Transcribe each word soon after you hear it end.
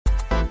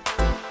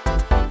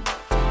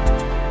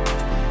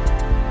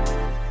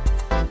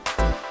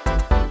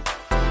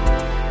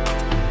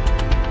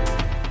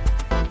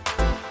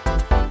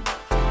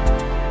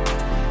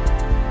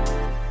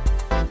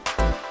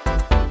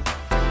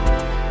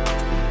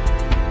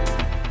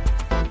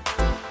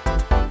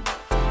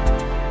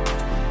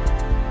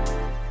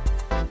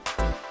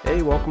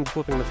everybody. Welcome to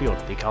Flipping the Field,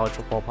 the college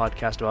football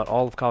podcast about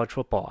all of college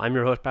football. I'm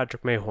your host,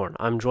 Patrick Mayhorn.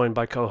 I'm joined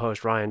by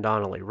co-host Ryan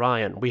Donnelly.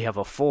 Ryan, we have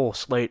a full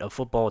slate of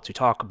football to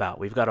talk about.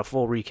 We've got a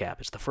full recap.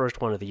 It's the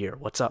first one of the year.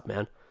 What's up,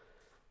 man?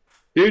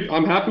 Dude,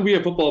 I'm happy we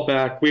have football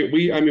back.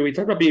 We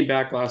talked about being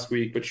back last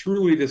week, but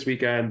truly this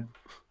weekend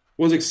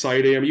was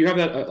exciting. I mean, you have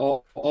that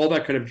all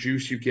that kind of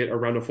juice you get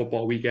around a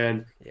football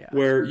weekend, Yeah.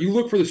 where you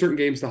look for the certain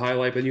games to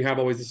highlight, but you have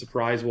always the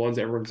surprise ones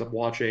that everyone's up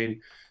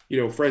watching.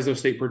 Fresno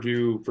State,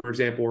 Purdue, for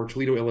example, or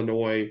Toledo,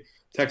 Illinois,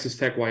 Texas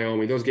Tech,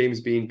 Wyoming. Those games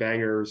being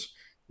bangers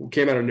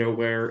came out of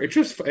nowhere.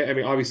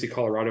 Obviously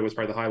Colorado was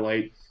probably the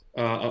highlight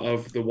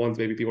of the ones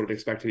maybe people would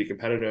expect to be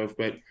competitive,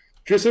 but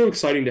just so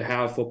exciting to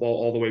have football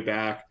all the way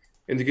back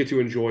and to get to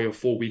enjoy a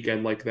full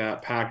weekend like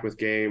that, packed with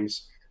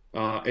games,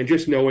 and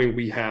just knowing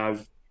we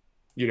have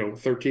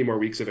 13 more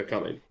weeks of it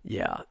coming.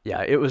 Yeah,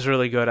 it was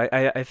really good.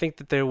 I think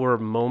that there were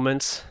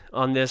moments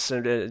on this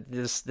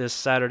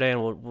Saturday,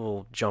 and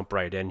we'll jump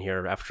right in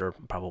here after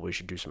probably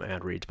should do some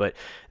ad reads, but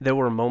there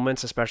were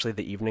moments, especially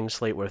the evening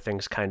slate, where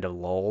things kind of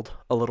lulled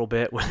a little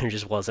bit, where there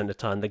just wasn't a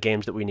ton. The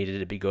games that we needed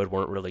to be good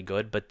weren't really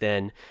good, but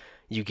then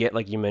you get,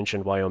 like you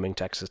mentioned, Wyoming,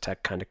 Texas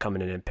Tech kind of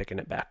coming in and picking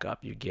it back up.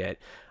 You get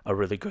a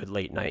really good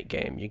late night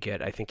game. You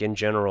get, I think in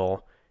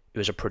general, it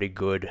was a pretty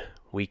good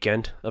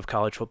weekend of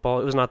college football.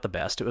 It was not the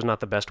best. It was not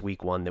the best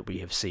week one that we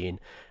have seen,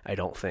 I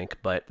don't think.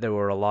 But there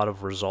were a lot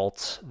of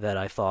results that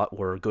I thought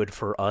were good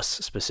for us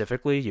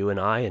specifically, you and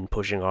I, in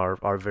pushing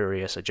our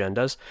various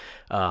agendas.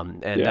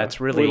 That's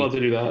really, we love to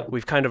do that.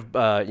 We've kind of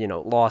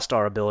lost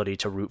our ability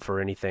to root for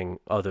anything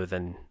other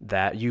than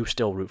that. You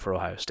still root for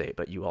Ohio State,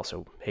 but you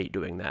also hate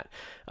doing that.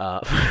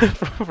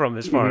 From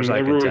as far as I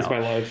can tell, it ruins my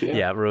life.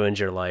 Yeah, it ruins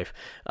your life.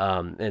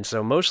 And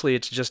so mostly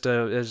it's just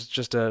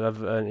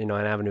an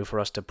avenue for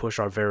us to push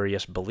our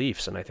various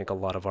beliefs, and I think a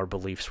lot of our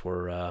beliefs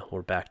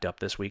were backed up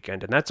this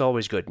weekend, and that's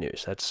always good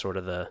news. That's sort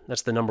of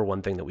that's the number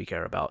one thing that we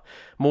care about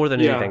more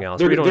than anything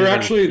else. They're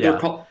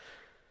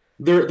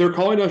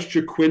calling us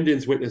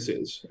Jaquindon's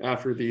witnesses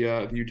after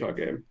the Utah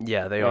game.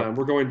 Yeah, they are.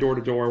 We're going door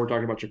to door. We're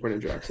talking about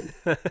Jaquindon Jackson.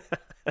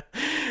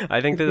 I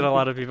think that a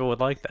lot of people would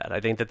like that. I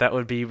think that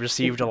would be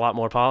received a lot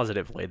more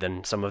positively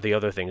than some of the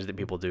other things that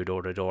people do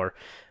door to door.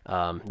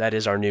 That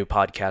is our new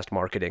podcast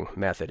marketing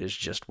method. Is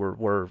just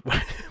we're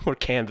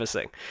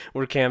canvassing.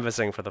 We're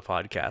canvassing for the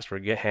podcast.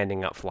 We're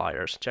handing out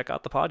flyers. Check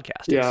out the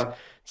podcast. Yeah.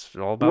 It's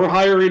all about. We're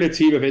hiring a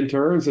team of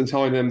interns and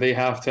telling them they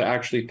have to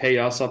actually pay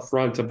us up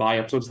front to buy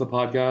episodes of the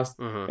podcast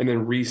and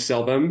then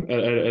resell them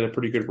at a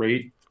pretty good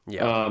rate.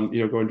 Yeah.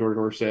 Going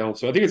door-to-door sale.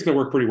 So I think it's going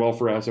to work pretty well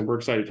for us, and we're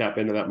excited to tap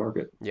into that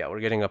market. Yeah,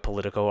 we're getting a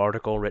Politico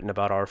article written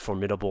about our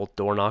formidable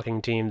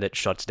door-knocking team that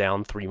shuts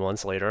down 3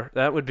 months later.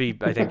 That would be,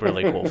 I think,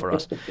 really cool for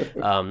us.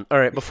 All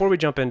right, before we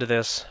jump into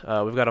this,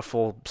 we've got a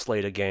full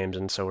slate of games,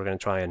 and so we're going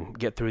to try and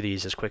get through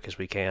these as quick as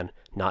we can,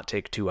 not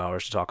take 2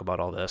 hours to talk about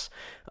all this.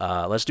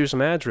 Let's do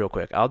some ads real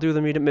quick. I'll do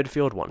the Meet at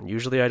Midfield one.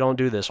 Usually I don't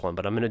do this one,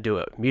 but I'm going to do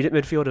it. Meet at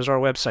Midfield is our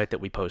website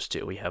that we post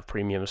to. We have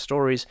premium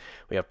stories.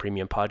 We have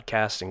premium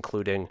podcasts,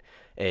 including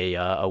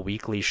a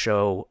weekly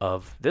show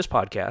of this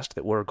podcast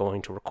that we're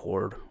going to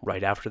record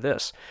right after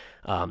this.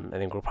 I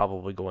think we're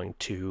probably going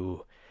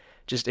to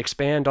just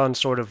expand on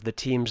sort of the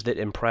teams that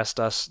impressed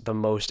us the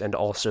most and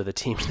also the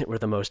teams that were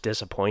the most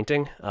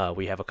disappointing.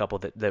 We have a couple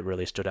that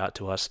really stood out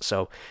to us.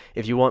 So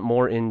if you want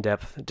more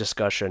in-depth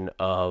discussion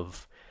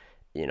of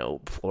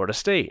Florida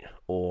State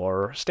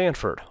or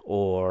Stanford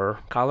or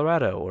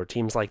Colorado or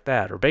teams like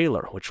that, or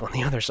Baylor, which on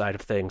the other side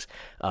of things,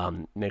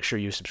 make sure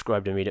you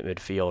subscribe to Meet at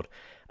Midfield.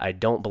 I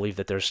don't believe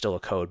that there's still a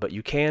code, but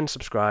you can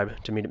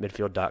subscribe to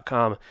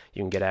meetatmidfield.com.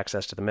 You can get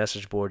access to the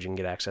message board. You can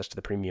get access to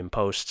the premium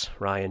posts.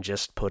 Ryan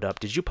just put up.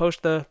 Did you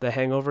post the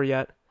hangover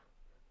yet?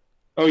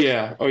 Oh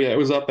yeah. It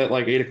was up at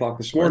like 8 o'clock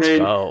this morning. Let's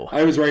go.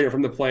 I was writing it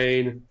from the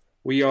plane.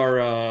 We're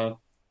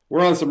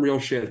on some real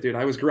shit, dude.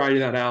 I was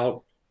grinding that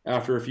out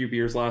after a few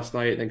beers last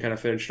night, and then kind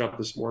of finished up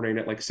this morning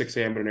at like 6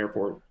 a.m. at an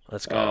airport.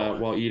 Let's go.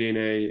 While eating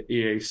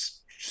a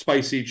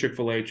spicy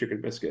Chick-fil-A chicken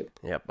biscuit.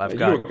 Yep, I've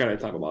got. You know what kind of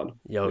time I'm on.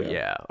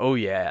 Yeah. Oh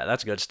yeah,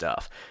 that's good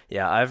stuff.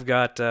 Yeah, I've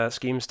got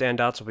Scheme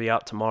Standouts will be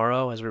out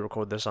tomorrow as we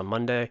record this on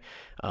Monday.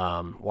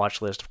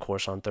 Watch list, of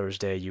course, on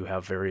Thursday. You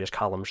have various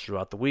columns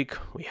throughout the week.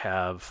 We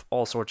have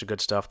all sorts of good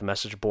stuff. The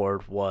message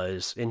board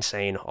was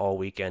insane all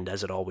weekend,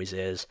 as it always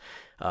is.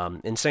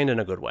 Insane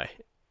in a good way.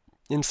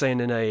 Insane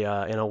in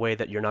a way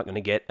that you're not going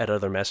to get at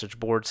other message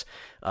boards.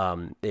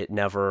 It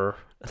never,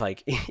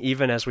 like,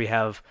 even as we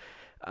have.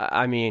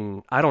 I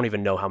mean, I don't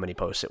even know how many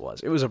posts it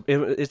was.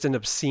 It's an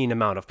obscene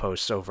amount of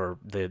posts over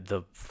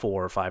the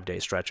 4 or 5 day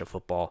stretch of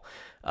football.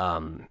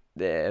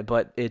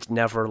 But it's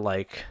never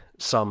like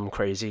some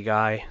crazy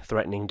guy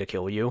threatening to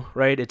kill you,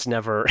 right? It's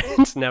never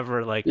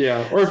like,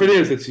 or if it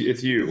is, it's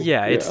you.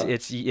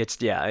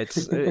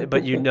 It's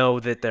but you know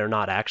that they're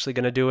not actually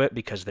going to do it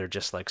because they're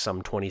just like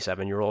some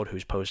 27-year-old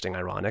who's posting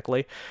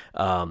ironically.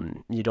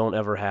 You don't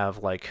ever have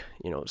like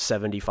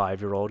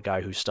 75-year-old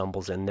guy who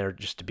stumbles in there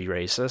just to be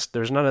racist.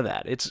 There's none of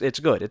that. It's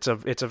good. It's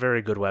a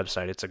very good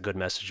website. It's a good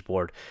message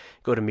board.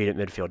 Go to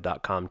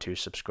meetatmidfield.com to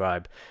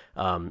subscribe.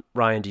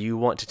 Ryan, do you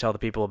want to tell the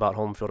people about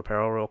Home Field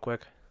Apparel real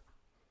quick?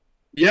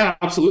 Yeah,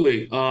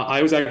 absolutely.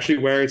 I was actually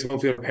wearing some home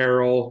field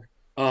apparel.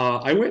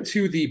 I went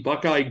to the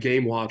Buckeye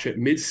Game Watch at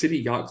Mid City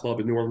Yacht Club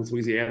in New Orleans,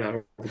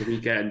 Louisiana over the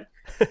weekend.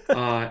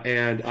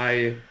 And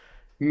I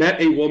met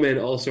a woman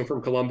also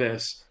from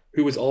Columbus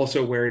who was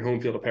also wearing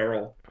home field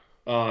apparel.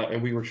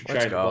 And we were Let's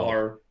chatting at the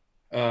go.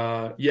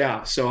 bar.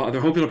 Yeah, so the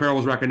home field apparel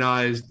was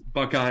recognized.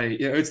 Buckeye,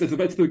 yeah, it's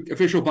the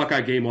official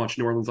Buckeye Game Watch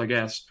New Orleans, I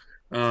guess.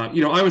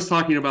 I was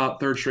talking about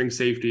third string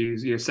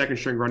safeties, second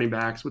string running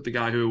backs with the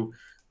guy who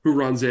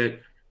runs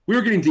it. We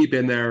were getting deep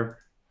in there,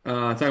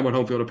 talking about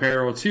home field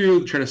apparel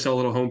too, trying to sell a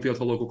little home field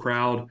to a local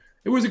crowd.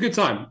 It was a good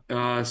time.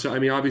 So I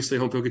mean, obviously,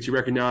 home field gets you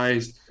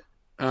recognized.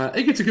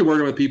 It gets a good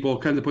word with people,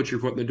 kind of puts your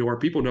foot in the door.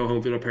 People know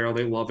home field apparel;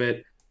 they love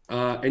it,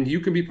 and you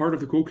can be part of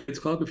the Cool Kids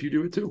Club if you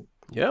do it too.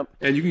 Yep.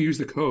 And you can use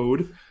the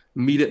code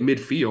Meet at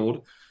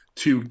Midfield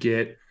to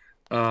get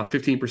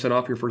 15%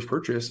 off your first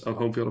purchase of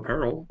home field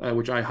apparel,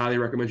 which I highly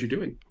recommend you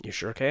doing. You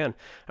sure can.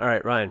 All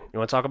right, Ryan, you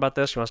want to talk about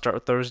this? You want to start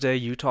with Thursday?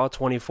 Utah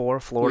 24,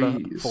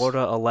 Please.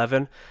 Florida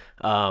 11.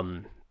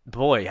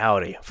 Boy,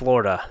 howdy,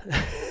 Florida.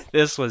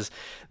 This was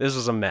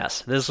a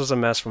mess. This was a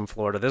mess from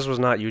Florida. This was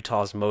not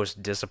Utah's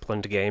most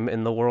disciplined game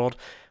in the world,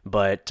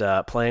 but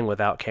playing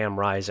without Cam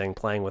Rising,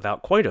 playing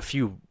without quite a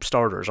few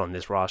starters on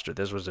this roster,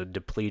 this was a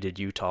depleted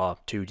Utah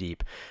too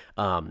deep.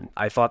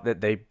 I thought that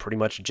they pretty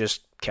much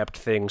just kept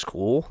things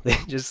cool. They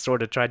just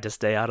sort of tried to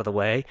stay out of the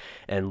way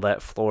and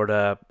let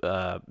Florida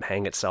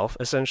hang itself,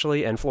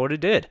 essentially, and Florida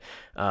did.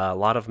 A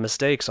lot of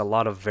mistakes, a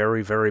lot of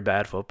very, very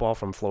bad football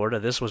from Florida.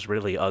 This was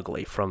really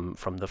ugly from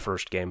the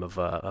first game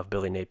of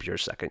Billy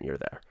Napier's second year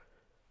there.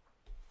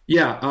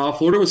 Yeah,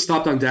 Florida was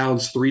stopped on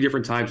downs three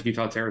different times in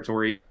Utah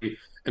territory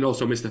and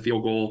also missed a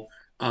field goal.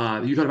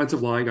 The Utah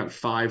defensive line got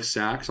 5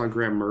 sacks on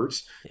Graham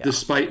Mertz, Yeah.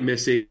 despite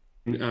missing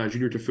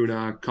Junior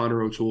Tafuna,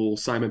 Connor O'Toole,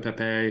 Simon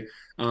Pepe,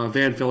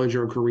 Van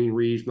Fillinger, and Kareem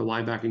Reed from the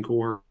linebacking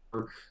core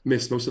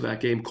missed most of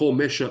that game. Cole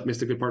Bishop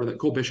missed a good part of that.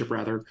 Cole Bishop,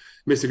 rather,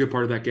 missed a good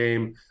part of that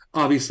game.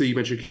 Obviously, you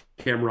mentioned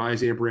Cam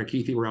Rising and Brant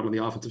Keithy were out on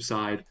the offensive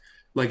side.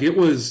 Like it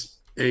was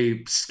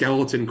a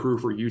skeleton crew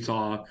for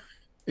Utah,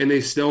 and they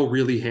still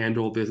really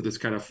handled this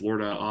kind of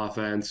Florida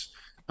offense.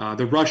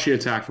 The rushing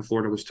attack for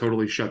Florida was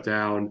totally shut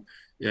down.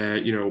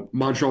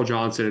 Montreal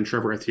Johnson and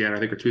Trevor Etienne, I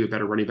think, are two of the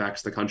better running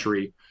backs in the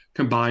country,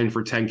 combined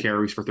for 10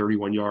 carries for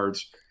 31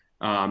 yards.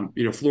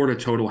 Florida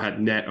total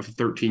had net of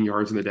 13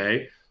 yards in the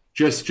day.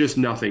 Just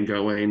nothing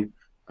going.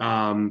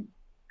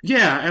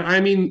 Yeah, and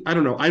I mean, I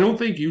don't know. I don't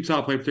think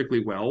Utah played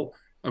particularly well.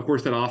 Of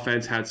course, that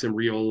offense had some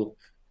real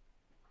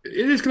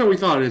it is kind of what we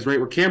thought it is, right?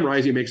 Where Cam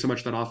Rising makes so much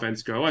of that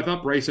offense go. I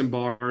thought Bryson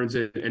Barnes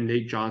and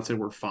Nate Johnson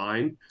were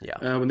fine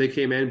Yeah. when they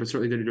came in, but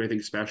certainly didn't do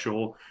anything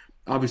special.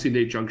 Obviously,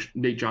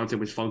 Nate Johnson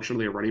was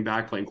functionally a running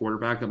back playing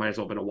quarterback. That might as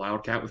well have been a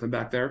wildcat with him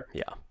back there.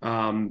 Yeah.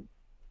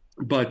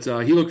 But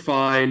he looked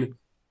fine.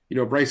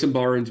 Bryson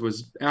Barnes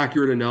was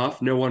accurate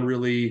enough. No one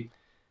really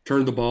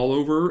turned the ball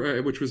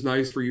over, which was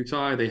nice for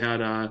Utah. They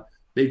had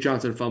Nate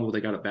Johnson fumble.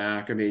 They got it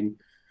back. I mean,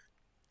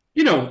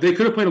 they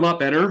could have played a lot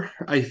better.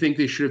 I think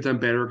they should have done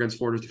better against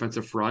Florida's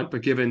defensive front,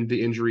 but given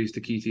the injuries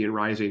to Keithy and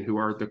Rising, who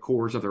are the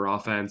cores of their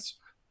offense,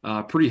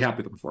 pretty happy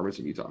with the performance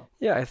of Utah.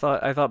 Yeah, I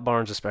thought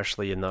Barnes,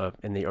 especially in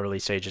the early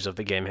stages of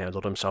the game,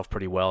 handled himself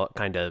pretty well. It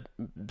kind of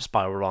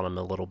spiraled on him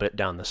a little bit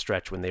down the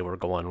stretch when they were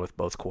going with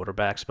both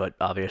quarterbacks, but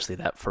obviously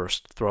that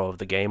first throw of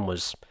the game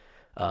was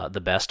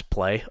the best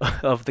play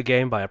of the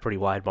game by a pretty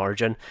wide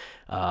margin.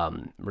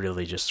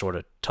 Really just sort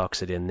of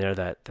tucks it in there.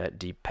 That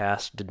deep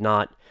pass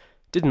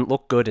didn't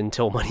look good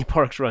until Money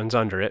Parks runs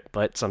under it,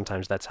 but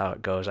sometimes that's how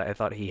it goes. I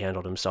thought he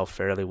handled himself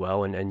fairly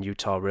well, and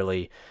Utah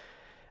really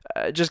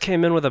just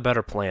came in with a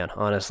better plan.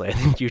 Honestly, I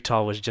think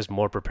Utah was just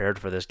more prepared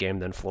for this game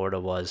than Florida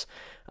was.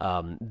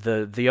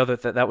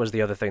 That was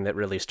the other thing that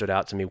really stood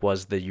out to me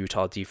was the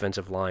Utah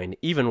defensive line,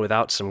 even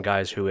without some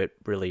guys who it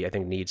really I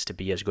think needs to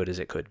be as good as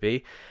it could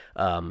be.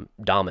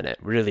 Dominant,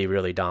 really,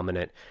 really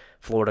dominant.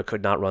 Florida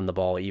could not run the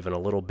ball even a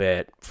little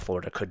bit.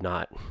 Florida could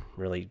not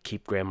really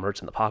keep Graham Mertz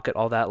in the pocket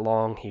all that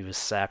long. He was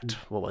sacked,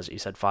 what was it? He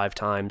said 5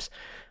 times.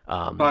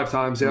 5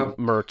 times, yeah.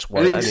 Mertz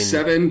I was, think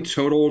 7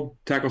 total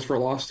tackles for a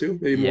loss too,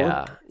 maybe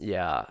more.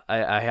 yeah.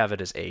 I have it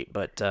as 8,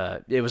 but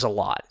it was a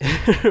lot.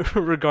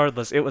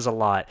 Regardless, it was a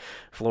lot.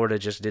 Florida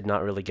just did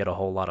not really get a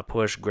whole lot of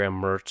push. Graham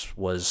Mertz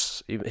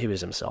he was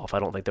himself. I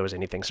don't think there was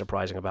anything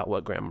surprising about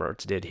what Graham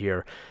Mertz did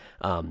here.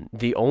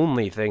 The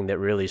only thing that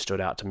really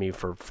stood out to me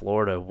for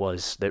Florida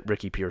was that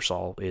Ricky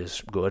Pearsall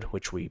is good,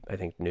 which we I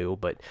think knew,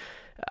 but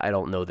I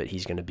don't know that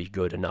he's going to be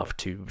good enough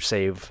to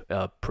save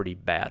a pretty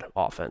bad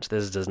offense.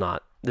 This is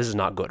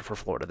not good for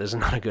Florida. This is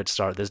not a good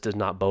start. This does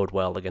not bode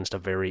well against a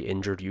very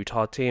injured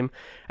Utah team.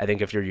 I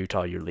think if you're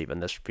Utah, you're leaving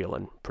this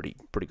feeling pretty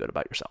good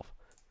about yourself.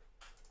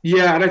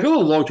 Yeah, and I feel the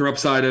long-term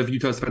upside of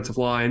Utah's defensive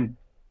line,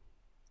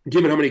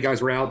 given how many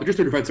guys were out, but just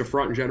their defensive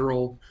front in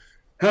general,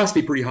 has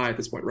to be pretty high at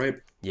this point, right?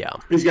 Yeah.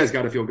 These guys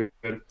got to feel good.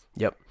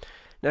 Yep.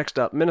 Next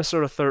up,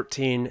 Minnesota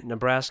 13,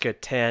 Nebraska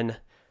 10.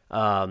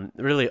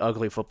 Really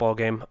ugly football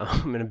game.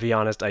 I'm going to be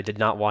honest, I did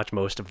not watch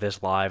most of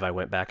this live. I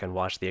went back and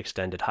watched the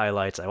extended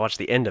highlights. I watched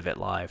the end of it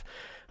live.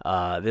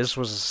 This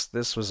was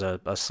a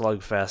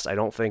slugfest. I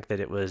don't think that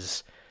it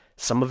was.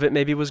 Some of it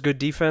maybe was good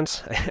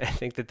defense. I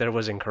think that there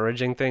was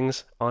encouraging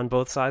things on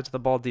both sides of the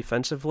ball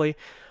defensively.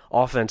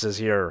 Offenses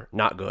here,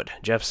 not good.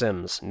 Jeff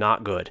Sims,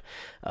 not good.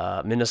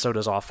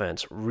 Minnesota's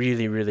offense,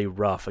 really, really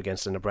rough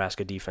against a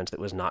Nebraska defense that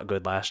was not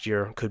good last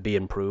year. Could be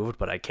improved,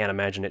 but I can't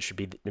imagine it should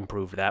be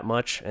improved that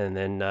much. And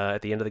then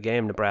at the end of the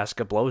game,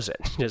 Nebraska blows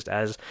it, just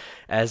as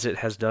it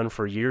has done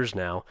for years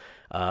now.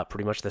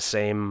 Pretty much the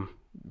same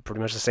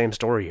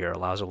story here.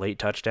 Allows a late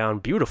touchdown,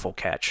 beautiful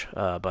catch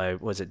by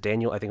was it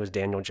Daniel? I think it was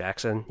Daniel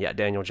Jackson. Yeah,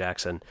 Daniel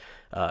Jackson.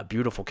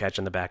 Beautiful catch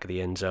in the back of the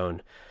end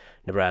zone.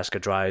 Nebraska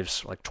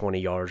drives like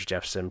 20 yards.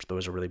 Jeff Sims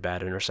throws a really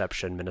bad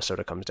interception.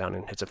 Minnesota comes down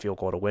and hits a field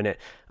goal to win it.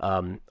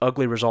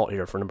 Ugly result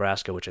here for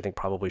Nebraska, which I think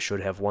probably should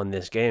have won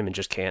this game and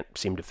just can't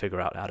seem to figure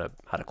out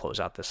how to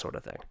close out this sort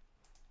of thing.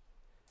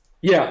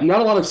 Yeah,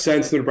 not a lot of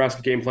sense in the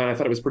Nebraska game plan. I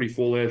thought it was pretty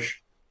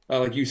foolish.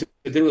 Like you said,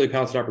 it didn't really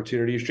pounce on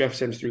opportunities. Jeff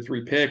Sims threw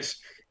 3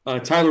 picks.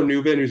 Tyler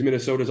Nubin, who's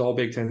Minnesota's all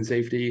Big Ten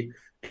safety,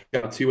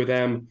 got 2 of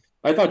them.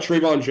 I thought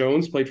Trayvon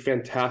Jones played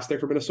fantastic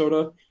for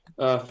Minnesota.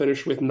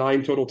 Finished with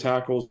 9 total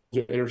tackles,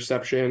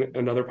 interception,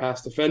 another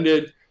pass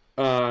defended.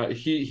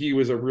 He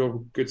was a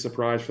real good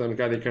surprise for them, a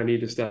guy they kind of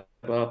need to step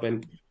up,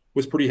 and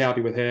was pretty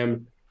happy with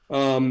him.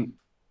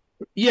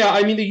 Yeah,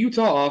 I mean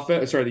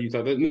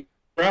the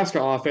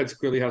Nebraska offense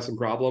clearly has some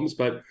problems,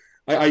 but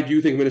I do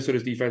think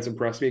Minnesota's defense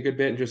impressed me a good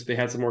bit, and just they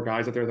had some more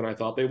guys out there than I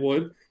thought they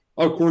would.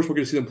 Of course, we're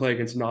going to see them play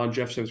against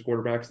non-Jeff Sims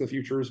quarterbacks in the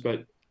futures,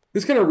 but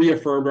this kind of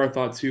reaffirmed our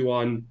thought too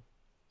on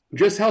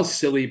just how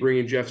silly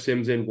bringing Jeff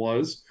Sims in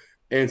was,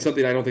 and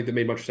something I don't think that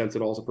made much sense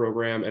at all as a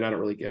program, and I don't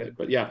really get it.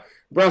 But yeah,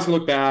 Nebraska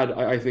looked bad.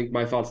 I think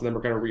my thoughts on them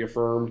are kind of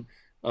reaffirmed.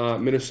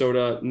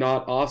 Minnesota,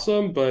 not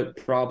awesome, but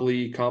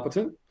probably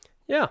competent.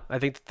 Yeah, I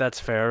think that's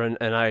fair,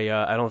 and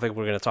I don't think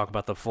we're going to talk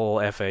about the full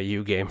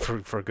FAU game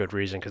for good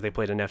reason because they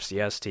played an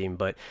FCS team,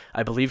 but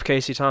I believe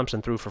Casey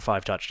Thompson threw for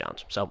 5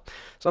 touchdowns, so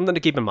something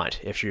to keep in mind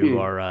if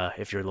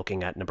you're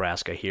looking at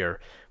Nebraska here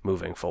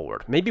moving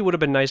forward. Maybe it would have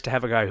been nice to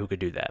have a guy who could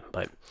do that,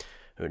 but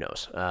who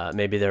knows?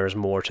 Maybe there is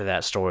more to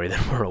that story than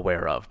we're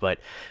aware of. But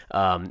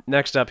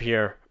next up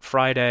here,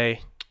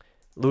 Friday.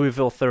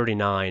 Louisville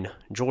 39,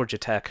 Georgia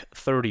Tech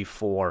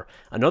 34.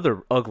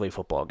 Another ugly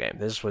football game.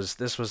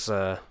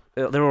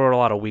 There were a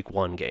lot of week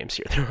 1 games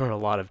here. There were a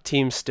lot of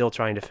teams still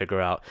trying to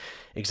figure out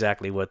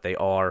exactly what they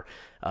are.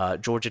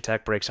 Georgia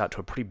Tech breaks out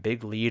to a pretty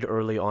big lead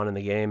early on in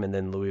the game, and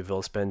then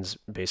Louisville spends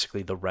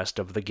basically the rest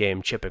of the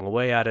game chipping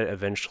away at it,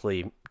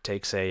 eventually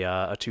takes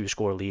a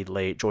 2-score lead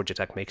late. Georgia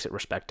Tech makes it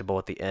respectable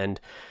at the end.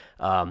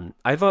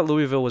 I thought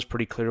Louisville was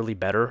pretty clearly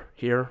better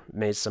here,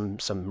 made some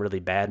really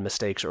bad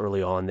mistakes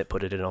early on that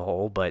put it in a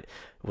hole, but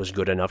was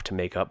good enough to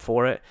make up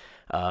for it.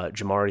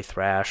 Jamari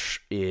Thrash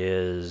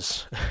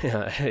is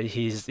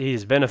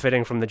he's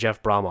benefiting from the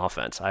Jeff Brom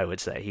offense, I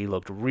would say. He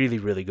looked really,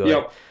 really good.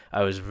 Yep.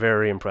 I was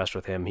very impressed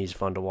with him. He's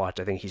fun to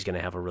watch. I think he's going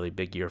to have a really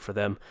big year for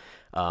them.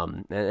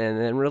 And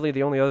then really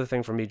the only other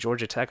thing for me,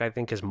 Georgia Tech, I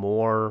think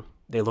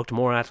they looked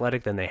more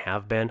athletic than they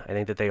have been. I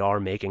think that they are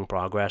making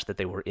progress, that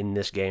they were in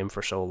this game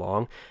for so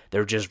long.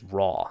 They're just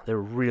raw.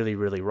 They're really,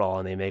 really raw,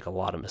 and they make a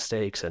lot of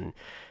mistakes. And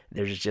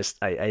there's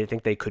just, I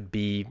think they could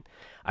be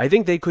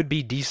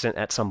decent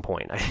at some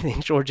point. I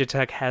think Georgia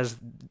Tech has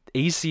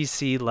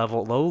ACC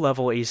level, low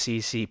level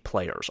ACC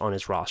players on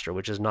its roster,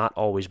 which has not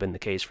always been the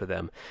case for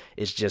them.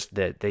 It's just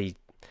that they're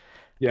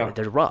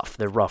rough.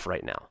 They're rough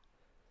right now.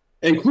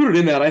 Included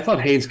in that, I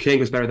thought Haynes King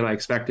was better than I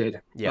expected.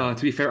 Yeah.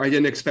 To be fair, I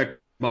didn't expect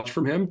much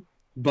from him,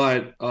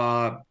 but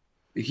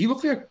he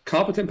looked like a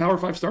competent Power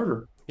 5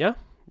 starter. Yeah.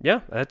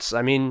 Yeah,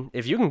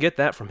 if you can get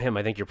that from him,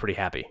 I think you're pretty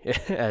happy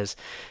as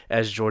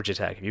Georgia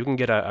Tech. If you can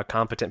get a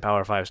competent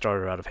Power 5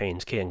 starter out of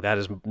Haynes King, that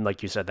is,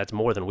 like you said, that's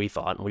more than we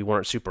thought, and we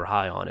weren't super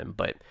high on him,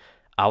 but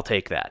I'll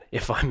take that.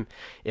 If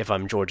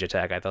I'm Georgia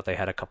Tech, I thought they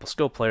had a couple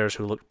skill players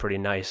who looked pretty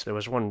nice. There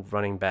was one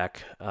running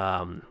back,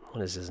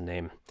 what is his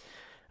name?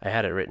 I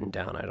had it written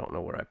down. I don't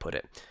know where I put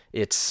it.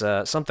 It's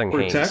something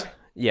For Haynes. Tech?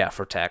 Yeah,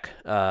 for Tech.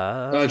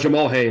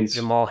 Jamal Haynes.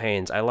 Jamal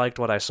Haynes. I liked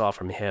what I saw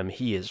from him.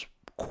 He is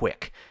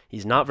quick.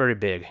 He's not very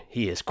big.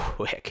 He is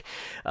quick.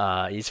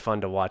 He's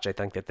fun to watch. I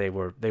think that they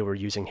were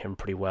using him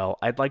pretty well.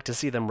 I'd like to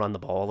see them run the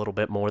ball a little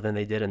bit more than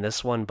they did in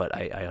this one, but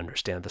I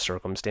understand the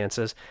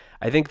circumstances.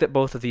 I think that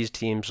both of these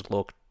teams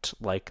looked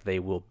like they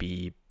will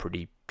be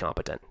pretty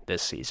competent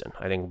this season.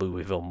 I think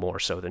Louisville more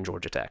so than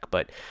Georgia Tech,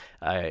 but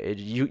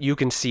you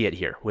can see it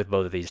here with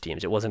both of these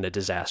teams. It wasn't a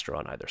disaster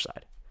on either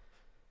side.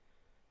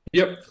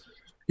 Yep.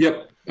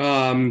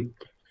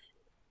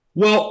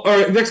 Well, all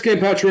right, next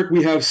game, Patrick,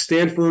 we have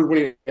Stanford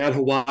winning at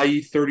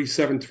Hawaii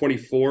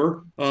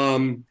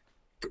 37-24.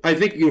 I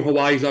think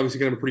Hawaii's obviously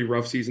going to have a pretty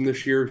rough season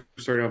this year,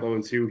 starting off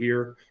 0-2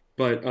 here.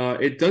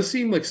 But it does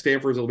seem like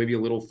Stanford's maybe a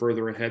little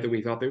further ahead than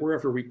we thought they were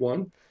after week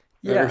 1.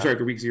 Yeah.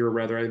 After week 0,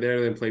 rather. They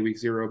didn't play week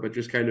 0, but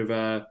just kind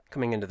of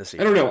coming into the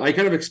season. I don't know. I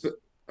kind of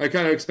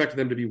expected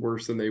them to be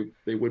worse than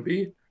they would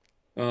be.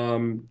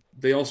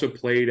 They also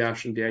played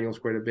Ashton Daniels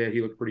quite a bit.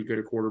 He looked pretty good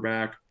at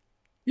quarterback.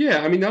 Yeah,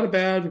 I mean, not a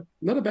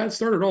bad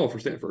start at all for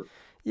Stanford.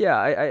 Yeah,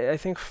 I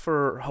think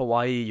for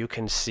Hawaii you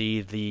can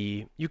see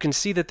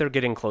that they're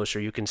getting closer.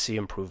 You can see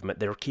improvement.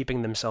 They're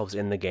keeping themselves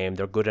in the game.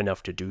 They're good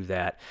enough to do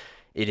that.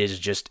 It is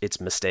just it's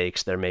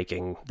mistakes. They're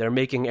making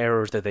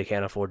errors that they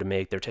can't afford to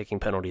make. They're taking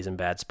penalties in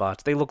bad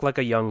spots. They look like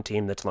a young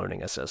team that's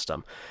learning a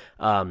system.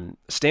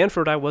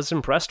 Stanford I was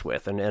impressed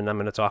with, and I'm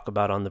going to talk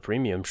about on the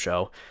premium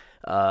show.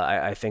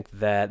 I think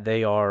that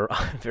they are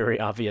very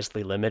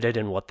obviously limited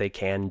in what they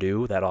can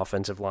do. That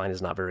offensive line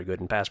is not very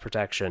good in pass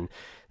protection.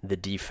 The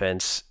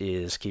defense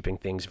is keeping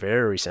things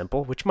very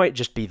simple, which might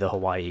just be the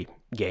Hawaii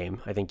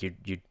game. I think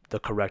the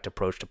correct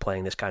approach to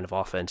playing this kind of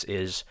offense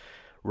is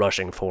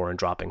rushing 4 and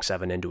dropping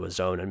 7 into a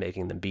zone and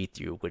making them beat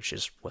you, which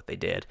is what they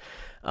did.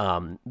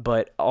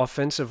 But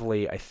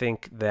offensively, I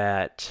think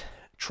that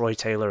Troy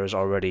Taylor is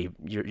already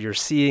you're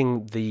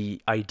seeing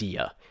the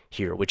idea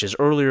here, which is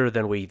earlier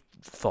than we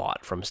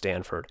thought from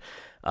Stanford.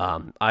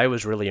 I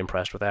was really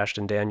impressed with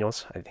Ashton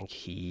Daniels. I think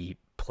he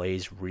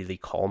plays really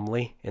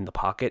calmly in the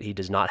pocket. He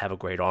does not have a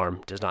great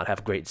arm, does not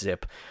have great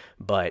zip,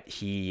 but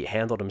he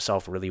handled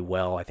himself really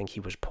well. I think he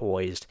was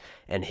poised,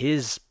 and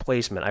his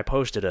placement. I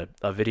posted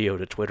a video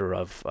to Twitter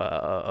of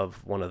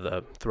one of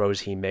the throws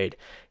he made.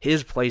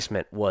 His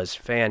placement was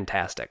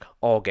fantastic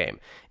all game.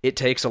 It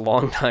takes a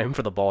long time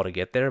for the ball to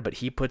get there, but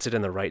he puts it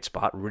in the right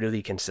spot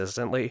really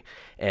consistently,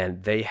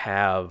 and they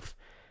have,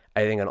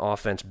 I think, an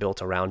offense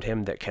built around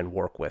him that can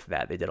work with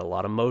that. They did a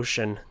lot of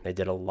motion. They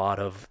did a lot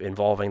of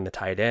involving the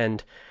tight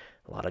end,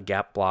 a lot of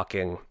gap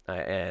blocking.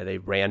 And they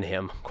ran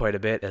him quite a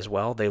bit as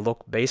well. They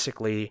look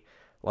basically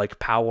like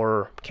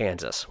power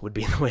Kansas would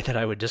be the way that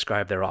I would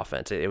describe their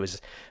offense. It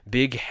was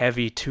big,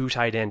 heavy, two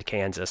tight end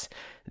Kansas.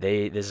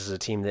 This is a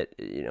team that,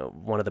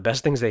 one of the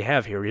best things they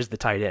have here is the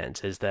tight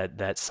ends, is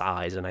that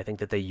size, and I think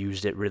that they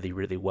used it really,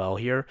 really well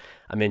here.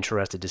 I'm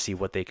interested to see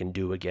what they can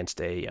do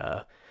against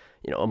a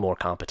more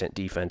competent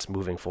defense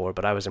moving forward,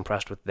 but I was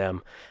impressed with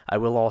them. I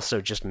will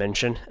also just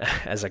mention,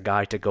 as a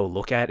guy to go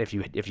look at if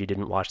you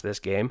didn't watch this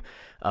game,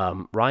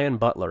 Ryan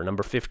Butler,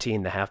 number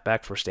 15, the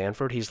halfback for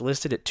Stanford, he's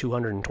listed at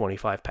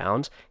 225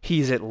 pounds.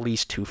 He's at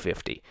least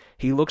 250.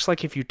 He looks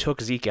like if you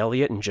took Zeke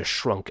Elliott and just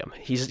shrunk him.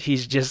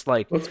 He's just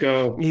like, let's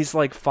go. He's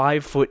like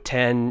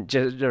 5'10",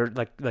 just or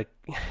like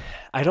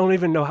I don't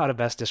even know how to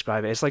best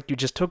describe it. It's like you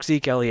just took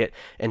Zeke Elliott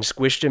and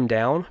squished him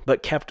down,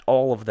 but kept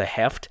all of the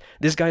heft.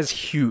 This guy's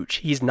huge.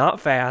 He's not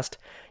fast.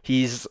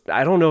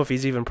 I don't know if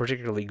he's even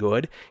particularly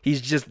good. He's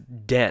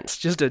just dense,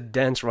 just a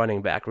dense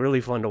running back.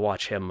 Really fun to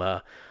watch him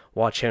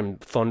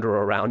thunder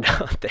around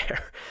out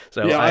there.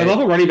 So yeah, I love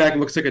a running back who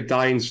looks like a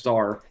dying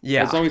star.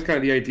 Yeah, it's always kind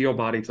of the ideal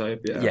body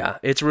type. Yeah,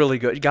 it's really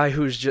good. Guy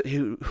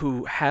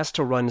who has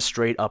to run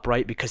straight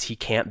upright because he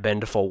can't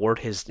bend forward.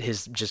 His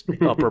just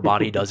upper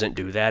body doesn't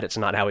do that. It's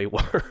not how he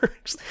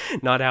works,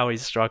 not how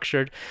he's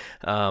structured.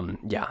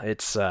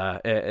 It's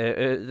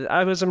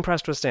I was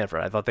impressed with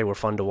Stanford. I thought they were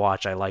fun to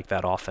watch. I like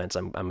that offense.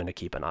 I'm going to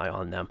keep an eye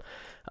on them.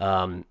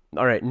 All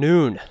right,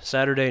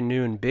 Saturday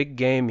noon, big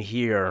game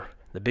here.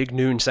 The big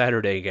noon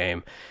Saturday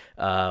game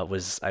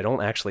was, I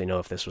don't actually know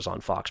if this was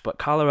on Fox, but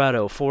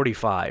Colorado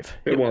 45.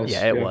 It was.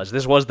 Yeah, it was.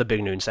 This was the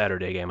big noon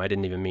Saturday game. I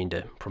didn't even mean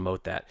to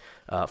promote that.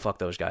 Fuck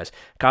those guys.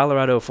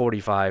 Colorado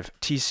 45,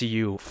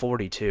 TCU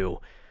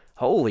 42.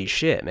 Holy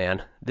shit,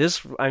 man.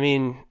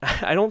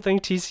 I don't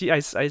think TCU,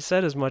 I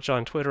said as much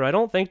on Twitter, I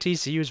don't think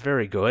TCU is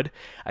very good.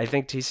 I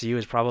think TCU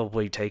has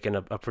probably taken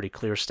a pretty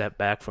clear step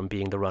back from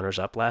being the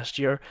runners-up last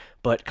year,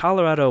 but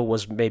Colorado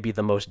was maybe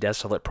the most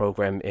desolate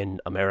program in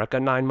America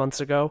 9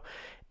 months ago,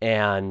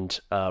 and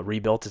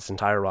rebuilt its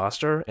entire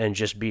roster and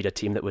just beat a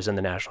team that was in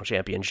the national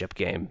championship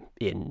game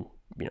in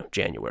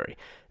January.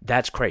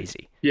 That's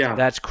crazy. Yeah.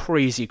 That's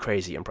crazy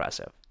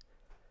impressive.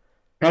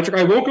 Patrick,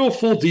 I won't go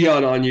full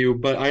Dion on you,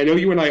 but I know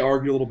you and I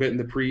argued a little bit in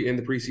the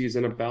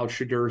preseason about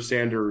Shedeur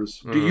Sanders.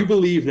 Do you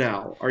believe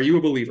now? Are you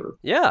a believer?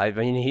 Yeah, I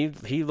mean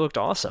he looked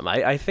awesome.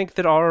 I think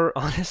that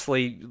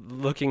honestly,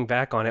 looking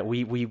back on it,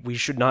 we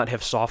should not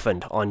have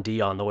softened on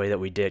Dion the way that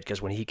we did,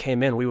 because when he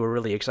came in, we were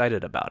really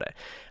excited about it.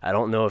 I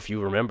don't know if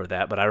you remember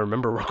that, but I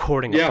remember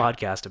recording a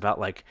podcast about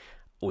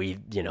we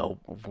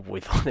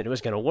thought that it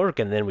was going to work,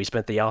 and then we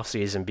spent the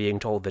offseason being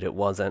told that it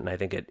wasn't, and I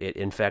think it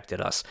infected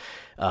us.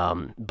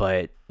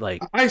 But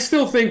I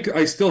still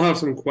have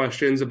some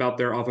questions about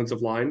their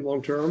offensive line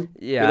long term.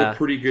 Yeah, they look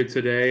pretty good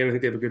today, and I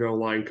think they have a good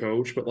O-line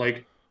coach. But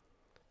look,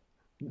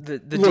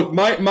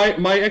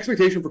 my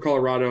expectation for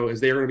Colorado is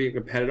they are going to be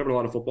competitive in a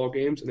lot of football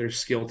games, and their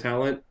skill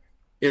talent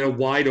in a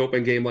wide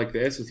open game like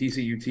this, a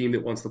TCU team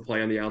that wants to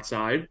play on the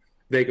outside,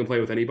 they can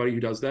play with anybody who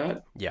does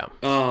that. Yeah.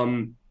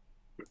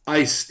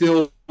 I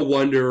still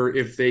wonder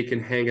if they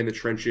can hang in the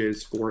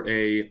trenches for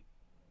a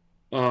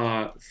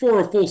full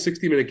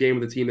 60-minute game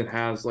with a team that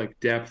has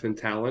depth and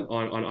talent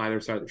on either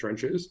side of the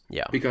trenches.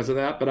 Yeah. Because of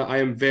that, but I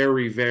am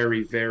very,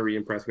 very, very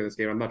impressed with this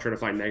game. I'm not trying to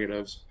find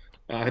negatives.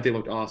 I think they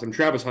looked awesome.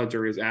 Travis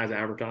Hunter is as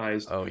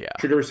advertised. Oh yeah.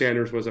 Shedeur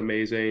Sanders was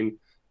amazing.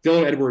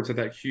 Dylan Edwards had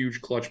that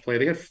huge clutch play.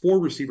 They had 4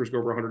 receivers go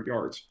over 100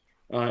 yards.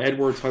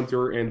 Edwards,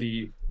 Hunter, and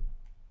the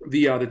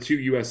the two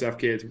USF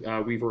kids,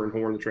 Weaver and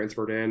Horn, that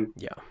transferred in.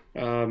 Yeah.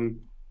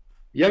 Um,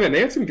 yeah, man, they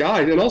had some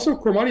guys, and also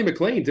Cormani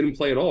McLean didn't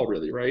play at all,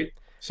 really, right?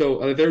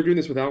 So they were doing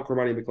this without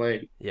Cormani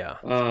McLean. Yeah.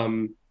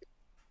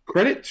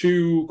 Credit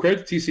to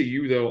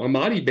TCU though.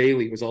 Amani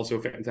Bailey was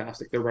also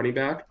fantastic. Their running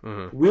back,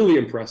 Mm-hmm. really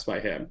impressed by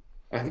him.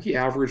 I think he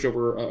averaged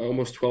over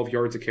almost 12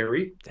 yards a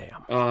carry.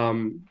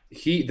 Damn.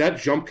 He that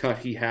jump cut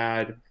he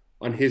had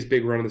on his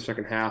big run in the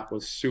second half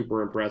was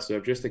super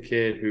impressive. Just a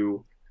kid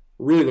who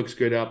really looks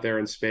good out there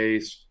in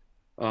space.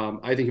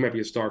 I think he might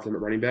be a star for them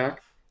at running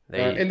back.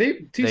 They And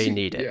they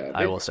need it. yeah,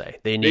 I will say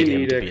they need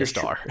him to be a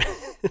star.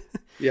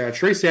 yeah,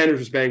 Trey Sanders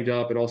was banged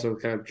up and also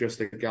kind of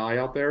just a guy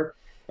out there.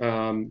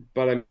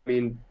 But I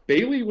mean,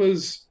 Bailey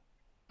was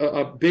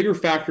a bigger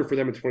factor for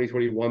them in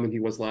 2021 than he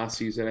was last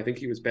season. I think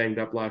he was banged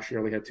up last year,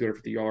 only had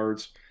 250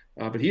 yards.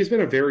 But he has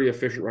been a very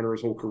efficient runner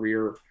his whole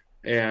career.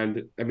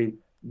 And I mean,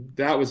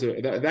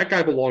 that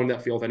guy belonged in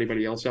that field with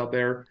anybody else out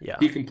there. Yeah.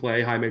 He can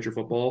play high major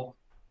football.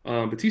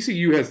 But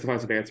TCU has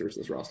defensive answers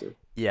in this roster.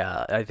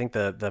 Yeah, I think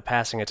the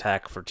passing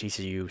attack for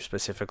TCU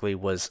specifically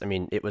was, I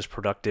mean, it was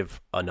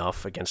productive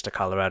enough against a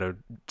Colorado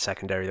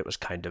secondary that was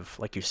kind of,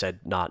 like you said,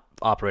 not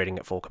operating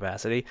at full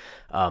capacity.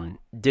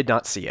 Did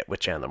not see it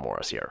with Chandler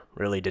Morris here.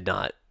 Really did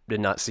not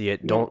see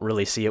it. No. Don't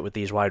really see it with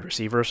these wide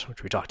receivers,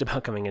 which we talked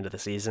about coming into the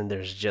season.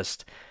 There's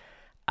just,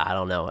 I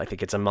don't know. I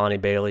think it's Amani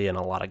Bailey and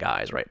a lot of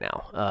guys right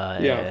now.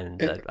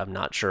 And I'm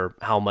not sure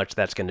how much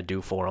that's going to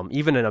do for them,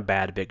 even in a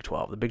bad Big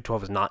 12. The Big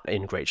 12 is not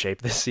in great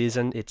shape this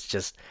season. It's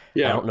just,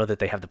 I don't know that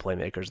they have the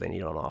playmakers they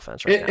need on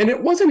offense right now. And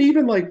it wasn't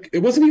even like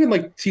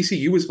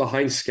TCU was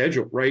behind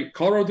schedule, right?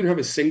 Colorado didn't have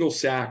a single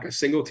sack, a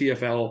single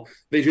TFL.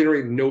 They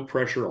generated no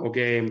pressure all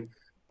game.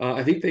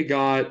 I think they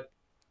got,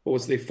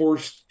 they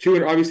forced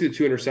two, obviously the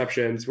two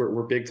interceptions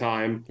were big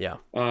time. Yeah.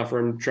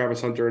 From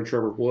Travis Hunter and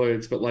Trevor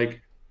Woods, but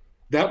like,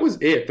 that was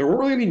it. There weren't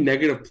really any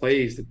negative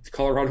plays that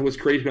Colorado was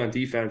creating on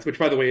defense, which,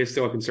 by the way, is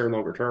still a concern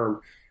longer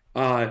term.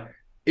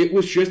 It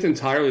was just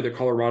entirely that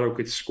Colorado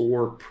could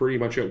score pretty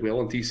much at will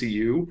in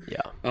TCU.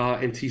 Yeah.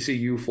 And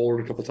TCU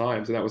folded a couple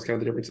times, and that was kind of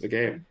the difference of the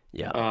game.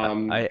 Yeah.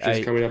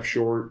 Coming up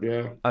short.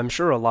 Yeah. I'm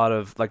sure a lot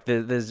of, like,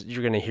 you're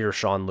going to hear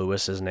Sean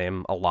Lewis's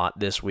name a lot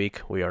this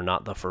week. We are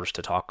not the first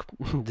to talk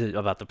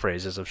about the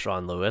praises of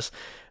Sean Lewis,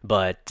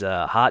 but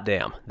hot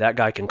damn, that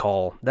guy can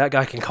call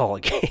a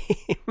game.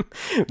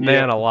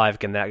 Man alive,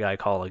 can that guy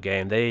call a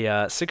game. They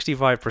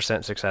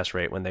 65% success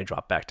rate when they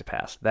drop back to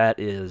pass.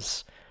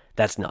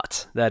 That's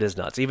nuts. That is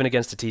nuts. Even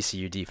against a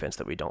TCU defense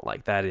that we don't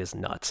like, that is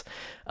nuts.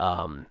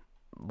 A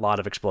lot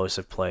of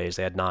explosive plays.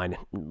 They had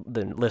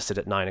listed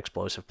at 9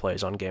 explosive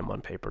plays on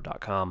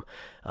GameOnPaper.com.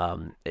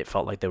 It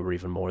felt like they were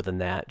even more than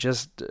that.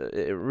 Just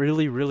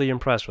really, really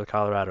impressed with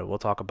Colorado. We'll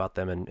talk about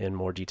them in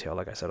more detail,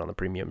 like I said, on the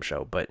premium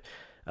show. But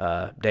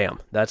damn,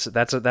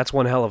 that's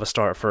one hell of a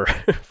start for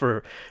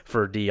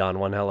Deion.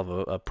 One hell of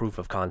a proof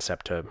of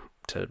concept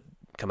to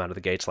come out of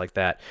the gates like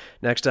that.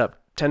 Next up,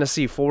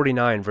 Tennessee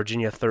 49,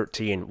 Virginia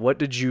 13. What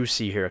did you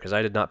see here? Because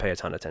I did not pay a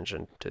ton of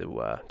attention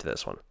to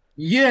this one.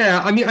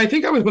 Yeah, I mean, I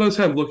think when I was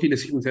kind of looking to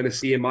see from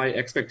Tennessee, and my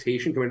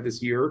expectation going into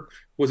this year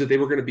was that they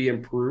were going to be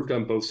improved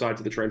on both sides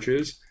of the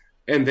trenches,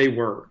 and they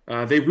were.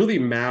 They really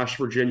mashed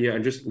Virginia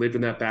and just lived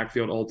in that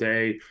backfield all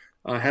day.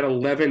 Had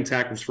 11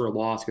 tackles for a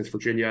loss against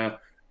Virginia,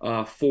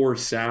 4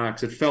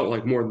 sacks. It felt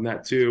like more than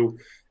that, too.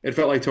 It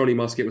felt like Tony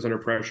Muskett was under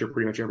pressure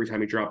pretty much every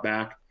time he dropped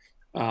back.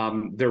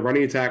 Their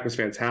running attack was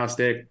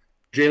fantastic.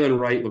 Jalen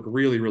Wright looked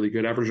really, really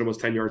good, averaged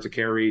almost 10 yards a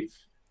carry.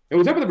 And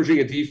what's up with the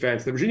Virginia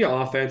defense? The Virginia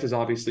offense is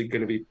obviously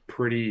going to be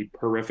pretty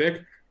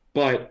horrific,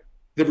 but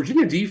the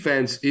Virginia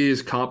defense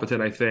is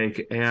competent, I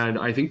think. And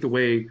I think the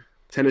way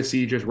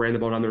Tennessee just ran the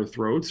ball down their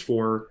throats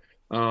for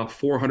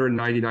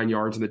 499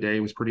 yards in the day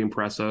was pretty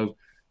impressive.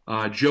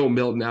 Joe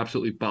Milton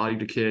absolutely bodied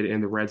the kid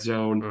in the red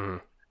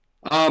zone.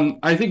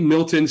 I think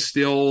Milton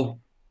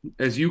still,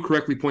 as you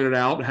correctly pointed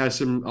out,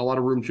 has a lot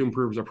of room to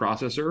improve as a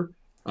processor.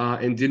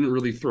 And didn't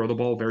really throw the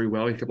ball very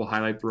well. He had a couple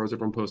highlight throws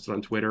everyone posted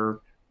on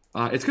Twitter.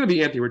 It's going to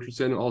be Anthony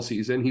Richardson all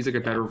season. He's like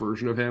a better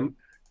version of him,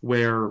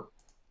 where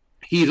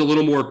he's a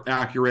little more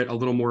accurate, a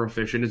little more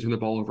efficient, isn't the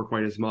ball over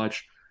quite as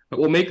much, but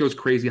will make those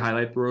crazy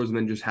highlight throws and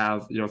then just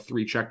have 3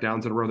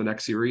 checkdowns in a row the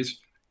next series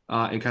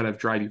and kind of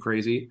drive you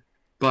crazy.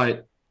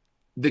 But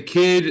the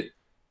kid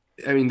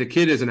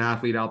is an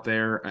athlete out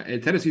there,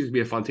 and Tennessee's going to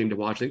be a fun team to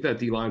watch. I think that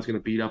D-line is going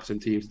to beat up some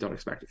teams that don't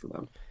expect it from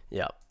them.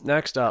 Yeah.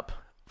 Next up,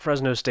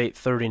 Fresno State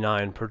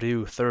 39,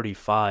 Purdue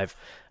 35.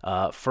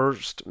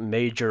 First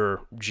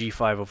major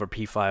G5 over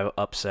P5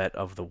 upset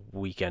of the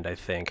weekend, I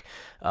think.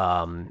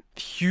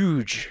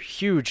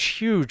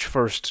 Huge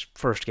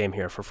first game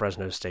here for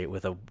Fresno State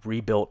with a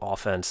rebuilt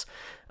offense.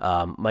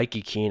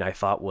 Mikey Keene, I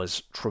thought,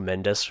 was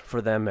tremendous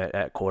for them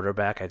at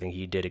quarterback. I think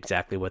he did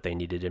exactly what they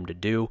needed him to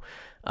do.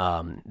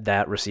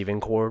 That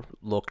receiving core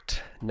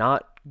looked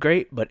not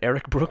great, but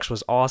Eric Brooks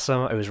was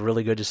awesome. It was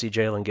really good to see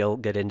Jalen Gill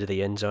get into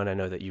the end zone. I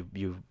know that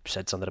you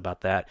said something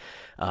about that.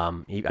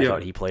 I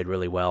thought he played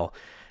really well.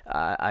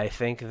 I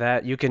think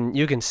that you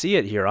can see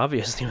it here.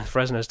 Obviously, with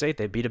Fresno State,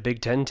 they beat a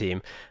Big Ten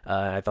team.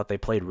 I thought they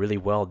played really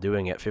well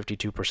doing it.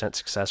 52%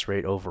 success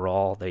rate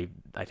overall.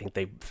 I think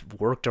they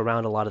worked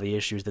around a lot of the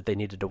issues that they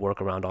needed to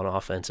work around on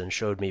offense and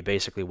showed me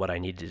basically what I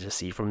needed to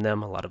see from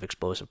them. A lot of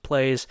explosive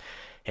plays,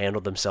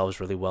 handled themselves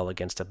really well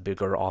against a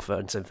bigger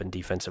offensive and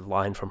defensive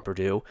line from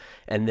Purdue.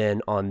 And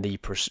then on the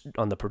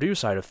Purdue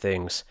side of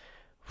things.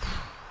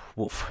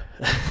 Woof.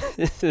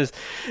 this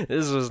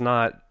was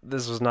not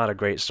a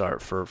great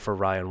start for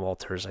Ryan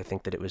Walters. I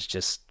think that it was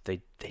just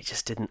they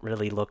just didn't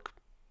really look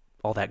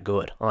all that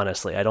good,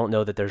 honestly. I don't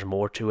know that there's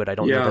more to it. I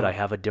don't know that I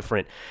have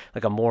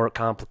a more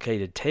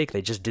complicated take.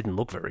 They just didn't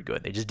look very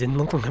good. They just didn't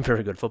look like a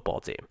very good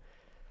football team.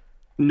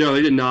 No,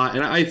 they did not.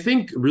 And I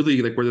think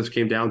really like where this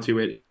came down to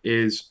it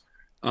is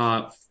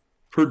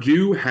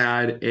Purdue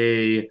had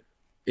a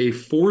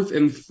 4th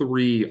and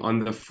 3 on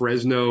the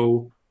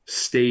Fresno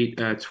State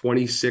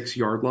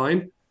 26-yard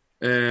line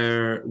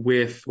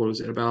with what was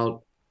it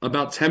about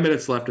 10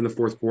 minutes left in the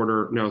fourth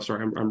quarter. No,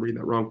 sorry, I'm reading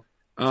that wrong.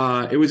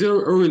 It was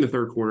early in the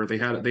third quarter. They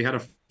had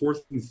a 4th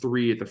and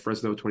 3 at the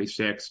Fresno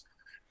 26.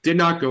 Did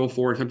not go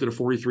for it. Attempted a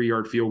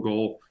 43-yard field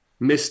goal,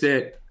 missed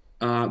it.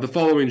 The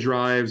following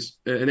drives,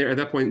 and at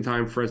that point in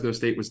time, Fresno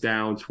State was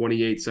down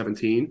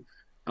 28-17.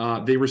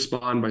 They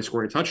respond by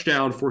scoring a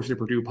touchdown, forcing a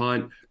Purdue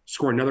punt,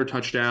 scoring another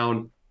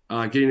touchdown,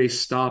 getting a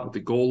stop at the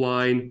goal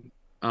line.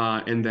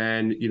 And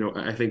then,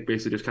 I think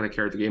basically just kind of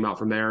carried the game out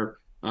from there.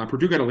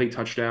 Purdue got a late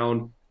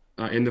touchdown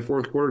in the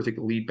fourth quarter to take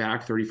the lead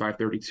back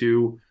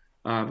 35-32.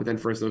 But then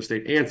Fresno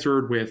State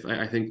answered with,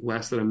 I think,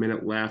 less than a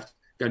minute left.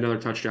 Got another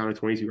touchdown, a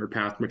 22-yard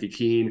pass from Mickey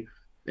Keene.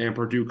 And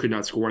Purdue could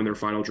not score in their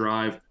final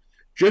drive.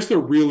 Just a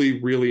really,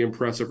 really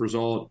impressive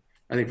result,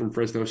 I think, from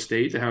Fresno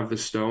State to have the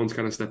Stones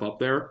kind of step up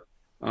there.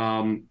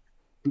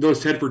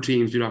 Those Tedford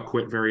teams do not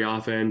quit very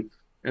often.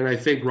 And I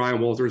think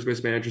Ryan Walters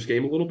mismanaged his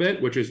game a little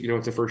bit, which is,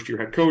 it's a first-year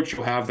head coach.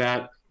 He'll have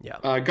that.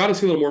 Yeah. Got to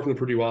see a little more from the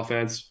Purdue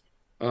offense.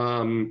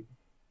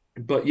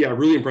 But, yeah,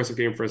 really impressive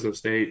game for Fresno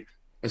State,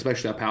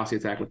 especially that passing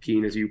attack with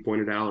Keene, as you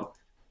pointed out.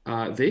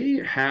 They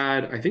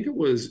had, I think it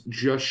was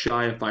just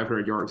shy of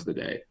 500 yards in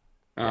the day.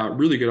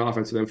 Really good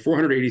offense to them,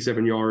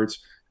 487 yards,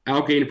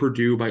 outgained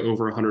Purdue by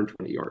over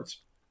 120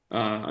 yards.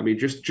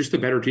 Just a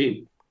better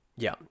team.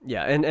 Yeah,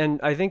 and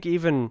I think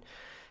even...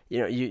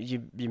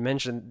 you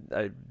mentioned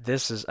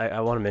this is I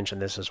want to mention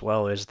this as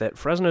well, is that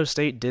Fresno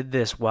State did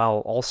this while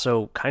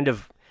also kind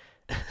of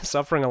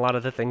suffering a lot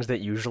of the things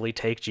that usually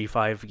take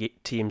G5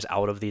 teams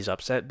out of these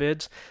upset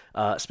bids.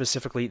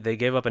 Specifically, they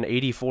gave up an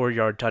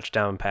 84-yard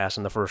touchdown pass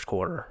in the first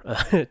quarter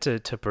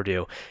to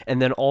Purdue,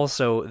 and then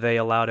also they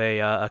allowed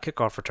a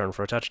kickoff return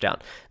for a touchdown.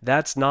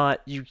 That's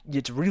not you.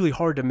 It's really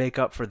hard to make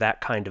up for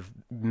that kind of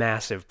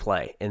massive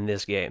play in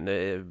this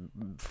game.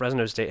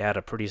 Fresno State had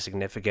a pretty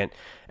significant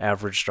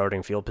average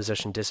starting field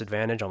position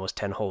disadvantage, almost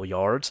 10 whole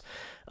yards.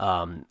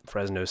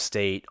 Fresno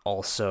State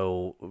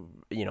also,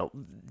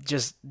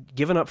 just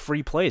giving up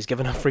free plays,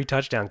 giving up free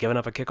touchdown, giving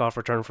up a kickoff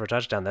return for a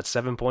touchdown. That's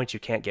 7 points you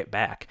can't get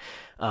back.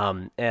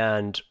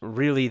 And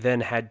really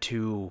then had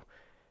to,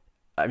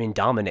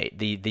 dominate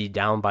the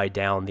down by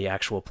down, the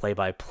actual play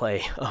by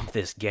play of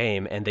this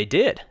game. And they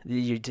did.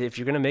 If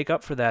you're going to make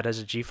up for that as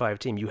a G5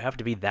 team, you have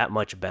to be that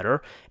much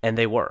better. And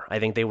they were. I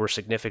think they were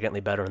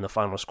significantly better, and the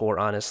final score,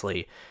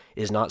 honestly,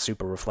 is not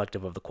super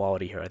reflective of the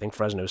quality here. I think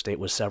Fresno State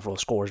was several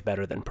scores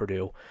better than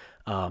Purdue.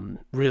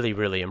 Really,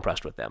 really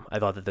impressed with them. I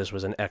thought that this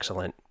was an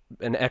excellent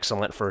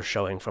first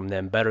showing from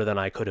them, better than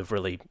I could have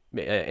really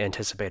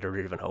anticipated or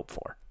even hoped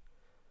for.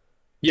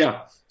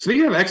 Yeah.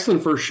 Speaking of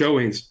excellent first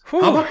showings, how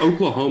about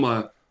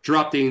Oklahoma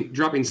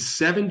dropping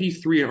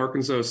 73 in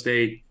Arkansas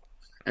State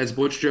as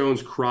Butch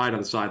Jones cried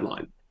on the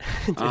sideline?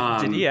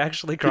 Did he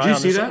actually cry? Did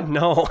you see that?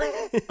 No.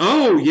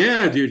 Oh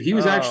yeah, dude. He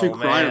was actually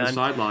crying on the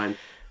sideline.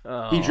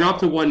 Oh. He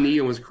dropped to one knee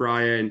and was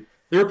crying.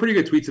 There were pretty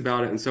good tweets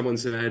about it, and someone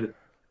said,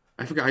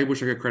 I forgot, I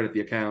wish I could credit the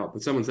account,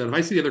 but someone said, if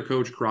I see the other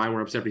coach crying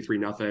when I'm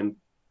 73-0,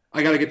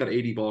 I got to get that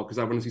 80 ball because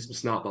I want to see some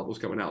snot bubbles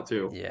coming out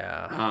too.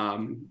 Yeah.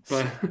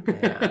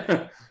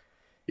 But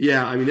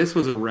yeah, this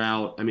was a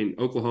rout.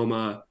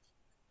 Oklahoma,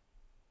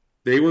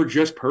 they were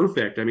just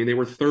perfect. They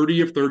were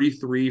 30 of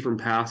 33 from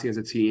passing as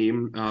a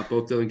team.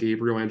 Both Dylan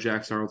Gabriel and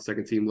Jackson Arnold's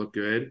second team looked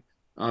good.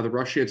 The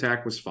rushing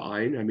attack was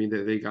fine.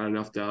 They got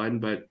enough done,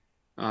 but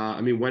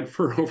went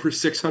for over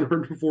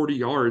 640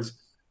 yards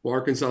while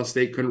Arkansas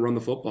State couldn't run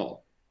the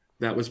football.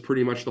 That was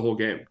pretty much the whole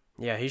game.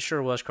 Yeah, he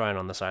sure was crying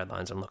on the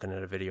sidelines. I'm looking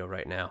at a video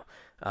right now.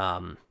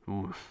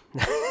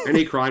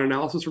 Any crying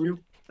analysis from you?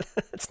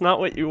 It's not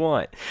what you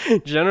want.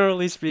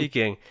 Generally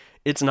speaking,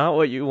 it's not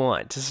what you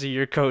want to see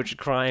your coach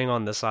crying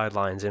on the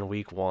sidelines in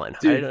week one.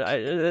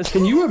 Dude,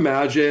 can you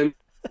imagine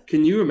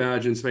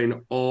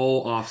spending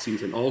all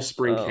offseason, all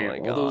spring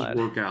camp, all those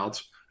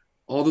workouts,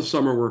 all the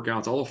summer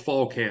workouts, all the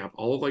fall camp,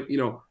 all of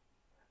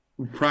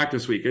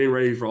practice week, getting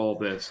ready for all of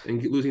this,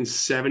 and losing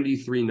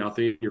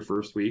 73-0 your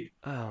first week?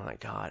 Oh my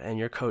God. And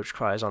your coach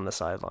cries on the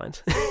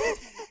sidelines.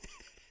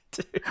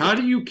 Dude. How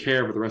do you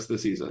care for the rest of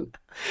the season?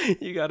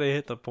 You got to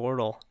hit the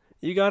portal.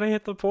 You got to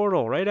hit the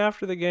portal right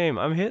after the game.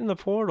 I'm hitting the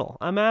portal.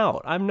 I'm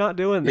out. I'm not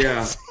doing Yeah,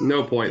 this.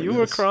 no point in You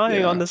were this.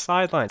 crying on Yeah. the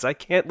sidelines. I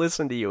can't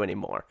listen to you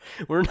anymore.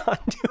 We're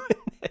not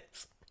doing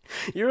this.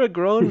 You're a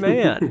grown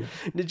man.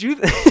 Did you?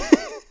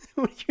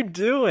 What are you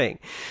doing?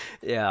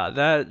 Yeah,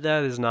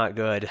 that is not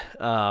good.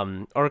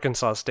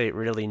 Arkansas State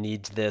really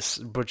needs this.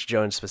 Butch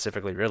Jones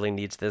specifically really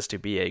needs this to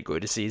be a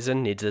good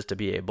season. Needs this to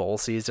be a bowl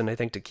season, I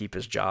think, to keep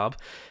his job.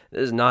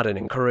 This is not an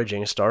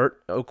encouraging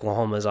start.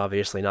 Oklahoma is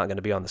obviously not going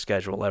to be on the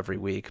schedule every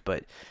week,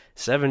 but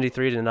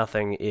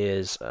 73-0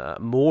 is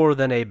more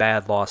than a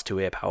bad loss to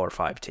a Power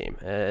 5 team.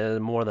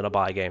 More than a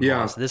bye game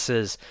Yeah. loss. This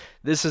is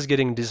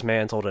getting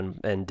dismantled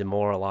and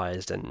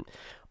demoralized, and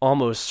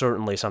almost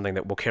certainly something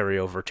that will carry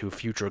over to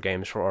future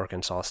games for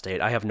Arkansas State.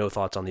 I have no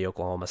thoughts on the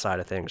Oklahoma side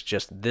of things.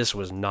 Just this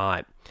is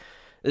not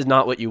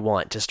what you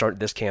want to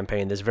start this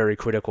campaign, this very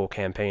critical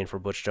campaign for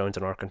Butch Jones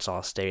and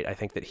Arkansas State. I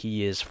think that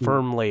he is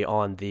firmly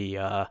on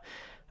the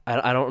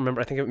I don't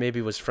remember. I think it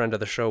maybe was friend of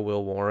the show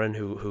Will Warren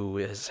who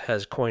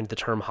has coined the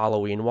term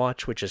Halloween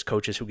watch, which is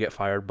coaches who get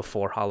fired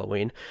before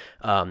Halloween.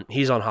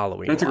 He's on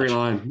Halloween That's watch. a great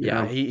line.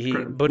 Yeah, he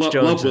Great. Butch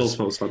Jones love Will's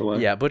post, by the way.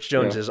 Yeah, Butch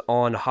Jones Yeah. is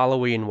on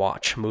Halloween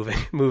watch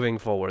moving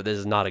forward. This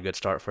is not a good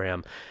start for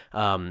him.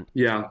 Yeah.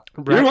 You know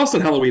Brad- who else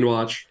on Halloween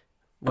watch?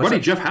 Our What's buddy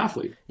that? Jeff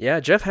Halfley. Yeah,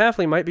 Jeff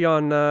Halfley might be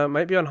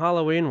on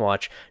Halloween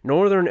watch.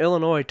 Northern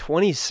Illinois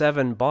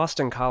 27,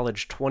 Boston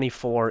College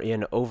 24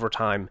 in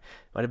overtime.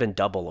 Might have been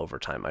double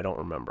overtime. I don't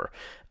remember.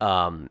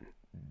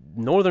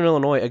 Northern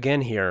Illinois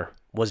again here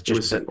was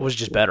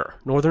just better.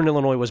 Northern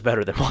Illinois was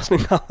better than Boston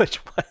College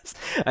was.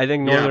 I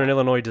think Northern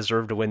Illinois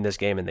deserved to win this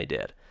game, and they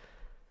did.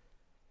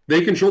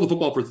 They controlled the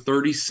football for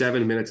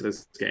 37 minutes of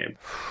this game.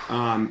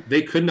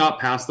 They could not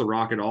pass the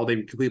rock at all.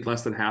 They completed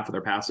less than half of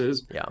their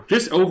passes. Yeah.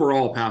 Just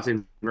overall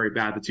passing very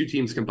bad. The two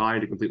teams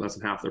combined to complete less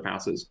than half their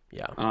passes.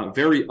 Yeah.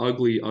 Very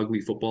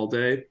ugly football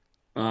day.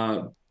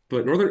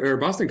 But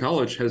Boston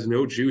College has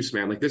no juice,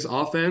 man. Like, this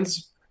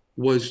offense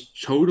was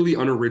totally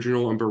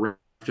unoriginal and bereft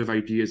of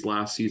ideas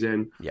last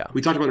season. Yeah.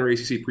 We talked about in our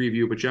ACC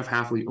preview, but Jeff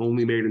Halfley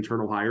only made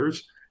internal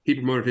hires. He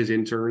promoted his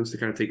interns to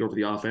kind of take over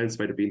the offense,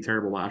 despite it being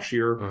terrible last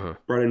year.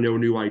 Brought in no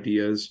new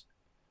ideas.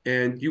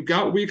 And you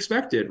got what we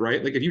expected,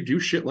 right? Like, if you do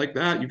shit like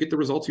that, you get the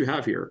results you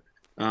have here,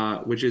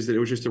 which is that it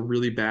was just a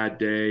really bad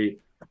day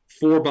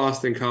for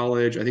Boston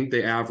College. I think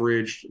they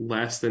averaged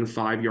less than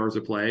 5 yards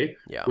of play,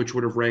 which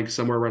would have ranked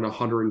somewhere around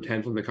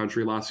 110th in the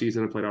country last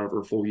season and played out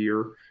over a full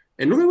year.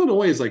 And Northern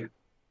Illinois is like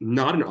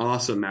not an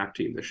awesome MAC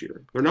team this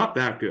year. They're not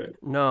that good.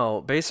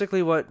 No,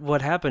 basically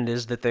what happened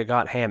is that they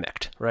got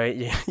hammocked, right?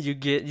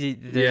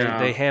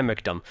 They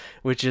hammocked them,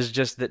 which is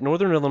just that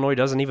Northern Illinois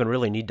doesn't even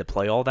really need to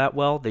play all that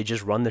well. They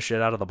just run the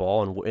shit out of the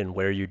ball and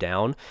wear you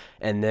down,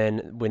 and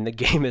then when the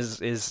game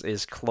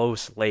is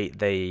close late,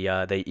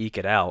 they eke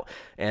it out,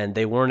 and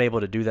they weren't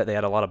able to do that. They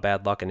had a lot of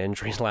bad luck and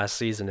injuries last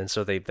season, and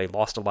so they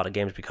lost a lot of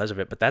games because of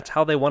it. But that's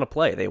how they want to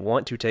play. They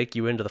want to take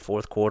you into the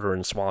fourth quarter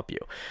and swamp you.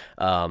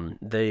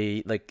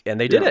 They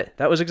did it.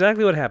 That was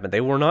exactly what happened. They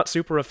were not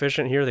super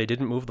efficient here. They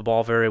didn't move the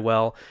ball very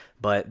well,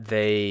 but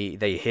they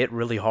hit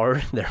really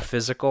hard. They're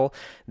physical.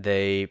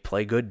 They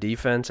play good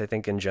defense. I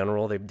think in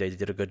general they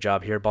did a good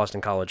job here. Boston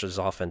College's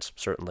offense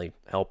certainly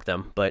helped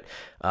them, but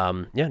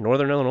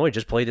Northern Illinois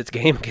just played its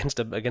game against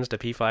a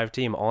P5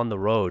 team on the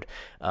road.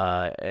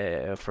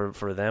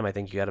 For them, I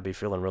think you got to be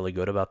feeling really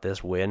good about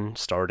this win,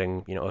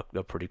 starting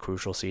a pretty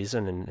crucial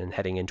season and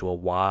heading into a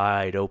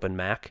wide open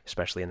MAC,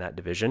 especially in that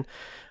division.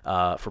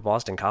 For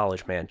Boston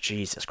College, man,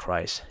 Jesus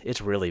Christ,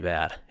 it's really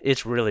bad.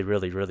 It's really,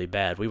 really, really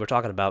bad. We were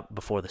talking about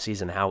before the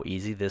season how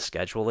easy this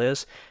schedule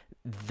is.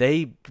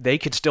 They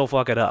could still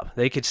fuck it up.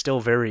 They could still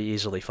very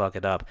easily fuck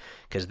it up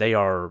because they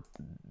are.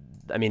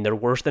 I mean, they're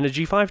worse than a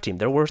G5 team.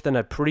 They're worse than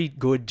a pretty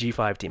good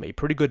G5 team, a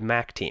pretty good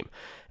MAC team.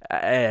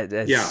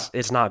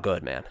 It's not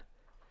good, man.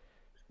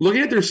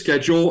 Looking at their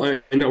schedule,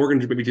 and we're going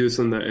to maybe do this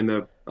in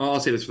the. I'll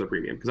say this for the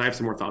premium because I have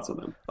some more thoughts on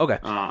them. Okay.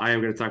 I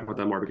am going to talk about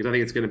that more because I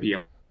think it's going to be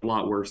a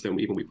lot worse than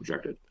even we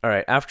projected. All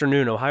right,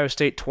 afternoon, Ohio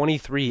State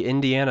 23,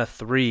 Indiana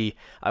 3.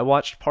 I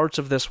watched parts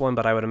of this one,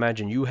 but I would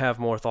imagine you have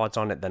more thoughts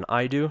on it than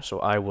I do, so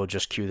I will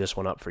just cue this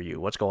one up for you.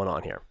 What's going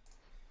on here?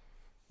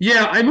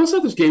 Yeah, I must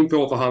have this game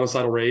filled with a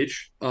homicidal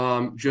rage.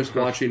 Just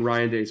watching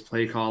Ryan Day's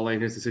play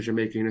calling, his decision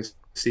making, his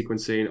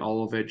sequencing,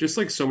 all of it. Just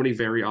like so many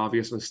very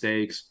obvious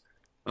mistakes.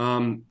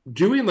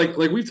 Doing like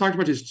we've talked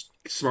about his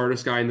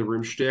smartest guy in the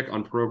room shtick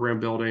on program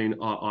building,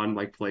 on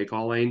like play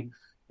calling,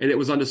 and it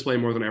was on display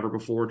more than ever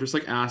before. Just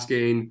like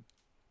asking,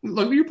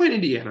 look, you're playing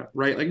Indiana,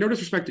 right? Like, no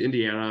disrespect to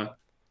Indiana,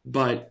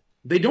 but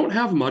they don't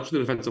have much of the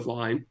defensive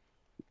line,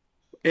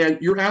 and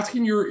you're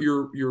asking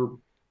your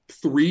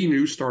three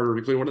new starters,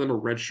 including one of them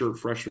a redshirt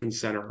freshman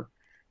center,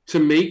 to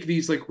make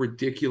these like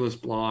ridiculous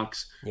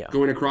blocks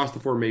going across the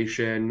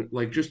formation,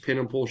 like just pin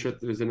and pull shit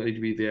that doesn't need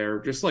to be there.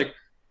 Just like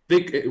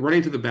they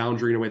running to the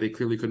boundary in a way they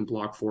clearly couldn't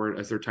block for it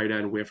as their tight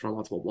end whiffed on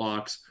multiple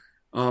blocks.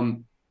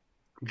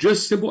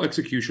 Just simple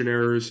execution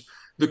errors.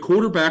 The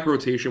quarterback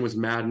rotation was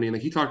maddening.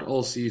 Like, he talked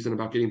all season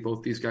about getting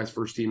both these guys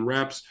first team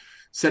reps.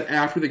 Said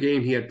after the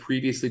game he had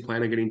previously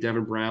planned on getting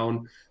Devin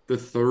Brown the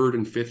third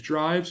and fifth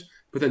drives.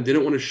 but then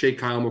didn't want to shake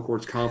Kyle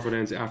McCord's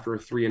confidence after a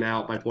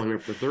 3-and-out by pulling him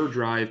for the third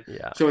drive.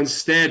 Yeah. So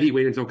instead, he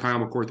waited until Kyle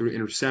McCord threw an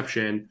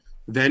interception,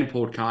 then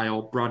pulled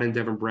Kyle, brought in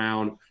Devin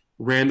Brown,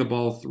 ran the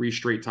ball 3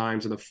 straight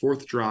times in the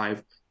fourth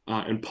drive,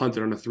 and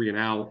punted on a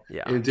 3-and-out.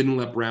 Yeah. And didn't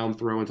let Brown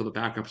throw until the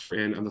backups were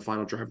in on the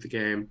final drive of the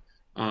game.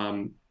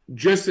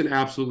 Just an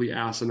absolutely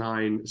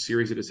asinine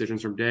series of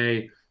decisions from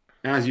Day,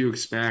 as you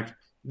expect.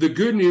 The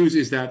good news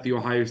is that the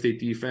Ohio State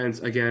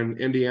defense, again,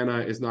 Indiana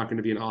is not going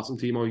to be an awesome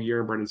team all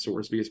year. Brendan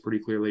Sorsby is pretty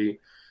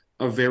clearly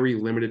a very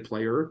limited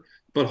player,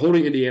 but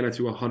holding Indiana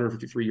to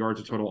 153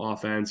 yards of total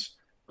offense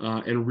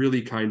and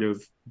really kind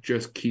of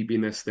just keeping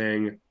this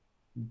thing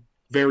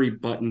very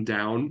buttoned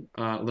down,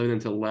 limited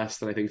to less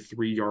than, I think,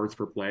 3 yards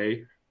per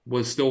play,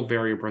 was still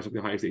very impressive. The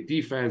Ohio State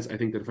defense, I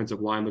think the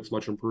defensive line looks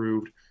much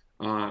improved.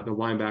 The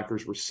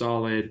linebackers were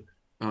solid.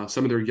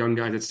 Some of their young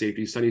guys at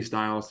safety, Sonny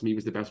Styles, to me,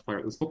 was the best player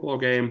in this football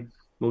game.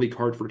 Malik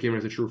Hartford came in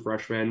as a true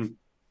freshman.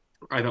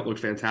 I thought looked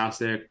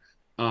fantastic.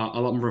 A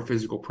lot more of a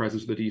physical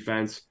presence of the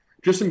defense.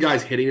 Just some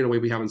guys hitting in a way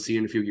we haven't seen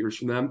in a few years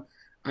from them.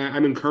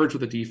 I'm encouraged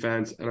with the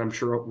defense, and I'm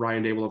sure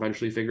Ryan Day will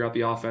eventually figure out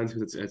the offense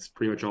because it's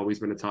pretty much always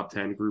been a top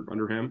 10 group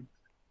under him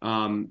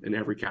in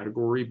every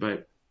category.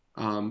 But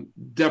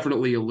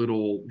definitely a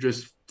little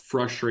just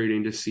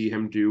frustrating to see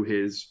him do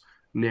his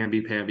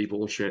namby-pamby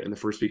bullshit in the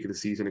first week of the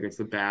season against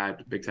the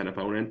bad Big Ten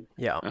opponent.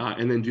 Yeah.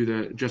 And then do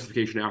the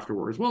justification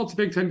afterwards. Well, it's a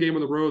Big Ten game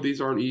on the road. These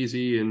aren't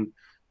easy. And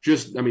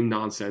just,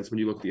 nonsense when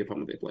you look at the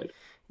opponent they played.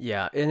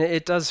 Yeah, and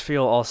it does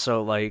feel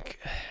also like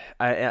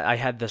I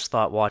had this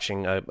thought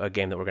watching a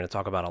game that we're going to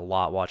talk about a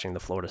lot, watching the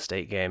Florida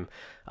State game.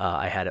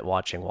 I had it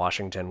watching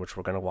Washington, which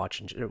we're going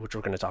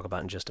to talk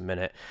about in just a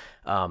minute.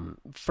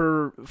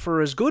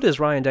 For as good as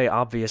Ryan Day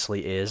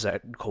obviously is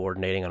at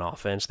coordinating an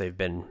offense, they've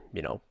been,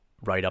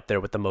 right up there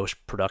with the most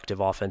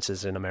productive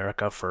offenses in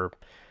America for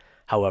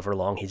however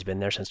long he's been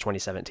there, since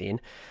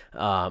 2017.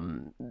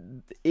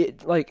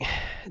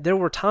 There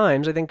were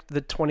times, I think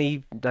the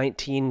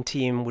 2019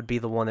 team would be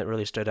the one that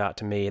really stood out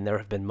to me, and there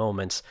have been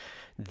moments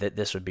that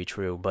this would be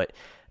true, but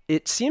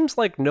it seems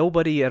like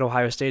nobody at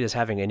Ohio State is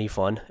having any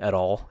fun at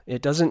all.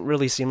 It doesn't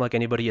really seem like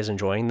anybody is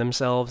enjoying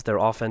themselves. Their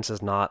offense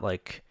is not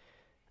like,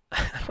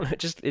 I don't know,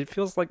 it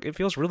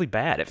feels really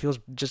bad. It feels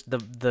just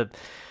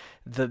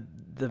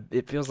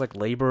it feels like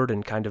labored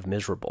and kind of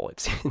miserable.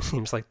 It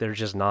seems like they're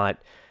just not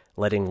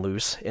letting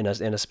loose in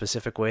a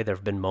specific way. There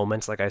have been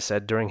moments, like I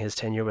said, during his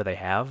tenure where they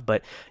have,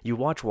 but you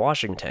watch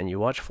Washington, you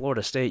watch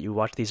Florida State, you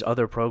watch these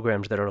other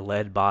programs that are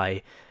led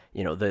by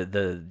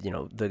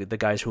the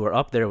guys who are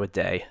up there with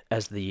Day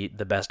as the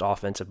best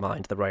offensive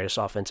minds, the brightest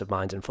offensive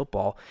minds in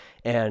football,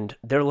 and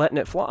they're letting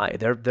it fly.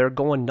 They're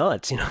going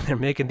nuts. They're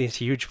making these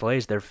huge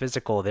plays. They're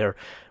physical. They're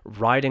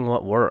riding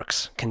what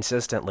works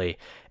consistently.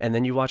 And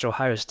then you watch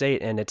Ohio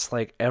State, and it's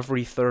like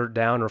every third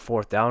down or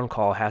fourth down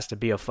call has to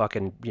be a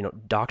fucking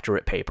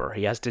doctorate paper.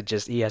 He's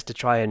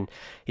trying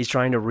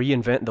to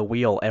reinvent the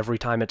wheel every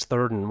time it's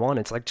 3rd and 1.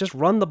 It's like, just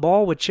run the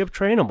ball with Chip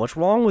Trayanum. What's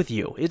wrong with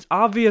you? It's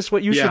obvious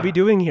what you should be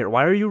doing here.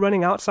 Why are you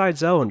running outside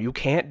zone? You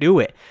can't do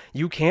it.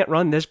 You can't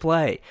run this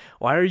play.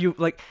 Why are you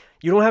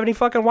you don't have any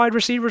fucking wide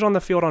receivers on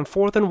the field on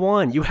 4th and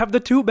 1. You have the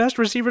 2 best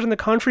receivers in the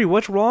country.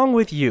 What's wrong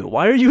with you?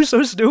 Why are you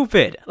so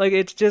stupid?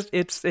 It's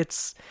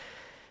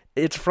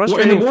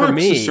frustrating for me. And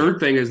the more absurd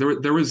thing is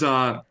there was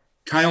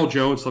Kyle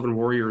Jones, 11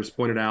 Warriors,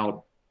 pointed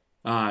out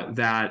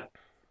that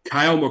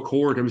Kyle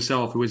McCord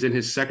himself, who was in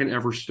his second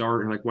ever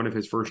start and one of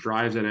his first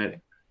drives in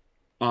it,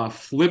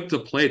 flipped a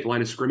play at the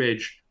line of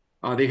scrimmage.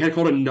 They had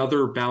called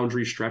another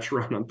boundary stretch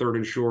run on 3rd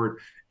and short,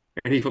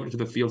 and he flipped it to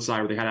the field side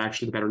where they had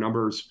actually the better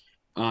numbers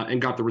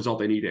and got the result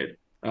they needed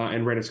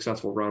and ran a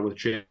successful run with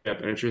Chip.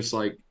 And it's just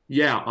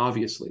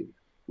obviously,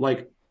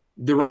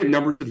 the right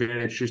numbers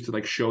advantage just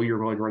to show you're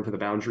willing to run to the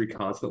boundary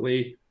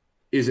constantly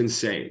is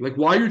insane.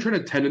 Why are you trying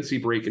to tendency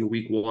break in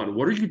week 1?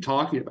 What are you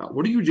talking about?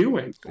 What are you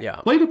doing? Yeah.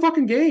 Play the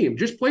fucking game.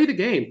 Just play the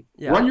game.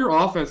 Yeah. Run your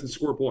offense and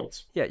score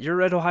points. Yeah,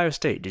 you're at Ohio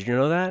State. Did you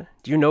know that?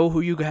 Do you know who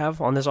you have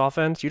on this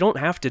offense? You don't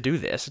have to do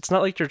this. It's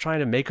not like you're trying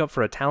to make up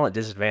for a talent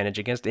disadvantage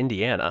against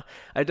Indiana.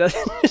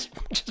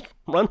 Just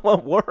run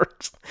what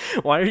works.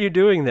 Why are you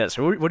doing this?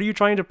 What are you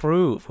trying to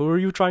prove? Who are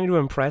you trying to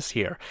impress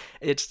here?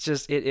 It's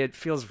just, it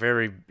feels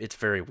it's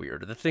very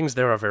weird. The things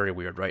there are very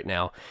weird right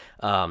now.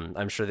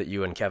 I'm sure that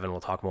you and Kevin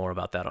will talk more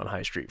about that on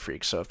High Street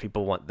Freaks. So if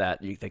people want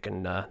that, they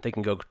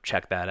can go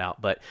check that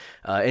out. But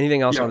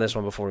anything else on this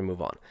one before we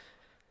move on?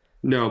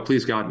 No,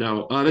 please God,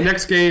 no. The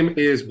next game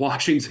is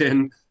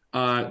Washington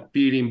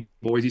beating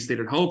Boise State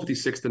at home,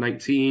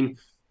 56-19.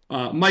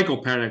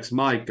 Michael Penix,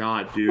 my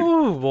God, dude.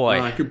 Oh,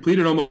 boy.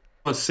 Completed almost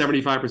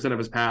 75% of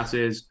his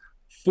passes,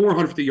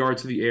 450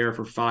 yards to the air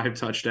for 5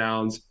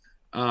 touchdowns.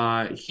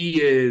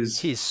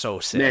 He's so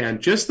sick. Man,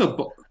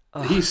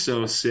 he's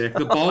so sick.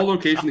 The ball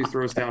location he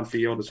throws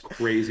downfield is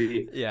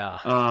crazy. Yeah.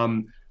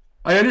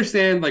 I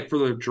understand, for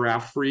the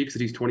draft freaks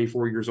that he's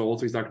 24 years old,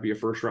 so he's not going to be a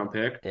first-round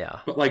pick. Yeah.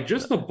 But,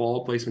 just the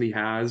ball placement he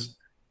has,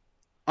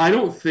 I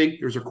don't think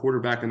there's a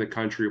quarterback in the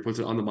country who puts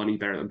it on the money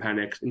better than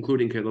Penix,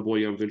 including Caleb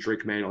Williams and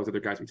Drake May and all those other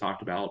guys we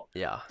talked about.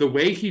 Yeah. The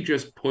way he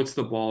just puts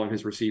the ball in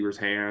his receivers'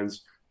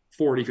 hands,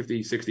 40,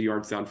 50, 60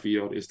 yards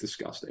downfield is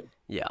disgusting.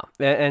 Yeah.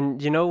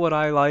 And you know what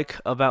I like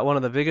about one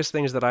of the biggest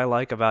things that I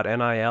like about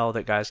NIL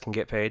that guys can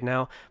get paid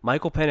now?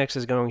 Michael Penix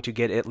is going to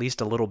get at least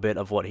a little bit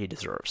of what he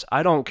deserves.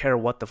 I don't care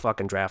what the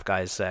fucking draft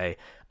guys say.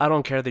 I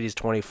don't care that he's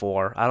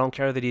 24. I don't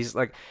care that he's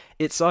like,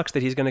 it sucks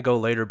that he's going to go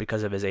later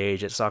because of his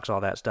age. It sucks,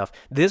 all that stuff.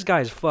 This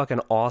guy's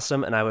fucking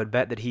awesome, and I would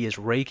bet that he is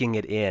raking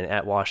it in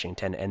at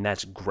Washington, and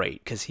that's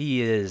great because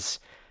he's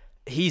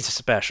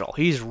special.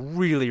 He's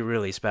really,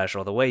 really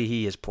special. The way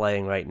he is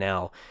playing right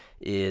now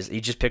is he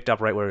just picked up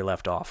right where he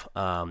left off.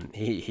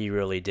 He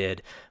really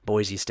did.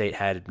 Boise State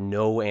had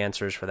no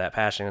answers for that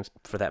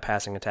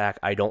passing attack.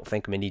 I don't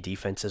think many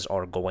defenses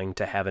are going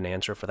to have an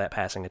answer for that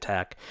passing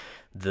attack.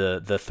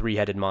 The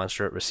three-headed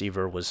monster at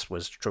receiver was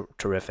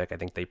terrific. I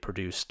think they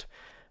produced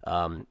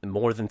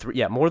more than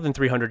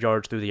 300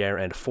 yards through the air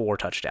and 4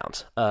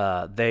 touchdowns.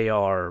 They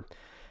are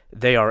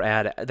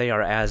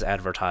as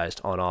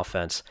advertised on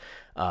offense.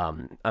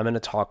 I'm going to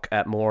talk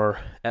at more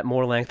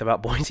length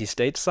about Boise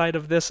State's side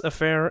of this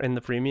affair in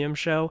the premium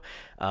show.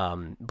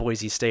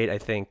 Boise State, I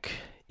think,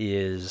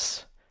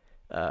 is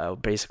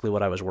basically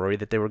what I was worried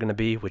that they were going to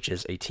be, which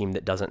is a team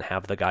that doesn't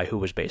have the guy who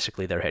was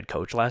basically their head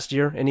coach last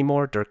year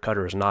anymore. Dirk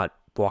Cutter is not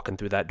walking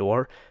through that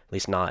door, at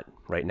least not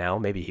right now.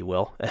 Maybe he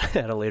will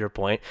at a later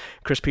point.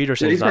 Chris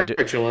Peterson's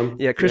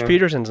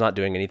Peterson's not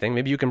doing anything.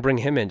 Maybe you can bring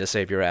him in to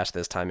save your ass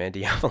this time,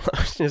 Andy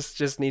Avalos.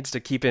 just needs to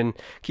keep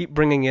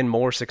bringing in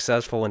more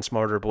successful and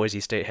smarter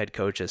Boise State head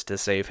coaches to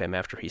save him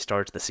after he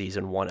starts the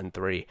season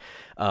 1-3.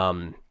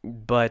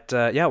 But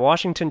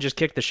Washington just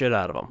kicked the shit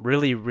out of them.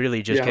 Really,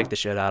 really just kicked the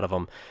shit out of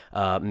them.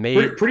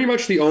 Pretty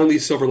much the only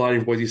silver lining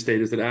of Boise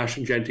State is that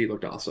Ashton Jeanty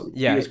looked awesome.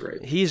 Yeah, he was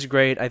great. He's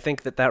great. I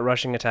think that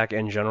rushing attack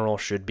in general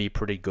should be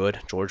pretty good.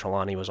 George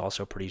Holani was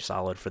also pretty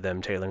solid for them.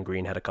 Taylor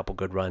Green had a couple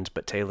good runs,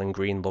 but Taylor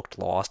Green looked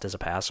lost as a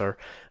passer.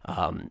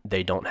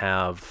 They don't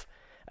have,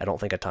 I don't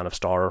think, a ton of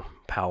star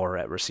power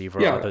at receiver.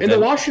 Yeah, and the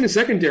Washington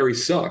secondary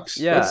sucks.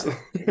 Yeah.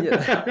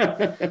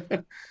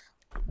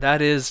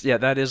 That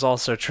is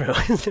also true.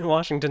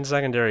 Washington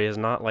secondary is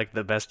not like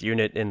the best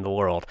unit in the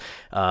world,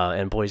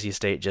 and Boise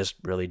State just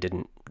really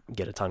didn't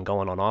get a ton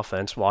going on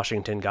offense.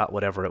 Washington got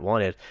whatever it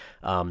wanted.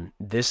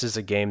 This is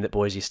a game that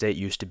Boise State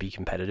used to be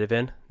competitive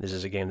in. This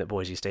is a game that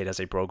Boise State as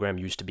a program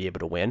used to be able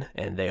to win,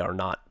 and they are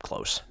not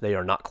close. They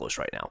are not close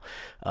right now.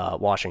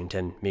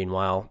 Washington,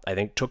 meanwhile, I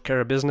think took care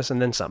of business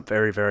and then some.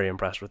 Very, very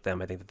impressed with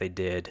them. I think that they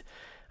did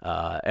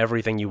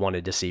everything you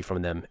wanted to see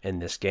from them in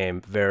this game.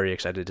 Very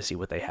excited to see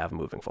what they have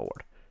moving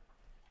forward.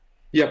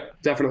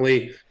 Yep,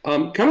 definitely.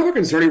 Kind of a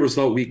concerning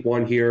result week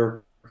 1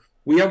 here.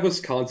 We have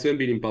Wisconsin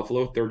beating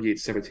Buffalo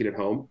 38-17 at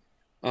home.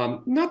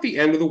 Not the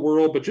end of the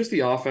world, but just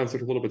the offense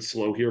looked a little bit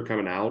slow here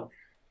coming out.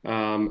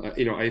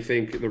 I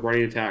think the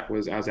running attack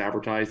was as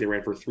advertised. They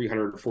ran for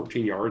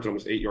 314 yards,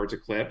 almost 8 yards a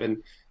clip,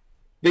 and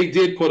they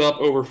did put up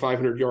over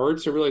 500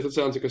 yards. So I realize that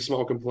sounds like a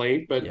small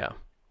complaint, but yeah.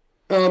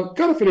 Got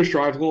to finish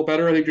drives a little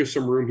better. I think there's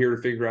some room here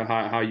to figure out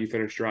how you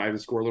finish drives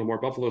and score a little more.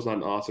 Buffalo's not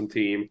an awesome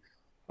team.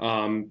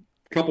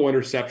 Couple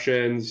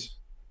interceptions.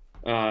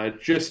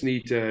 Just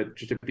need to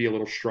be a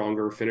little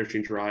stronger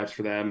finishing drives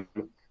for them.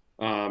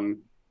 I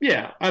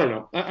don't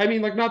know. I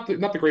mean, like not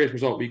the greatest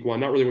result week 1.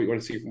 Not really what you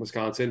want to see from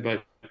Wisconsin,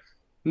 but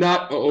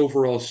not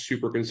overall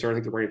super concerned. I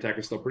think the running attack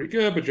is still pretty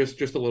good, but just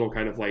a little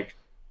kind of like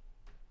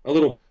a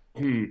little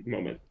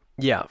moment.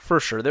 Yeah, for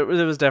sure. There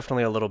was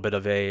definitely a little bit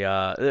of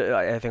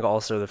I think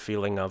also the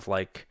feeling of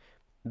like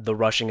the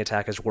rushing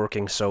attack is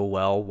working so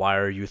well. Why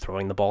are you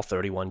throwing the ball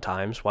 31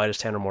 times? Why does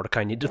Tanner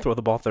Mordecai need to throw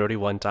the ball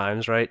 31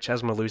 times, right?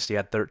 Ches Malusi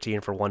had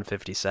 13 for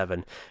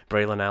 157.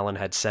 Braylon Allen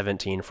had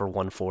 17 for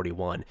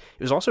 141.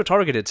 He was also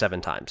targeted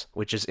 7 times,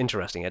 which is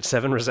interesting. He had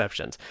 7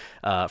 receptions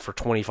for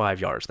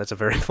 25 yards. That's a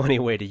very funny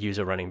way to use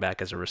a running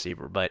back as a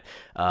receiver. But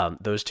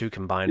those two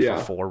combined for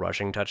 4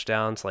 rushing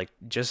touchdowns, like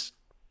just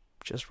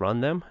run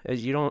them.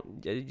 You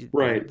don't.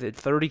 Right.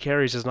 30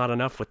 carries is not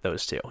enough with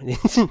those two.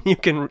 you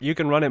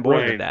can run it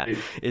more than that.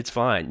 It's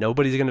fine.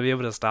 Nobody's going to be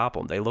able to stop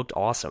them. They looked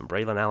awesome.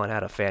 Braylon Allen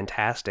had a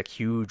fantastic,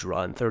 huge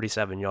run,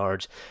 37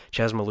 yards.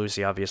 Ches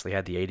Malusi obviously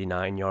had the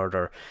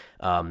 89-yarder.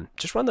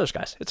 Just run those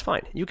guys. It's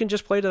fine. You can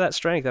just play to that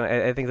strength. And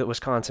I think that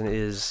Wisconsin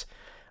is.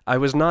 I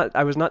was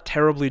not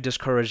terribly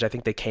discouraged. I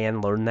think they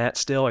can learn that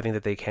still. I think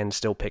that they can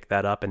still pick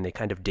that up, and they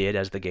kind of did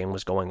as the game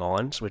was going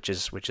on, which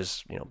is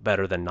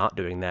better than not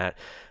doing that.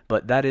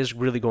 But that is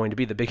really going to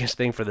be the biggest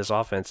thing for this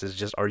offense is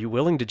just, are you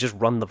willing to just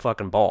run the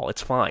fucking ball?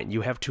 It's fine.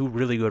 You have 2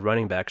 really good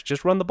running backs.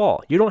 Just run the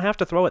ball. You don't have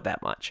to throw it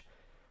that much.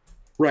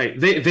 Right.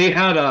 They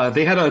had a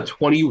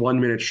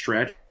 21-minute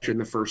stretch in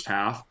the first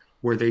half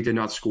where they did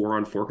not score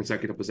on 4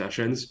 consecutive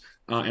possessions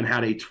and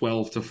had a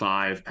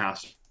 12-5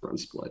 pass run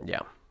split.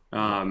 Yeah.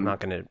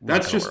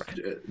 That's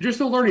just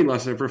a learning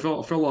lesson for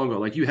Phil Longo.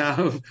 Like, you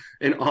have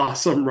an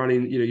awesome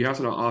running, you have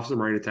an awesome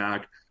running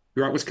attack.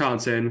 You're at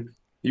Wisconsin.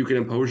 You can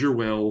impose your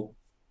will.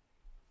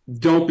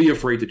 Don't be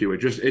afraid to do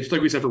it. It's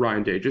like we said for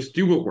Ryan Day. Just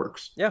do what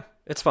works. Yeah,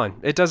 it's fine.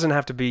 It doesn't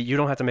have to be. You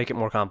don't have to make it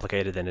more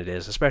complicated than it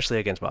is, especially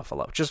against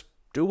Buffalo. Just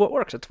do what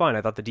works. It's fine.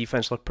 I thought the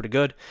defense looked pretty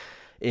good.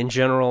 in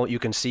general, you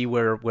can see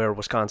where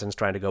Wisconsin's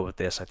trying to go with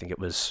this. I think it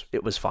was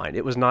fine.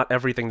 It was not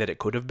everything that it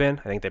could have been.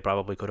 I think they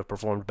probably could have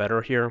performed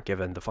better here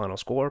given the final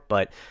score,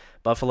 but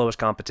Buffalo was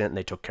competent and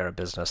they took care of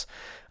business.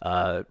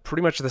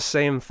 Pretty much the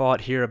same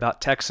thought here about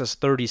Texas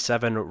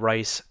 37,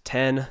 Rice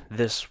 10.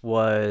 It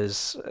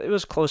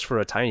was close for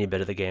a tiny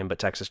bit of the game, but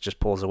Texas just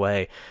pulls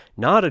away.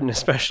 Not an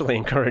especially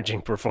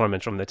encouraging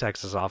performance from the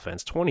Texas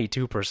offense.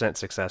 22%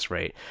 success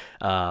rate.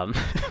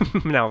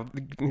 Now,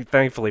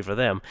 thankfully for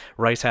them,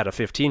 Rice had a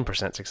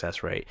 15%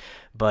 success rate,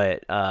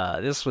 but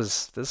this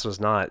was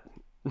not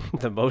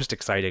the most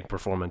exciting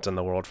performance in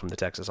the world from the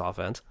Texas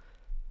offense.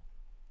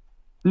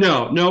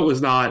 No, it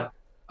was not.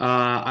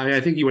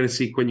 I think you want to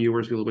see Quinn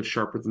Ewers be a little bit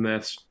sharper than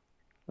this.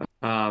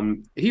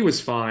 He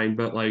was fine,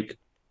 but like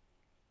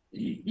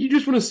you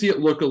just want to see it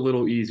look a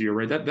little easier,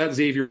 right? That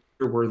Xavier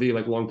Worthy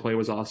like long play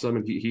was awesome,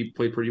 and he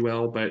played pretty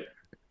well, but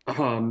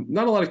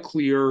not a lot of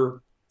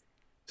clear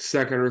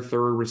second or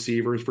third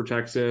receivers for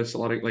Texas. A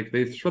lot of like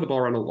they throw the ball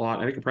around a lot.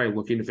 I think they're probably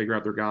looking to figure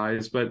out their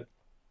guys, but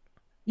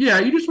yeah,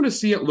 you just want to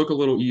see it look a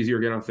little easier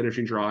again on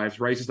finishing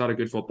drives. Rice is not a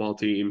good football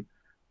team.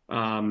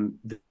 Um,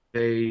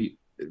 they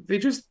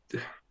just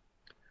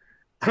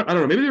I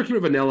don't know. Maybe they were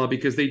keeping vanilla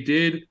because they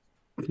did,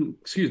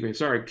 excuse me,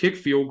 sorry, kick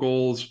field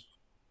goals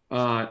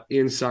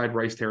inside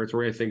Rice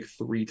territory. I think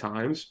 3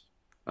 times.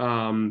 They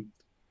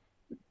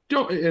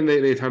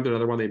attempted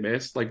another one they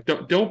missed. Like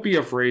don't be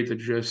afraid to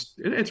just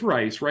it's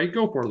Rice, right?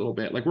 Go for it a little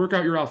bit. Like work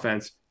out your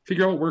offense.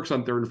 Figure out what works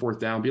on 3rd and 4th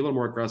down. Be a little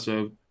more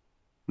aggressive.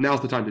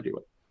 Now's the time to do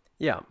it.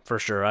 Yeah, for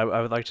sure.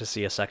 I would like to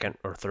see a second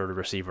or third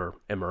receiver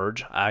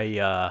emerge.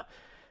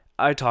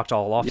 I talked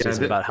all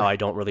offseason about how I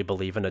don't really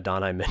believe in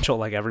Adonai Mitchell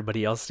like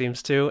everybody else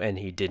seems to, and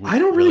he didn't. I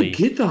don't really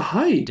get the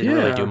hype. Didn't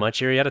really do much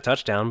here. He had a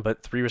touchdown,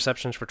 but 3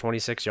 receptions for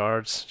 26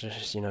 yards.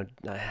 Just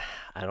I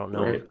don't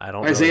know. Right. I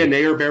don't. Isaiah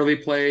Nayer barely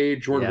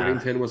played. Jordan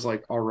Whittington was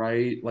like all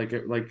right.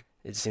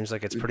 It seems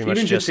like it's pretty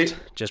much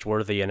just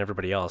Worthy and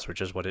everybody else,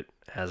 which is what it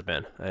has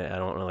been. I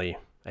didn't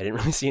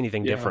really see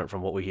anything different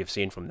from what we have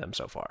seen from them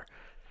so far.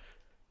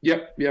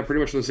 Yep,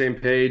 pretty much on the same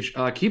page.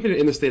 Keeping it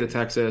in the state of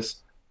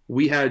Texas.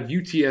 We had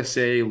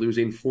UTSA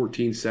losing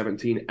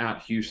 14-17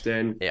 at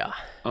Houston. Yeah.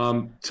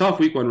 Tough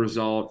week 1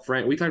 result.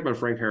 We talked about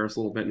Frank Harris a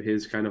little bit in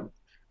his kind of,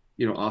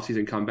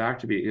 offseason comeback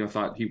to be,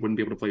 thought he wouldn't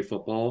be able to play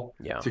football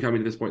to come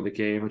to this point in the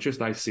game. It's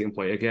just nice to see him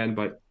play again,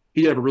 but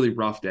he had a really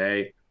rough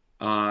day.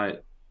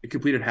 He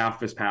completed half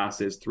of his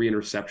passes, 3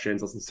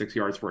 interceptions, less than 6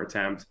 yards per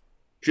attempt.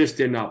 Just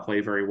did not play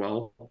very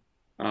well.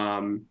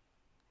 And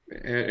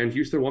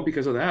Houston won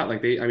because of that.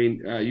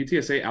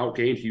 UTSA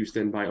outgained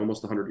Houston by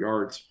almost 100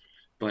 yards.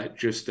 But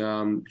just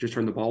turned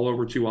the ball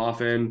over too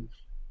often.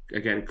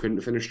 Again,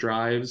 couldn't finish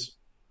drives.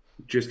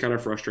 Just kind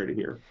of frustrating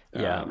here.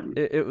 Yeah,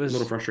 it was a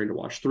little frustrating to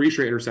watch. 3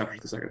 straight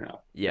interceptions the second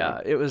half.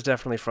 Yeah, it was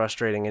definitely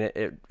frustrating,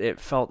 and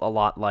it felt a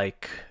lot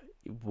like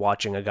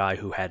watching a guy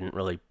who hadn't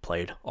really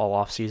played all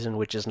off season,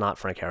 which is not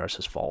Frank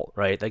Harris's fault,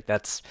 right? Like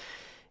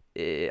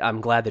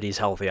I'm glad that he's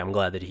healthy. I'm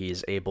glad that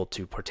he's able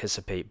to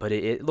participate, but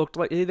it looked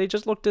like they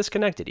just looked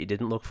disconnected. He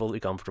didn't look fully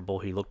comfortable.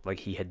 He looked like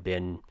he had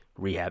been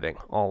rehabbing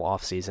all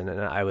offseason,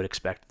 and I would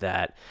expect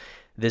that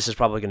this is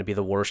probably going to be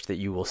the worst that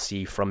you will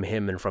see from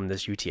him and from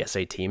this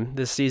UTSA team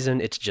this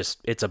season.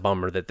 It's a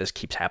bummer that this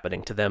keeps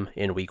happening to them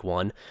in week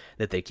 1,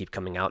 that they keep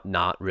coming out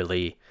not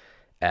really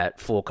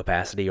at full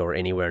capacity or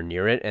anywhere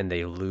near it, and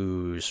they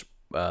lose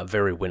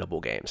very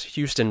winnable games.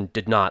 Houston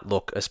did not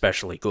look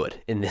especially good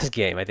in this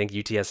game. I think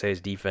UTSA's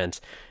defense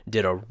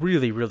did a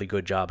really, really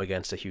good job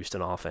against a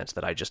Houston offense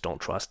that I just don't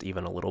trust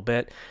even a little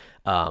bit.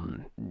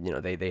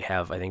 They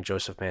have, I think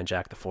Joseph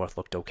Manjack IV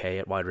looked okay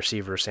at wide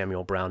receiver.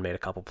 Samuel Brown made a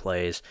couple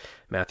plays.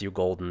 Matthew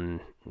Golden,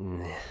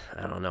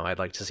 I don't know. I'd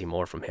like to see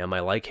more from him.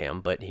 I like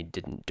him, but he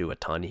didn't do a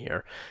ton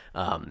here.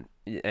 And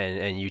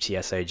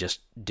UTSA just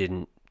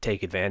didn't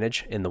take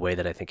advantage in the way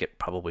that I think it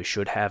probably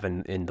should have,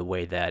 and in the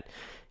way that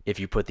if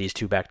you put these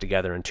two back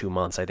together in 2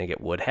 months, I think it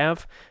would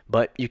have.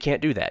 But you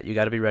can't do that. You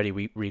got to be ready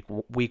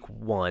week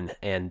 1,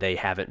 and they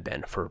haven't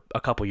been for a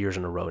couple years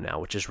in a row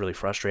now, which is really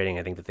frustrating.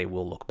 I think that they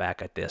will look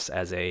back at this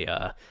as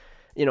a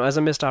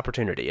missed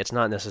opportunity. It's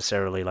not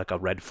necessarily like a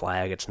red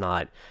flag. It's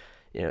not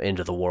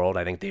end of the world.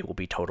 I think they will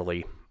be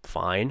totally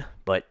fine.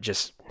 But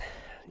just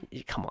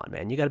come on,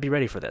 man, you got to be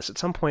ready for this. At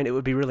some point, it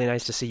would be really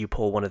nice to see you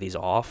pull one of these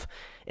off,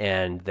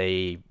 and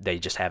they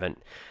just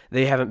haven't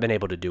been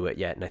able to do it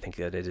yet. And I think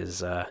that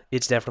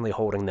it's definitely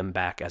holding them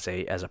back as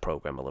a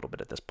program a little bit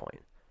at this point.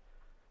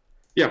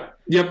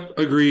 Yep,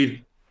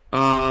 agreed.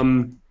 All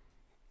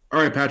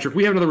right, Patrick,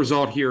 we have another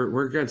result here.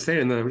 We're going to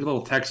stay in the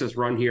little Texas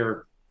run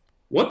here.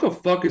 What the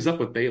fuck is up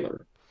with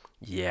Baylor?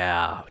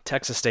 Yeah,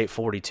 Texas State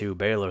 42,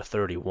 Baylor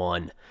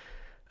 31.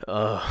 This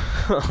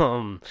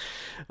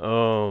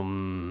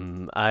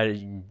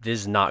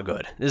is not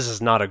good. This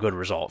is not a good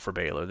result for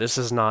Baylor. This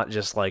is not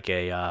just like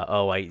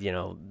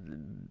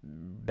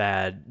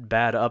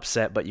bad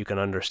upset, but you can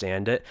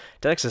understand it.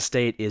 Texas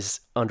State is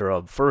under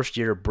a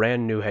first-year,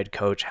 brand new head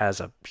coach, has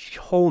a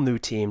whole new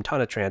team, ton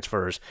of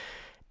transfers,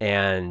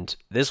 And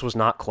this was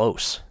not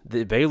close.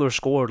 The Baylor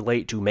scored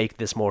late to make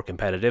this more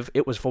competitive.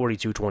 It was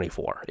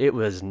 42-24. It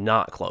was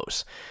not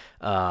close.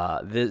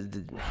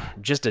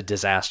 Just a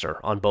disaster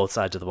on both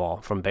sides of the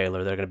ball from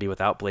Baylor. They're going to be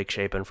without Blake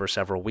Shapen for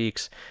several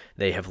weeks.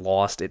 They have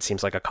lost, it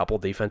seems like, a couple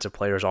defensive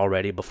players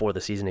already before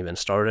the season even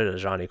started.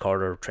 Johnny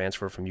Carter,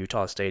 transfer from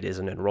Utah State,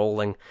 isn't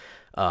enrolling.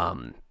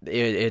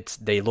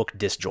 They look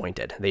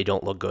disjointed. They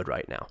don't look good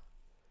right now.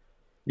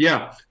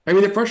 Yeah. I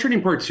mean, the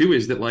frustrating part too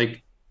is that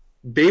like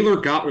Baylor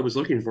got what it was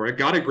looking for. It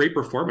got a great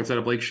performance out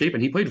of Blake Shapen.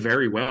 He played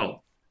very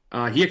well.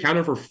 He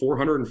accounted for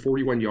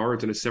 441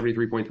 yards and a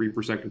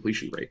 73.3%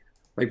 completion rate.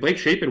 Like Blake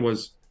Shapen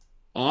was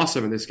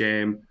awesome in this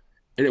game,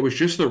 and it was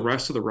just the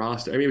rest of the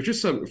roster. I mean, it was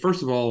just some.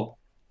 First of all,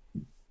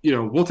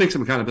 we'll take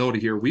some accountability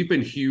here. We've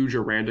been huge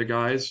Aranda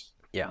guys,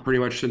 pretty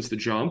much since the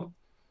jump.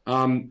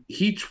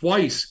 He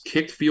twice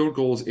kicked field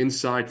goals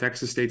inside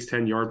Texas State's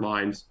 10-yard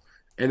lines,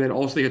 and then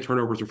also they had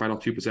turnovers their final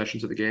two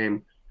possessions of the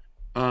game.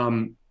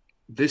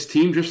 This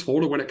team just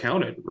folded when it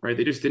counted, right?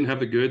 They just didn't have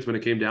the goods when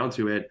it came down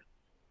to it.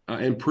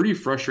 And pretty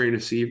frustrating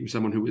to see from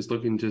someone who was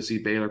looking to see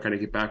Baylor kind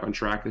of get back on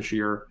track this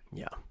year.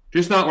 Yeah.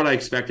 Just not what I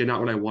expected, not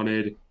what I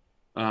wanted.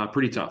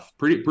 Pretty tough.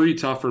 Pretty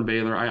tough from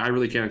Baylor. I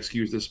really can't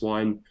excuse this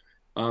one.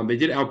 They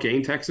did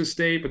outgain Texas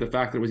State, but the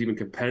fact that it was even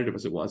competitive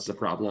as it was is a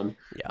problem.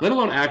 Yeah. Let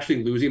alone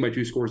actually losing by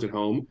 2 scores at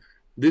home.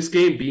 This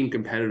game being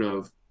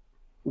competitive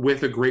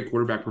with a great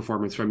quarterback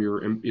performance from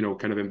your,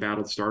 kind of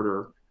embattled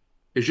starter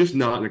is just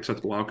not an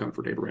acceptable outcome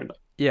for Dave Aranda.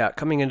 Yeah,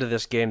 coming into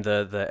this game,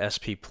 the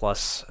SP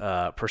plus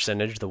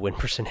percentage, the win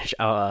percentage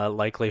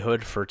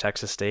likelihood for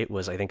Texas State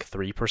was, I think,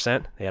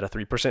 3%. They had a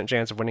 3%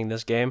 chance of winning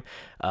this game.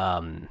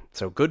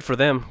 So good for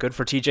them. Good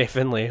for TJ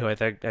Finley, who I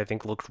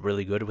think looked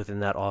really good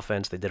within that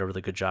offense. They did a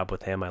really good job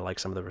with him. I like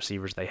some of the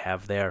receivers they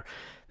have there.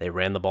 They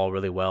ran the ball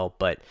really well,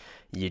 but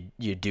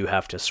you do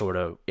have to sort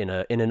of, in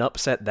an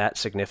upset that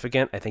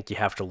significant, I think you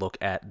have to look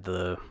at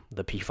the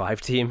P5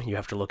 team. You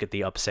have to look at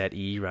the upset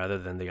E rather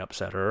than the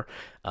upsetter.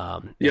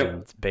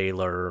 And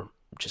Baylor,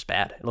 just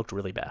bad. It looked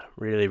really bad.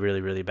 Really,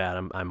 really, really bad.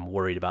 I'm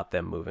worried about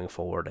them moving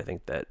forward. I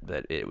think that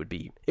it would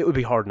be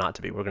hard not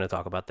to be. We're going to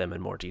talk about them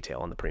in more detail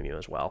on the premium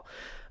as well.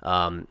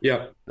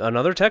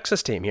 Another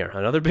Texas team here.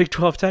 Another Big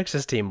 12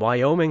 Texas team.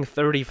 Wyoming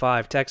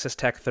 35, Texas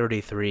Tech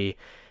 33.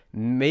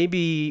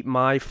 Maybe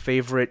my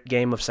favorite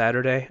game of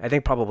Saturday. I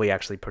think probably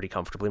actually pretty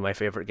comfortably my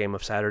favorite game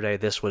of Saturday.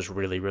 This was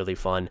really, really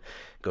fun.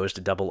 Goes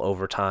to double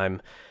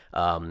overtime.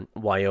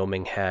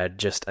 Wyoming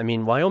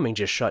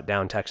just shut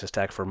down Texas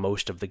Tech for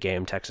most of the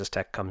game. Texas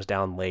Tech comes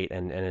down late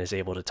and is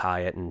able to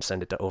tie it and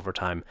send it to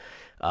overtime.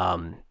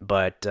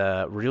 But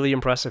really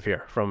impressive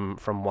here from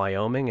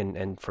Wyoming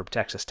and for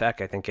Texas Tech.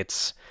 I think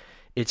it's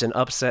an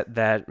upset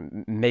that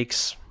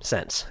makes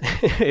sense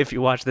if you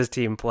watch this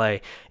team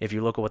play. If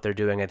you look at what they're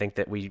doing, I think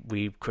that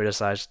we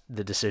criticized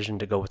the decision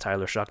to go with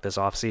Tyler Shuck this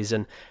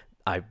offseason.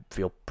 I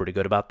feel pretty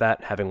good about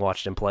that. Having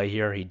watched him play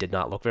here, he did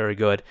not look very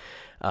good.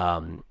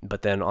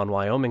 But then on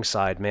Wyoming's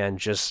side, man,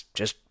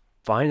 just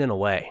finding a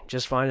way.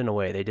 Just finding a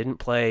way. They didn't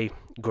play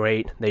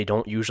great. They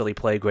don't usually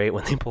play great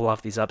when they pull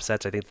off these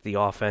upsets. I think the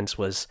offense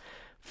was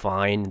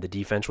fine. The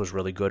defense was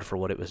really good for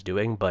what it was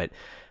doing, but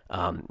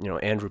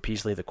Andrew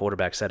Peasley, the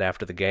quarterback, said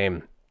after the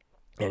game,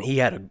 and he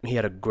had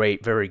a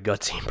great, very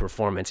gutsy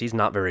performance. He's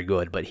not very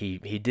good, but he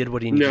did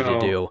what he needed to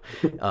do.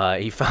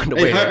 He found a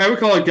way. I would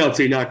call it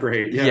gutsy, not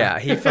great. Yeah,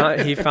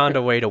 he found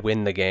a way to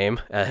win the game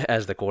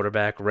as the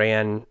quarterback.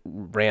 Ran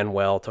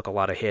well, took a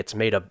lot of hits,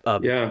 made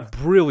a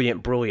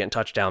brilliant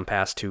touchdown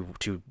pass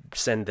to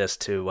send this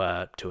to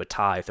a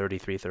tie,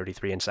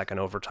 33-33 in second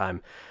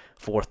overtime.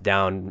 Fourth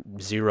down,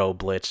 0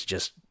 blitz,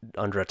 just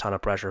under a ton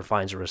of pressure,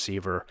 finds a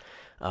receiver.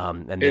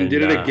 And then,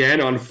 did it again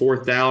on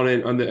fourth down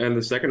and on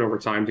the second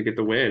overtime to get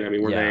the win. I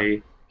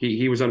mean,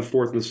 he was on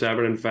 4th and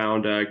 7 and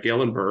found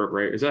Gillenberg,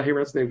 right? Is that how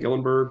that's name,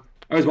 Gillenberg?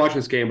 I was watching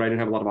this game, but I didn't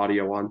have a lot of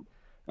audio on.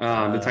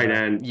 The tight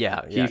end.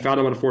 He found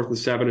him on 4th and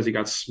 7 as he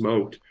got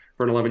smoked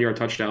for an 11-yard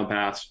touchdown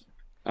pass.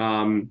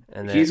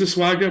 He's a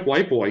swagged up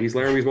white boy. He's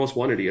Laramie's most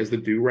wanted. He has the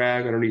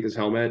do-rag underneath his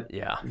helmet.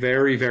 Yeah.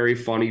 Very, very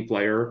funny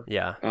player.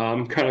 Yeah.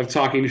 Kind of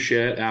talking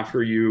shit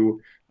after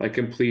you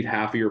complete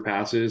half of your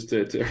passes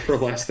to for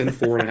less than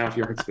 4.5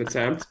 yards an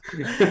attempt.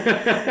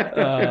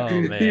 Oh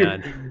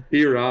man.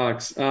 He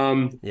rocks.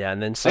 And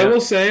then I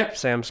will say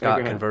Sam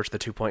Scott converts the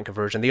 2-point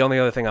conversion. The only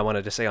other thing I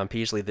wanted to say on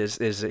Peasley is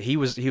that he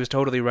was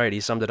totally right.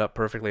 He summed it up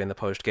perfectly in the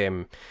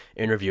post-game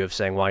interview of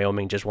saying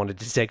Wyoming just wanted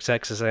to take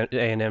Texas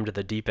A&M to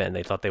the deep end.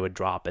 They thought they would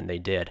drop, and they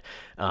did.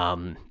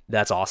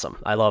 That's awesome.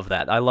 I love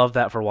that. I love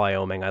that for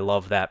Wyoming. I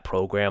love that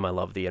program. I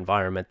love the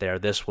environment there.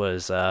 This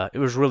was it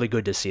was really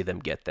good to see them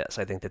get this.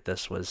 I think that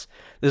this was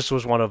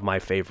one of my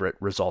favorite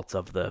results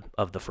of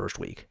the first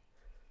week.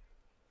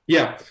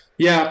 Yeah.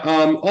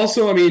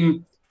 Also, I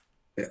mean,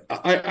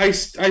 I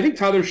think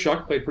Tyler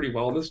Shuck played pretty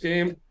well in this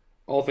game,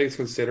 all things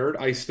considered.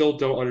 I still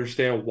don't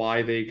understand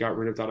why they got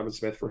rid of Donovan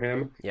Smith for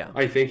him. Yeah.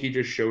 I think he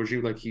just shows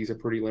you he's a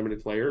pretty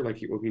limited player,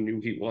 we knew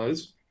he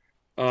was.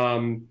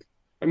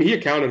 I mean, he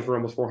accounted for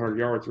almost 400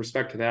 yards,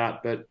 respect to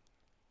that, but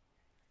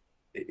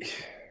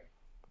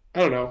I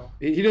don't know.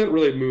 He didn't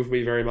really move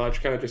me very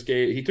much. Kind of just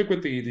he took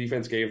what the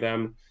defense gave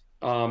them.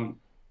 Um,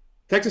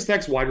 Texas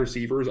Tech's wide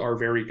receivers are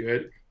very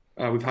good.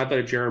 We've had that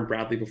at Jaron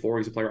Bradley before.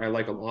 He's a player I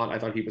like a lot. I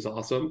thought he was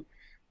awesome,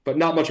 but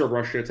not much of a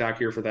rushing attack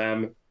here for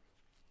them.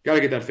 Got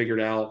to get that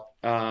figured out.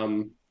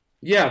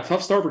 Yeah,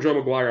 tough start for Joe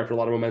McGuire after a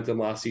lot of momentum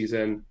last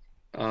season.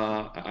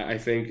 I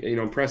think,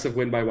 impressive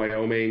win by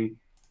Wyoming.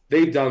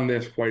 They've done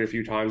this quite a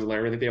few times in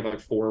Laramie. I think they have like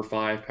 4 or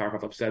 5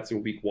 Power upsets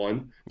in week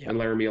one Yeah. in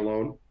Laramie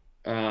alone.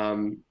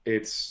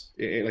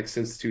 Like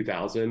since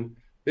 2000.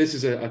 This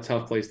is a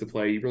tough place to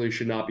play. You really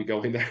should not be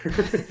going there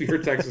if you're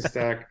Texas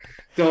Tech.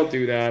 Don't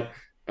do that.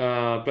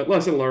 But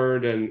lesson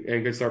learned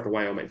and good start for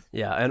Wyoming.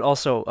 Yeah, and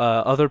also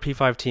other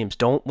P5 teams,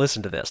 don't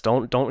listen to this.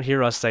 Don't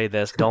hear us say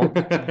this. Don't.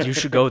 You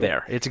should go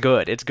there. It's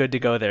good. It's good to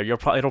go there.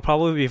 It'll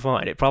probably be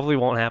fine. It probably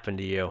won't happen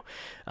to you.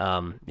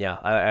 Yeah,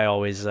 I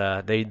always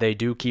they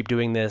do keep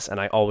doing this, and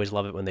I always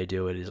love it when they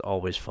do. It is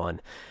always fun.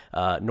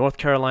 North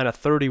Carolina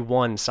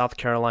 31, South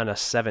Carolina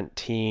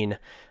 17.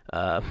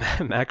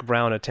 Mac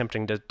Brown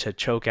attempting to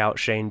choke out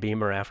Shane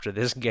Beamer after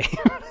this game.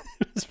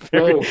 It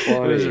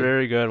was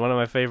very good. One of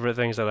my favorite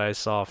things that I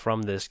saw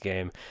from this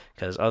game,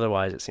 because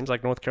otherwise it seems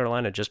like North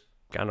Carolina just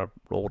kind of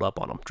rolled up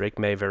on them. Drake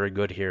May very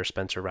good here.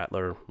 Spencer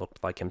Rattler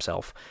looked like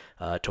himself.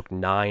 Took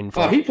 9.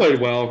 Oh, he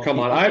played well. Come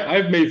on,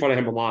 I've made fun of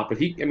him a lot, but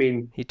he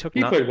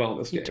played well in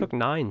this game. He took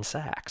 9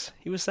 sacks.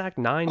 He was sacked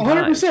 9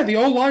 times. 100%. The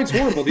O line's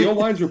horrible. The O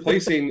line's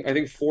replacing, I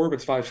think, 4 of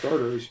its 5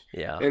 starters.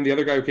 Yeah. And the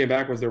other guy who came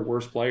back was their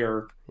worst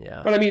player.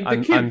 Yeah. But I mean, the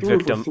kid threw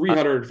for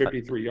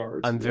 353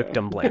 yards. I'm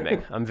victim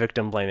blaming. I'm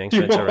victim blaming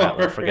Spencer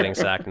Rattler for getting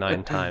sacked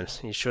 9 times.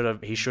 He should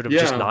have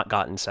just not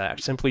gotten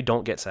sacked. Simply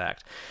don't get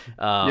sacked.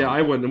 Yeah,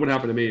 I wouldn't. It wouldn't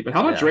happen to me. But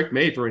how about Drake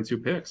May throwing 2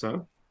 picks,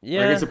 huh?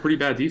 Yeah. Like, it's a pretty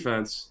bad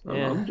defense.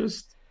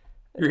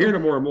 You're hearing it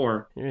more and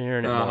more. You're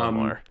hearing it more and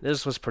more.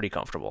 This was pretty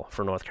comfortable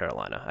for North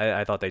Carolina.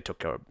 I thought they took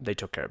care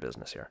of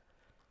business here.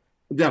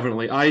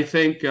 Definitely. I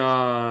think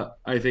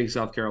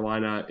South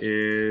Carolina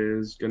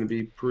is going to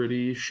be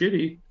pretty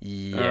shitty.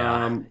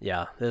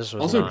 Yeah. This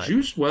was also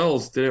Juice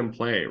Wells didn't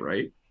play,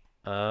 right?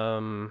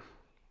 I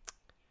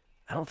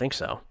don't think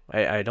so.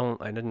 I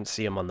didn't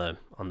see him on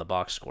the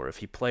box score. If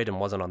he played and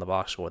wasn't on the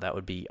box score, that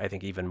would be, I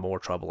think, even more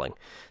troubling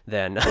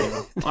than.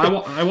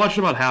 I watched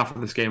about half of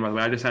this game. By the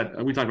way,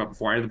 we talked about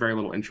before. I had very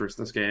little interest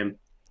in this game.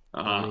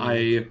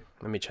 Let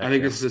me check. I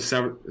think this is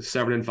a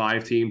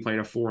 7-5 team playing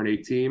a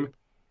 4-8 team.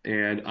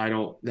 And I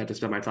don't have to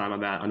spend my time on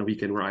that on a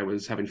weekend where I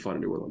was having fun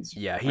in New Orleans.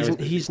 Yeah,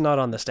 he's not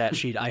on the stat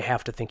sheet. I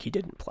have to think he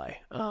didn't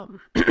play.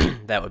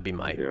 That would be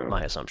my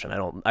assumption.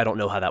 I don't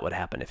know how that would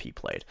happen if he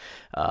played.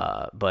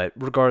 But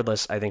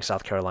regardless, I think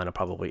South Carolina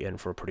probably in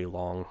for a pretty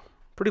long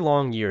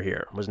year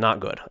here. Was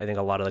not good. I think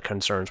a lot of the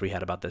concerns we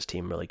had about this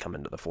team really come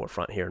into the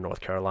forefront here. North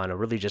Carolina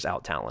really just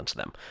out-talents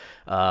them.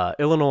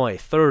 Illinois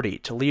 30,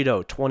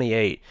 Toledo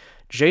 28.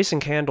 Jason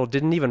Candle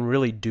didn't even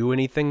really do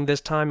anything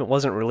this time. It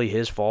wasn't really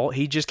his fault.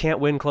 He just can't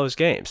win close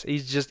games.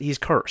 He's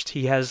cursed.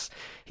 He has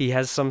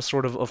some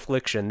sort of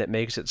affliction that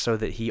makes it so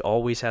that he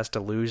always has to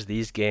lose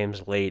these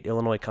games late.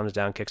 Illinois comes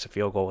down, kicks a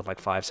field goal with like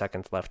 5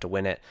 seconds left to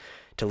win it.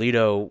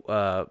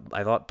 Toledo,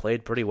 I thought,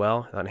 played pretty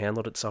well,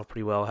 handled itself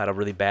pretty well, had a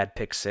really bad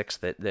pick 6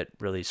 that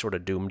really sort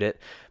of doomed it.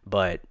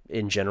 But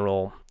in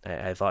general,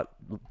 I thought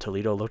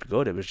Toledo looked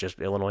good. It was just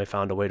Illinois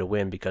found a way to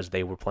win because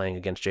they were playing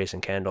against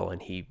Jason Candle,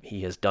 and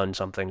he has done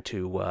something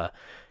to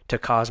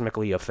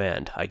cosmically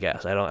offend, I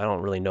guess. I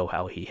don't really know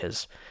how he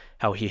has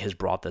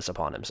brought this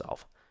upon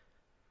himself.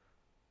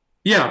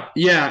 Yeah,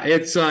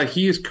 it's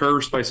he is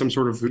cursed by some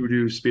sort of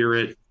voodoo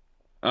spirit.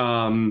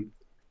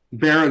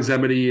 Baron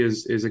Zemedy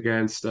is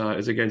against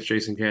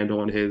Jason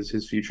Candle and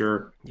his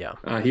future. Yeah,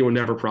 he will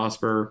never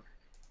prosper.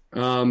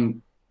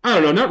 I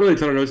don't know, not really a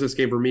ton of notes in this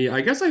game for me. I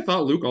guess I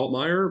thought Luke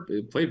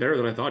Altmaier played better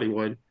than I thought he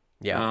would.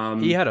 Yeah,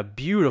 he had a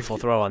beautiful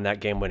throw on that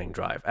game-winning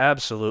drive.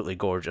 Absolutely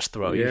gorgeous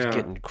throw. He was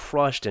getting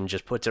crushed and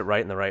just puts it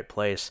right in the right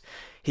place.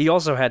 He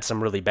also had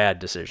some really bad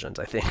decisions,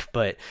 I think,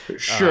 but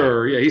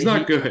he's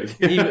not good.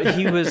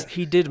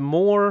 he did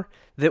more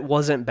that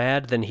wasn't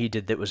bad than he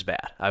did that was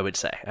bad, I would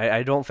say.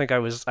 I don't think I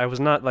was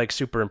not like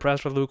super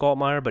impressed with Luke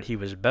Altmaier, but he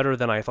was better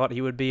than I thought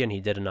he would be, and he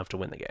did enough to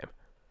win the game.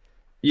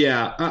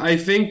 Yeah, I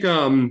think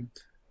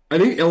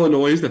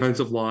Illinois'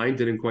 defensive line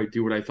didn't quite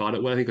do what I thought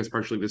it would. I think that's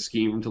partially the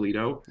scheme from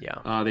Toledo.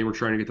 Yeah. They were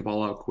trying to get the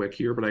ball out quick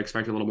here, but I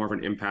expected a little more of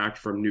an impact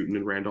from Newton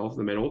and Randolph in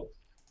the middle.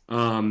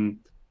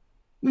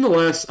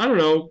 Nonetheless, I don't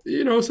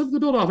know, something to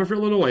build off of for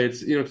Illinois.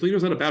 It's,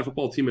 Toledo's not a bad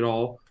football team at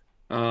all.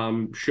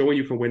 Showing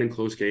you can win in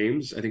close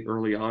games, I think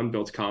early on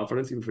builds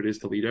confidence, even if it is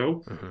Toledo.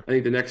 Mm-hmm. I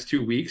think the next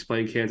 2 weeks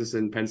playing Kansas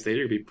and Penn State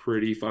are going to be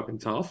pretty fucking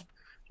tough.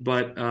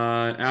 But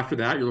after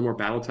that, you're a little more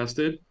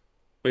battle-tested.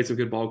 Play some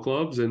good ball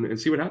clubs and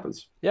see what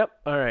happens. Yep.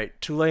 All right.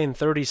 Tulane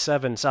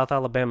 37, South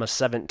Alabama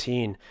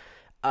 17.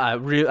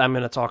 I'm going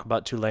to talk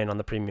about Tulane on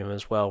the premium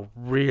as well.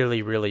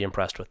 Really, really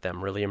impressed with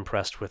them. Really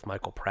impressed with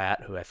Michael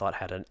Pratt, who I thought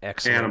had an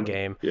excellent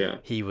game. Yeah.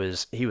 He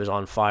was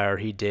on fire.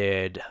 He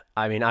did.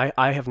 I mean,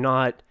 I have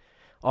not,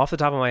 off the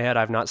top of my head,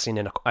 I've not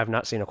seen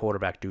a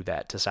quarterback do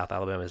that to South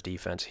Alabama's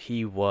defense.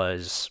 He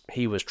was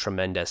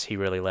tremendous. He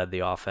really led the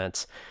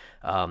offense.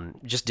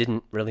 just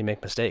didn't really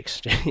make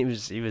mistakes. He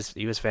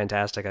was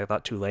fantastic. I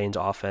thought Tulane's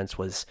offense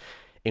was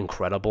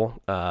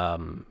incredible.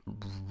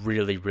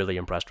 Really, really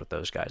impressed with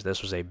those guys.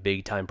 This was a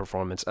big time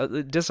performance.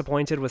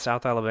 Disappointed with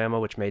South Alabama,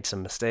 which made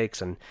some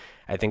mistakes, and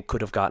I think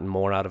could have gotten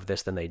more out of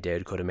this than they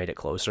did. Could have made it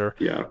closer.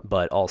 Yeah.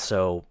 But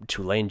also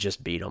Tulane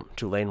just beat them.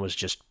 Tulane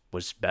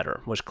was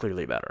better. Was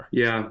clearly better.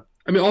 Yeah.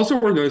 I mean, also,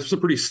 this was a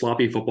pretty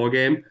sloppy football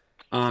game.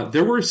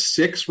 There were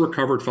 6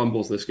 recovered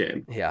fumbles this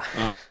game.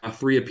 Yeah.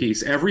 3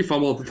 apiece. Every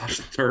fumble that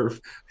touched the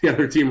turf, the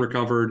other team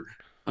recovered.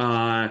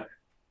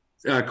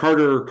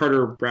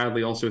 Carter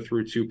Bradley also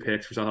threw 2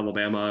 picks for South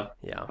Alabama.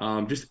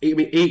 Yeah. Just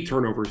 8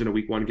 turnovers in a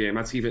week 1 game.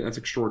 That's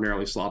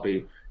extraordinarily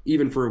sloppy,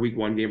 even for a week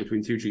 1 game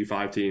between 2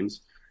 G5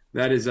 teams.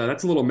 That's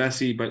a little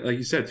messy, but like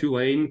you said,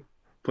 Tulane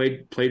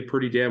played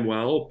pretty damn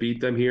well.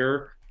 Beat them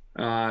here.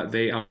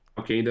 They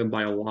outgained them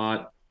by a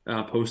lot.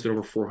 Posted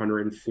over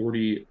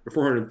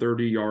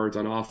 430 yards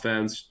on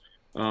offense.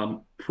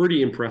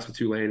 Pretty impressed with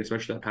Tulane,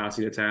 especially that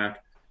passing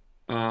attack.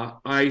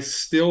 I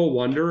still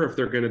wonder if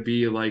they're going to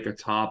be like a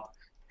top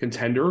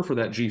contender for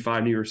that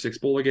G5 New Year's Six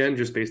Bowl again,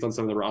 just based on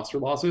some of the roster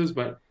losses.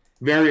 But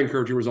very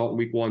encouraging result in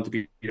week 1 to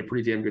beat a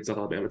pretty damn good South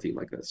Alabama team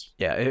like this.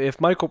 Yeah,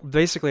 if Michael,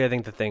 basically, I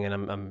think the thing, and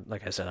I'm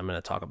like I said, I'm going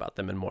to talk about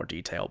them in more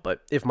detail,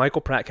 but if Michael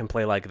Pratt can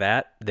play like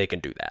that, they can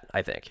do that,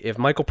 I think. If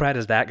Michael Pratt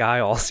is that guy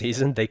all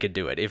season, they could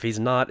do it. If he's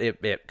not,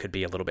 it could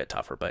be a little bit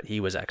tougher, but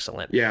he was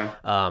excellent. Yeah.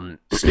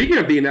 Speaking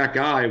of being that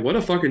guy, what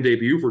a fucking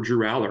debut for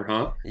Drew Aller,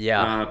 huh?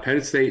 Yeah.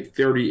 Penn State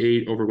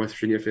 38 over West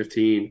Virginia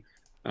 15.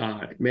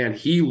 Man,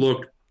 he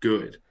looked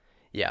good.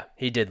 Yeah,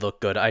 he did look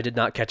good. I did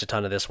not catch a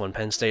ton of this one.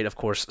 Penn State, of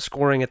course,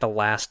 scoring at the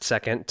last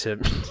second to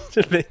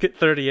make it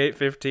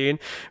 38-15.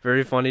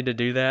 Very funny to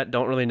do that.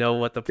 Don't really know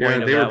what the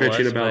point of that was. Yeah, they were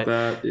bitching about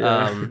that.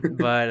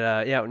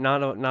 Yeah.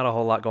 Not a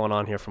whole lot going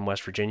on here from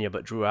West Virginia,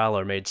 but Drew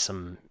Aller made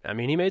some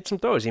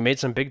throws. He made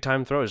some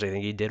big-time throws. I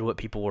think he did what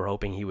people were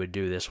hoping he would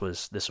do. This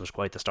was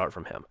quite the start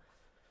from him.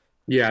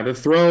 Yeah, the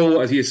throw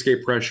as he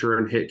escaped pressure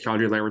and hit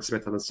Calvin Lambert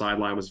Smith on the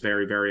sideline was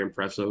very, very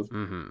impressive.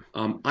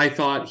 Mm-hmm. I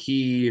thought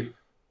he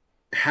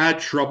had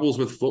troubles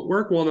with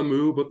footwork while on the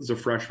move, both as a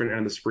freshman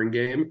and the spring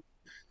game.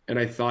 And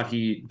I thought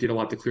he did a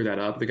lot to clear that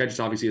up. The guy just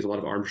obviously has a lot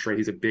of arm strength.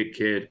 He's a big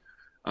kid.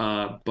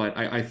 But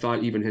I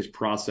thought even his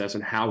process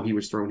and how he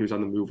was throwing, he was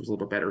on the move, was a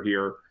little bit better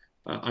here.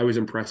 I was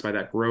impressed by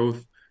that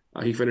growth.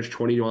 He finished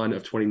 21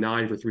 of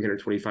 29 for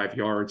 325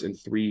 yards and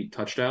 3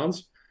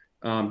 touchdowns.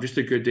 Just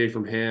a good day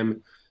from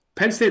him.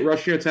 Penn State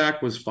rushing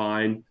attack was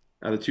fine.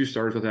 The 2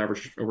 starters with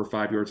average over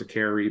 5 yards a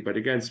carry, but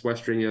against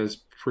West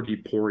Virginia's pretty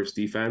porous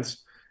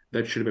defense,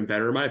 that should have been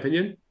better in my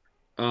opinion.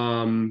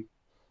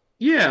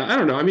 Yeah, I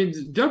don't know. I mean,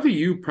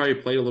 WU probably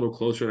played a little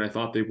closer than I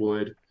thought they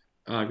would,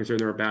 considering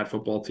they're a bad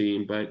football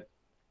team. But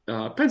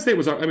Penn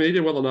State they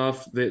did well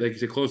enough. They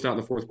closed out in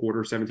the fourth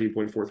quarter,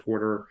 17-point fourth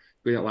quarter,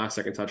 getting that last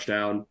second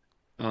touchdown.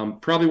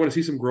 Probably want to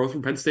see some growth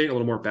from Penn State, a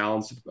little more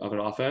balance of an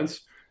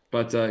offense,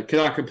 but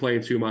cannot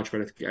complain too much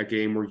about a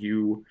game where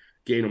you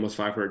gain almost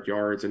 500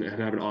 yards and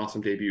have an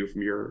awesome debut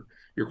from your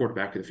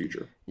quarterback in the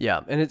future. Yeah,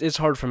 and it's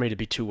hard for me to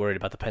be too worried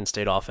about the Penn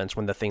State offense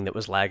when the thing that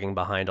was lagging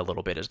behind a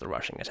little bit is the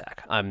rushing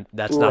attack.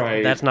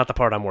 That's not the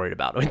part I'm worried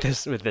about with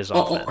this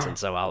offense, and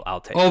so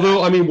I'll take.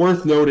 Although, that. I mean,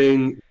 worth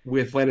noting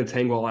with Landon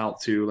Tangwell out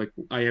too. Like,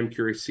 I am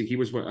curious to see. He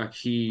was a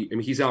key. I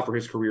mean, he's out for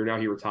his career now.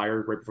 He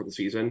retired right before the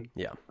season.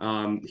 Yeah.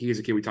 He is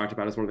a kid we talked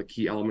about as one of the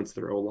key elements of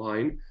their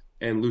O-line,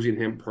 and losing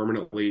him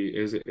permanently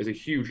is a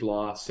huge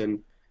loss. And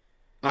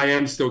I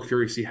am still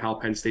curious to see how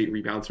Penn State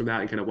rebounds from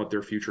that and kind of what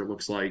their future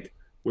looks like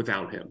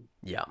without him.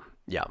 Yeah,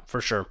 for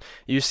sure.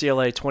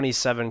 UCLA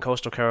 27,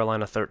 Coastal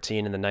Carolina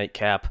 13 in the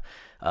nightcap.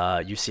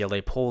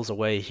 UCLA pulls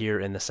away here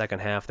in the second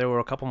half. There were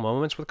a couple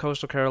moments with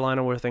Coastal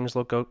Carolina where things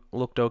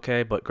looked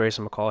okay, but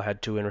Grayson McCall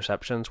had 2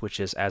 interceptions, which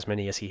is as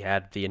many as he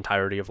had the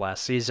entirety of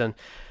last season.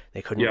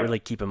 They couldn't really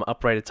keep him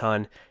upright a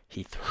ton.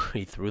 He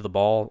threw the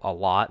ball a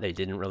lot. They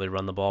didn't really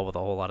run the ball with a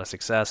whole lot of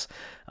success.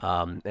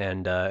 And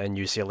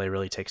UCLA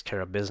really takes care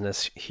of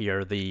business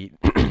here. The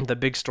the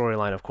big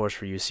storyline, of course,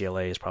 for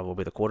UCLA is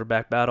probably the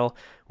quarterback battle,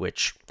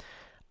 which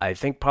I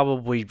think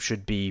probably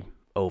should be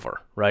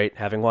over, right?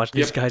 Having watched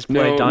these guys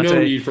play, no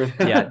need for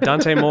that.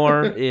 Dante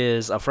Moore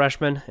is a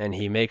freshman, and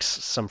he makes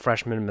some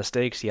freshman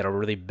mistakes. He had a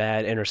really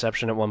bad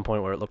interception at one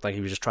point where it looked like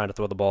he was just trying to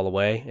throw the ball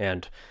away,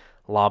 and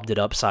lobbed it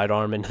up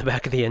sidearm into the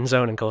back of the end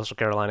zone, and Coastal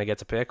Carolina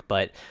gets a pick.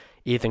 But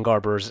Ethan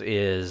Garbers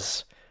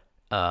is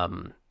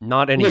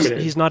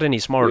he's not any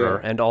smarter,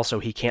 and also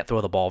he can't throw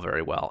the ball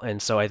very well.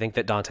 And so I think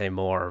that Dante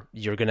Moore,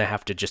 you're going to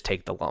have to just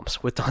take the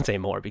lumps with Dante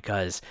Moore,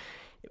 because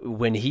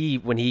when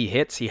he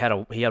hits, he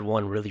had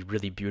one really,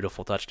 really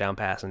beautiful touchdown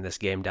pass in this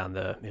game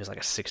it was like a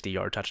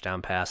 60-yard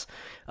touchdown pass.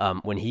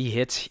 When he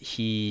hits,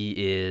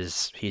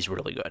 he's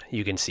really good.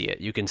 You can see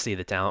it. You can see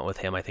the talent with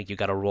him. I think you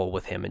got to roll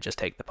with him and just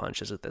take the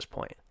punches at this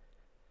point.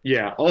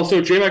 Yeah.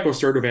 Also, J. Michael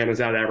Sturtevant is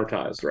out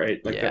advertised,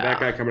 right? Like that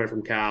guy coming in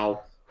from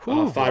Cal,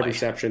 5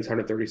 receptions,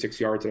 136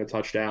 yards and a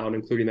touchdown,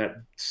 including that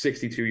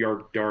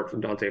 62-yard dart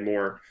from Dante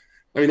Moore.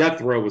 I mean, that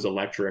throw was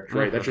electric,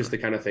 right? That's just the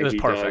kind of thing he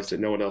does that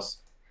no one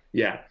else.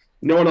 Yeah,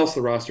 no one else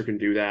on the roster can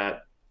do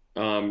that.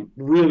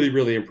 Really,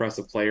 really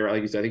impressive player.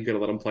 Like you said, I think you're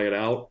going to let him play it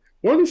out.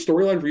 One of the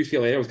storylines for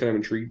UCLA I was kind of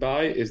intrigued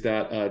by is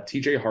that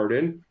TJ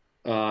Harden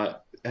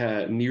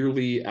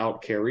nearly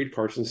out carried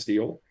Carson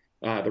Steele,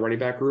 the running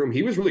back room.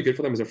 He was really good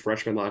for them as a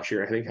freshman last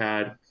year. I think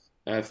had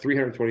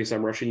 320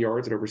 some rushing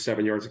yards and over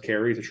 7 yards a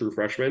carry as a true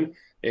freshman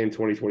in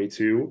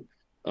 2022.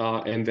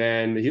 And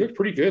then he looked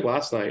pretty good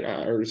last night,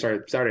 or sorry,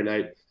 Saturday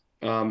night.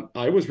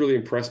 I was really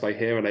impressed by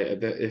him.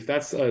 And if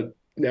that's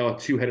now a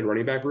two-headed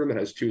running back room that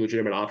has two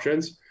legitimate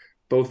options,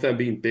 both of them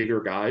being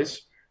bigger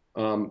guys,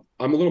 I'm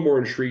a little more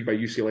intrigued by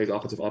UCLA's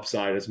offensive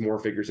upside as Moore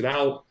figures it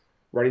out.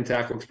 Running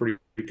tackle looks pretty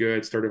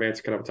good.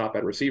 Sturdivant's kind of a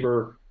top-end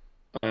receiver.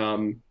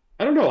 I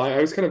don't know.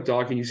 I was kind of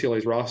dogging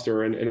UCLA's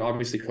roster, and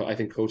obviously I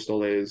think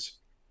Coastal is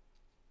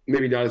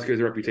maybe not as good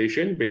as a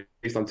reputation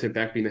based on Tim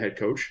Beck being the head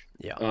coach,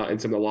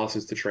 and some of the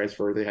losses to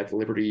transfer they had to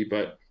Liberty.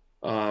 But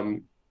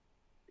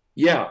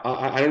yeah,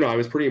 I don't know. I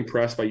was pretty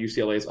impressed by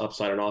UCLA's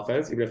upside on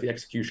offense, even if the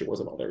execution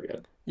wasn't all there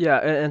yet. Yeah,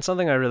 and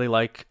something I really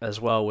like as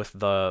well with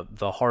the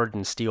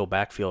Harden Steele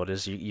backfield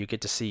is you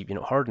get to see,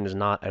 Harden is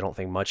not, I don't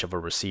think, much of a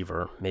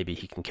receiver. Maybe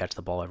he can catch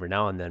the ball every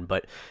now and then,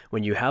 but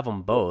when you have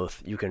them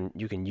both, you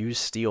can use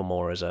Steele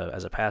more as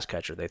a pass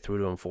catcher. They threw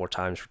to him 4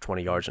 times for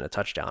 20 yards and a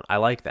touchdown. I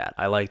like that.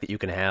 I like that you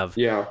can have,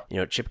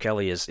 Chip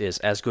Kelly is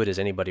as good as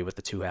anybody with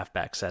the 2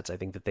 halfback sets. I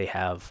think that they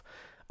have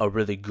a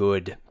really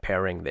good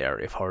pairing there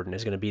if Harden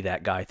is going to be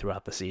that guy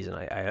throughout the season.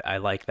 I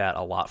like that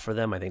a lot for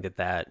them. I think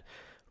that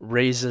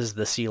raises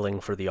the ceiling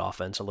for the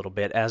offense a little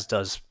bit, as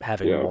does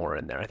having Moore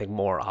in there. I think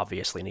Moore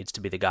obviously needs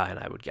to be the guy, and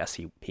I would guess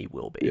he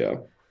will be. Yeah.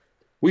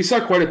 We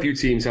saw quite a few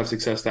teams have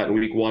success that in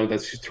week one.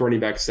 That's just running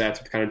back sets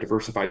with kind of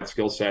diversified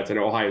skill sets. And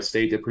Ohio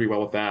State did pretty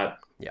well with that.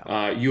 Yeah.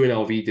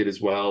 UNLV did as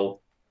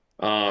well.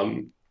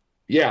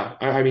 Yeah,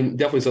 I mean,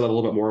 definitely saw that a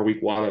little bit more in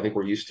week one. I think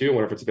we're used to. I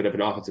wonder if it's a bit of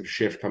an offensive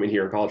shift coming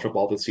here in college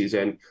football this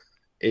season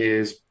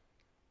is,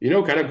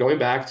 kind of going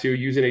back to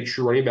using a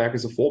true running back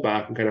as a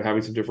fullback and kind of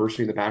having some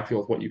diversity in the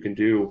backfield with what you can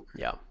do.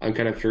 Yeah. I'm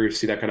kind of curious to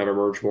see that kind of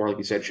emerge more. Like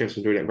you said, Chip's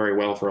been doing it very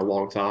well for a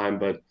long time,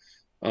 but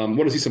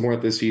want to see some more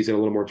of this season, a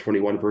little more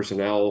 21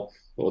 personnel,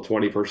 a little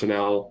 20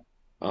 personnel.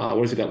 I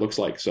want to see what that looks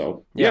like.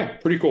 So, yeah,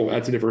 pretty cool.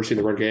 Add some diversity in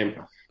the run game.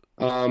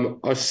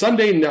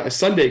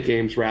 Sunday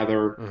games,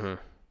 rather. Mm-hmm.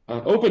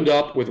 Opened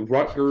up with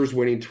Rutgers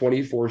winning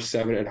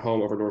 24-7 at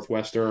home over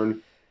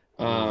Northwestern.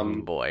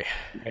 Boy.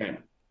 Man.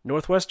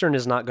 Northwestern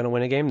is not going to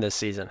win a game this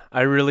season.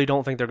 I really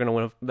don't think they're going to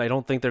win. I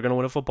don't think they're going to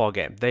win a football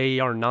game. They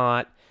are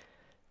not.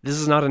 This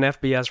is not an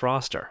FBS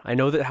roster. I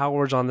know that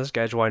Howard's on the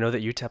schedule. I know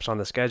that UTEP's on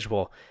the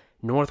schedule.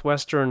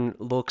 Northwestern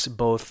looks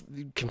both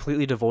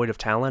completely devoid of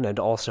talent and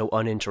also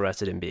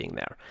uninterested in being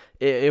there.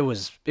 It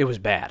was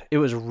bad. It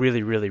was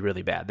really, really,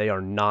 really bad. They are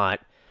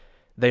not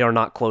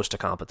close to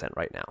competent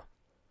right now.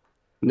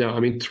 No,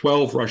 I mean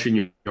 12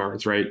 rushing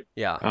yards, right?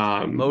 Yeah,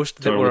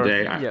 most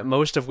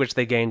of which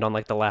they gained on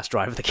like the last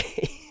drive of the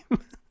game.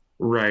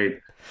 Right.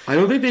 I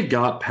don't think they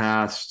got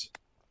past,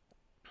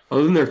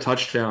 other than their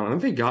touchdown, I don't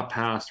think they got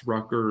past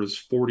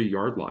Rutgers'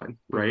 40-yard line,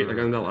 right? Like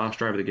on that last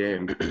drive of the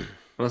game.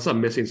 Unless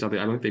I'm missing something,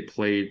 I don't think they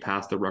played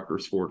past the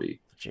Rutgers 40,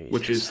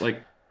 which is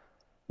like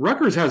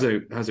Rutgers has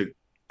a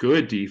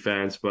good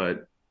defense,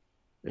 but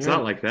it's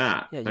not like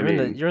that. Yeah,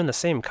 you're in the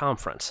same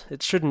conference.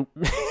 It shouldn't.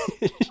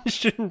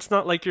 It's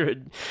not like you're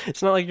an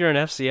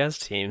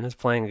FCS team that's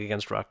playing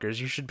against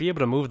Rutgers. You should be able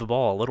to move the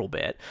ball a little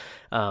bit.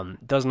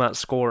 Does not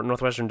score.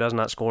 Northwestern does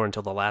not score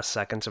until the last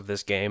seconds of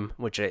this game,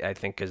 which I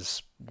think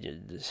is.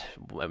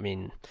 I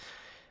mean,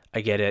 I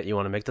get it. You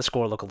want to make the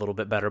score look a little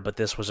bit better, but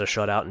this was a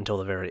shutout until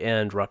the very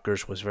end.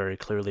 Rutgers was very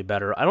clearly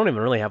better. I don't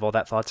even really have all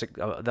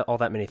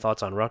that many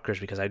thoughts on Rutgers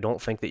because I don't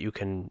think that you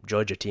can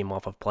judge a team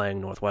off of playing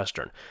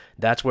Northwestern.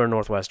 That's where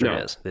Northwestern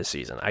is this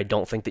season. I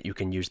don't think that you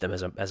can use them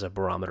as a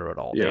barometer at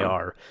all.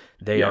 Yeah.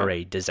 They are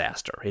a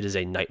disaster. It is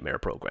a nightmare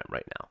program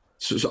right now.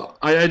 So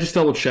I just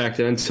double checked,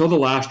 and until the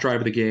last drive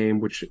of the game,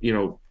 which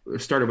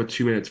started with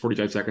 2 minutes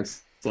 45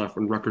 seconds left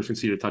when Rutgers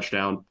conceded a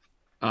touchdown.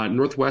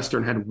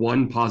 Northwestern had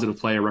one positive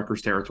play in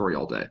Rutgers territory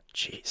all day.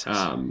 Jesus.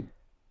 I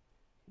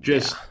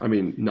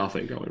mean,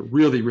 nothing going.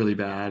 Really, really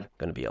bad.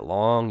 Going to be a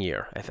long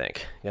year, I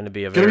think. Going to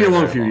be a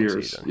long few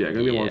years. Season. Yeah,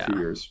 going to be a long few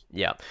years.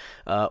 Yeah.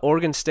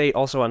 Oregon State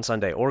also on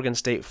Sunday. Oregon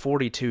State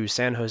 42,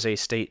 San Jose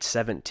State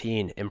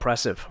 17.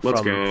 Impressive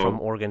from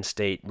Oregon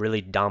State.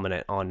 Really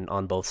dominant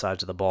on both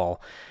sides of the ball.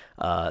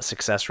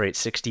 Success rate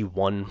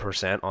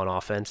 61% on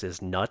offense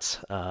is nuts.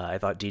 I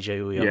thought DJ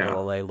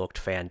Uiagalelei looked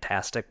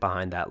fantastic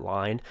behind that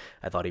line.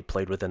 I thought he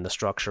played within the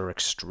structure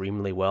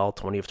extremely well.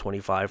 20 of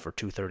 25 for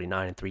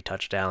 239 and 3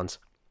 touchdowns.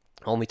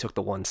 Only took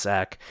the 1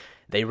 sack.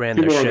 They ran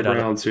their shit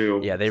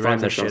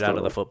out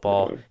of the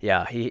football.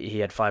 Yeah, he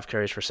had 5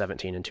 carries for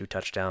 17 and 2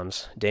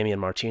 touchdowns. Damian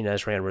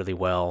Martinez ran really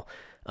well.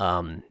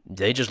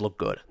 They just looked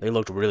good. They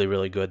looked really,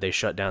 really good. They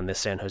shut down this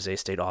San Jose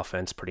State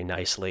offense pretty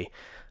nicely.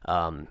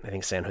 I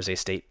think San Jose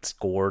State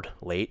scored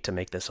late to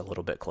make this a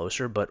little bit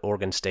closer, but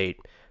Oregon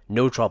State,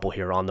 no trouble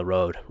here on the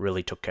road,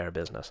 really took care of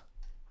business.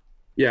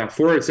 Yeah,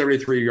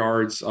 473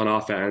 yards on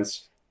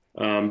offense.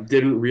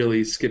 Didn't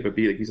really skip a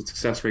beat. Like, his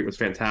success rate was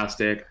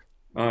fantastic.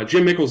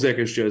 Jim Michalczyk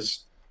is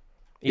just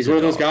He's one a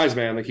of those dog. guys,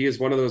 man. Like he is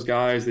one of those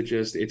guys that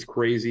just it's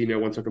crazy. No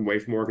one took him away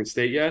from Oregon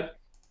State yet.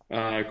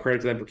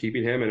 Credit to them for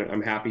keeping him, and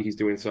I'm happy he's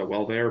doing so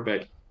well there.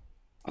 But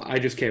I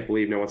just can't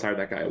believe no one's hired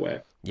that guy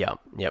away. Yeah,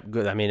 yep,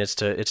 good. I mean, it's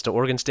to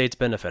Oregon State's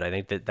benefit. I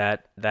think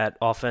that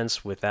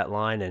offense with that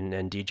line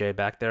and DJ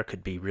back there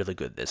could be really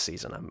good this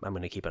season. I'm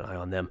going to keep an eye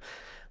on them.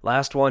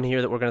 Last one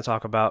here that we're going to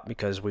talk about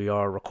because we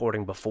are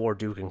recording before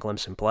Duke and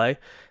Clemson play.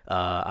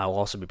 I'll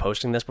also be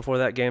posting this before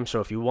that game,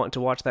 so if you want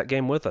to watch that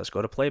game with us,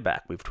 go to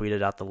Playback. We've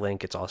tweeted out the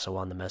link. It's also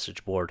on the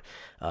message board.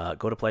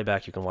 Go to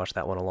Playback. You can watch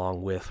that one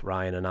along with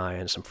Ryan and I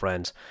and some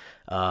friends.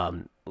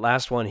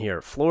 Last one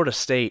here. Florida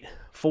State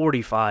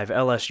 45,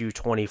 LSU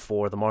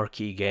 24, the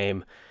marquee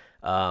game.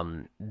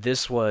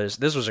 This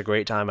was a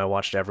great time. I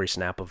watched every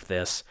snap of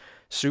this.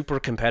 Super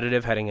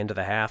competitive heading into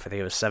the half. I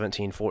think it was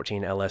 17-14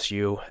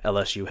 LSU.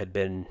 LSU had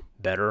been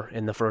better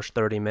in the first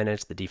 30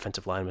 minutes. The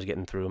defensive line was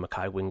getting through.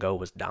 Mekhi Wingo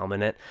was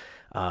dominant.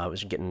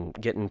 Was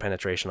getting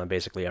penetration on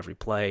basically every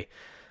play.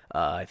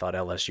 I thought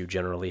LSU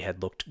generally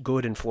had looked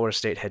good, and Florida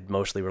State had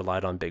mostly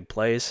relied on big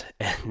plays.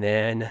 And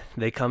then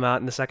they come out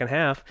in the second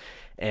half,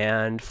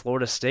 and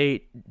Florida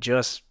State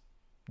just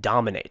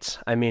dominates.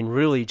 I mean,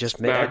 really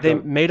just made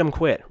them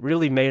quit.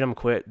 Really made them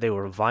quit. They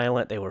were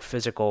violent. They were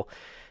physical.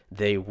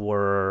 They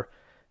were...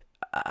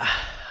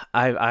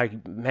 I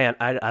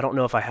don't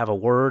know if I have a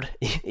word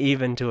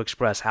even to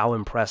express how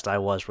impressed I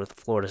was with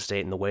Florida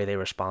State and the way they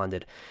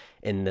responded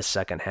in the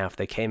second half.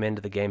 They came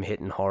into the game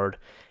hitting hard.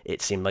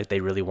 It seemed like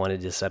they really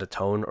wanted to set a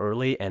tone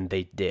early, and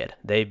they did.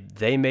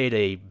 They made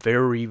a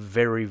very,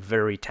 very,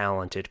 very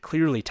talented,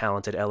 clearly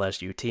talented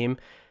LSU team.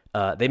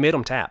 They made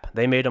them tap.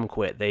 They made them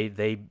quit. They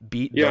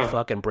beat the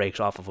fucking brakes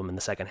off of them in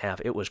the second half.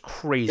 It was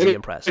crazy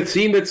impressive. A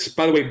team that's,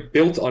 by the way,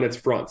 built on its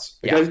fronts.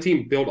 That's a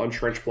team built on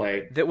trench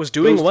play. That was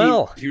doing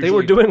well. They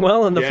were doing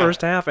well in the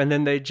first half, and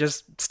then they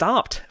just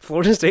stopped.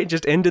 Florida State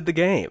just ended the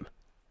game.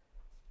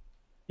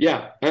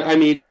 Yeah, I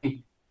mean,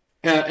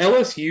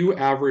 LSU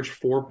averaged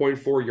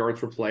 4.4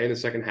 yards per play in the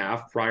second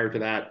half prior to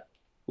that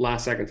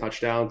last-second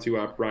touchdown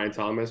to Brian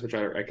Thomas, which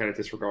I kind of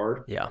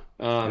disregard. Yeah,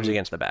 it was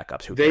against the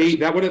backups.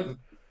 That would have...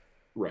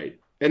 Right.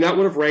 And that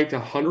would have ranked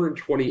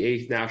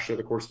 128th nationally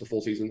over the course of the full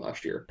season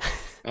last year.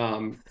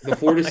 The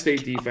Florida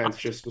State defense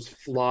just was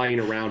flying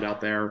around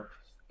out there.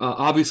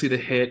 Obviously, the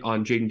hit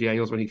on Jaden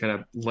Daniels when he kind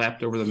of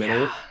leapt over the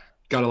middle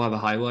got a lot of the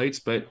highlights.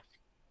 But,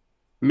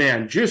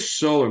 man, just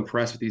so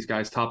impressed with these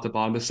guys top to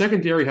bottom. The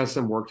secondary has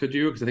some work to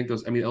do because I think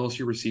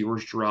LSU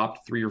receivers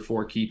dropped 3 or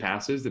 4 key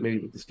passes that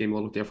made this game a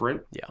little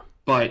different. Yeah.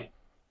 But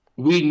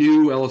we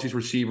knew LSU's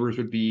receivers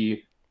would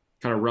be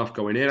kind of rough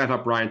going in. I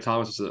thought Brian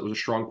Thomas was a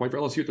strong point for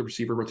LSU with the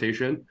receiver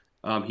rotation.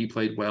 He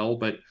played well,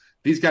 but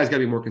these guys got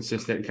to be more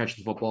consistent and catch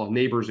the football.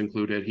 Neighbors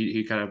included.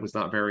 He kind of was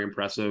not very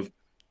impressive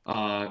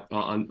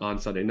on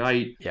Sunday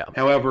night. Yeah.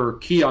 However,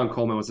 Keon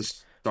Coleman was the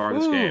star of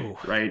this game,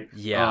 right?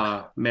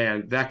 Yeah.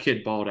 Man, that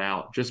kid balled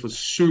out. Just was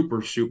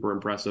super, super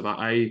impressive.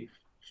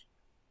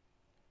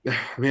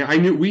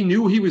 We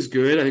knew he was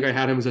good. I think I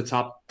had him as a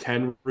top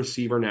 10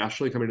 receiver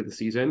nationally coming into the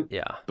season.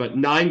 Yeah. But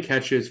 9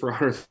 catches for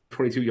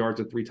 122 yards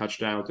and 3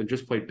 touchdowns and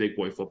just played big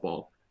boy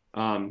football.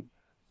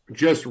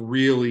 Just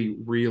really,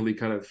 really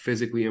kind of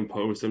physically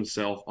imposed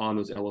himself on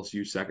those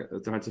LSU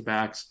defensive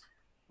backs.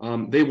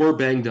 They were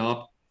banged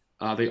up.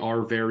 They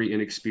are very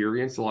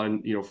inexperienced. A lot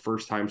of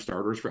first-time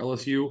starters for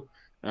LSU,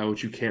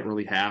 which you can't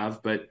really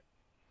have. But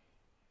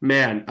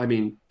man, I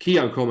mean,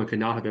 Keon Coleman could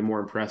not have been more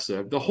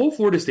impressive. The whole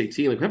Florida State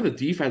team, remember the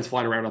defense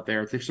flying around up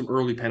there. There's some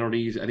early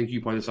penalties. I think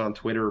you pointed this out on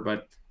Twitter,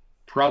 but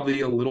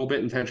probably a little bit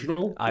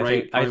intentional.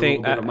 I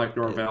think Mike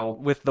Norvell.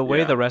 With the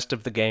way the rest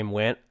of the game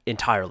went,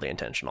 entirely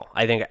intentional.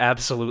 I think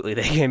absolutely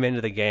they came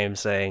into the game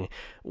saying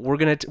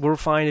we're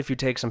fine if you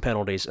take some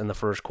penalties in the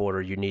first quarter.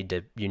 You need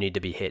to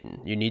be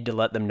hitting. You need to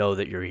let them know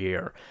that you're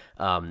here.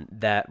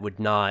 That would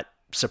not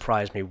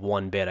surprised me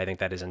one bit. I think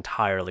that is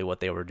entirely what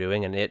they were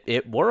doing, and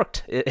it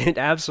worked. It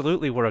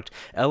absolutely worked.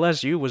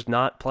 LSU was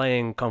not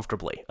playing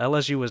comfortably.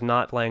 LSU was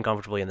not playing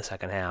comfortably in the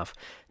second half.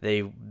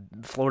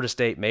 Florida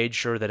State made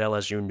sure that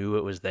LSU knew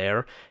it was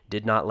there,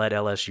 did not let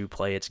LSU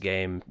play its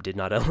game, did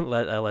not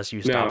let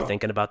LSU stop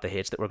thinking about the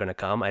hits that were going to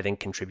come. I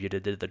think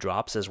contributed to the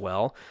drops as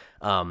well.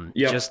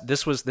 Just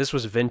this was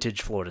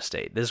vintage Florida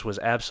State. This is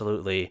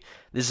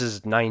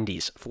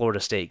 90s Florida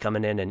State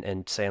coming in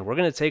and saying, we're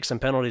going to take some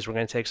penalties, we're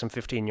going to take some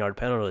 15-yard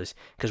penalties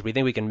because we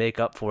think we can make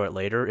up for it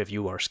later if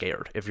you are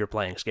scared, if you're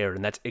playing scared.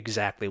 And that's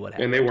exactly what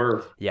happened. And they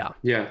were. Yeah.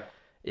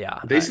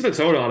 They set the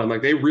tone on them.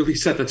 Like, they really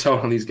set the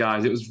tone on these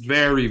guys. It was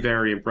very,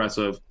 very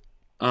impressive.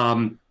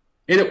 And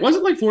it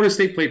wasn't like Florida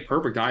State played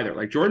perfect either.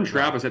 Like, Jordan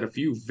Travis had a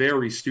few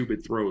very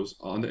stupid throws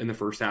in the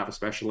first half,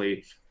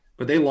 especially,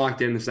 but they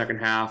locked in the second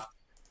half.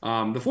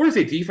 The Florida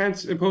State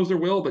defense imposed their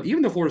will, but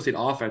even the Florida State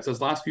offense, those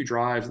last few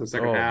drives in the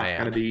second half,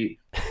 kind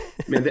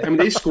of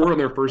they scored on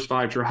their first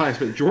 5 drives,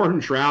 but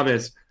Jordan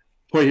Travis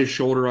putting his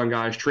shoulder on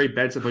guys, Trey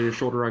Benson putting his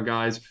shoulder on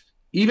guys,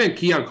 even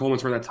Keon Coleman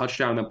throwing that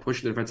touchdown and then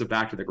pushing the defensive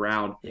back to the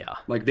ground. Yeah.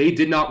 Like, they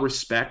did not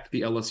respect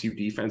the LSU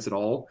defense at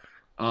all.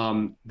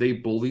 They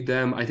bullied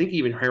them. I think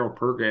even Harold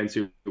Perkins,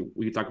 who we're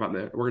going to talk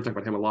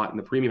about him a lot in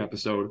the premium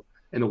episode,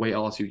 and the way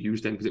LSU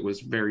used him because it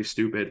was very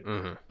stupid.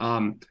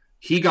 Mm-hmm.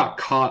 He got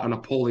caught on a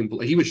polling.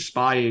 He was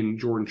spying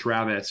Jordan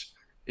Travis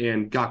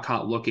and got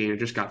caught looking and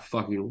just got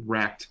fucking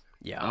wrecked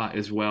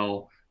as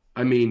well.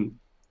 I mean,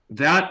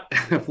 that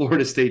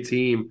Florida State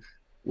team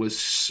was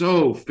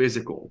so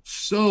physical,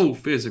 so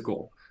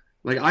physical.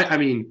 Like I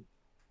mean,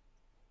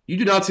 you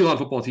do not see a lot of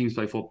football teams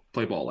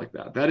play ball like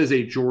that. That is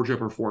a Georgia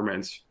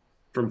performance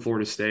from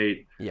Florida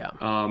State. Yeah.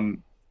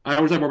 I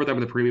always talk more about that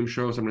with the premium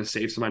show, so I'm going to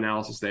save some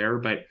analysis there.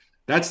 But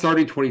that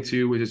starting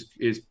 22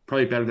 is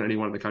probably better than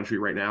anyone in the country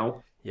right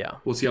now. Yeah.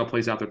 We'll see how it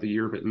plays out throughout the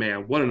year, but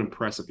man, what an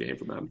impressive game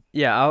from them.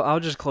 Yeah, I'll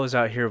just close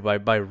out here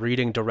by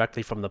reading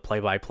directly from the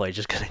play-by-play,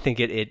 just because I think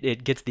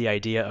it gets the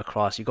idea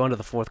across. You go into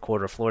the fourth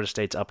quarter, Florida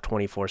State's up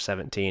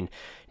 24-17.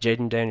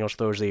 Jaden Daniels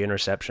throws the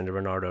interception to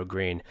Renardo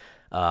Green.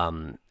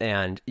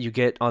 And you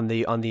get on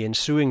the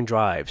ensuing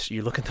drives,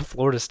 you look at the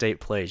Florida State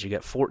plays, you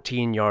get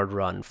 14-yard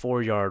run,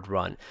 4-yard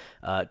run,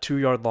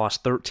 2-yard loss,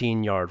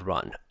 13-yard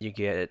run. You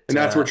get and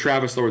that's where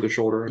Travis lowered the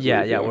shoulder.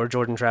 Where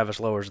Jordan Travis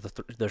lowers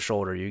the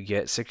shoulder. You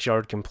get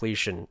 6-yard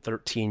completion,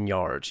 13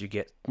 yards. You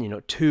get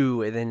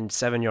 2 and then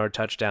 7-yard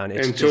touchdown.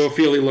 And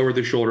Toafili lowered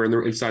the shoulder and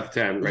they're inside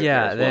the 10. Right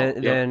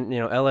then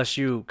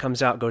LSU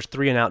comes out, goes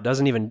 3 and out,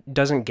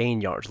 doesn't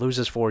gain yards,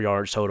 loses 4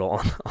 yards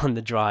total on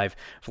the drive.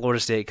 Florida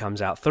State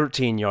comes out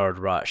 13-yard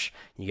rush.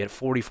 You get a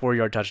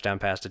 44-yard touchdown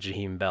pass to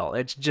Jaheim Bell.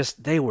 It's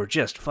just they were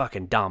just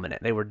fucking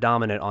dominant. They were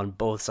dominant on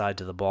both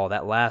sides of the ball.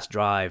 That last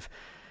drive,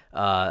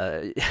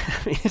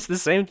 it's the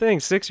same thing.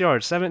 6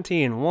 yards,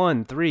 17,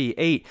 1, 3,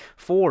 8,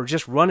 4,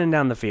 just running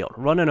down the field,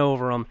 running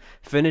over them,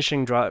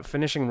 finishing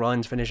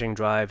runs, finishing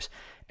drives.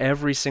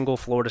 Every single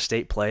Florida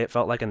State play, it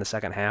felt like in the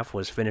second half,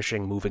 was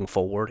finishing moving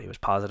forward. It was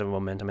positive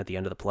momentum at the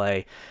end of the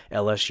play.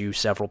 LSU,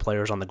 several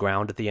players on the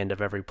ground at the end of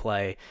every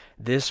play.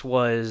 This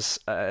was,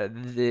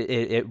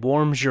 it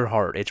warms your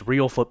heart. It's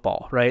real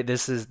football, right?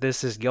 This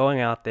is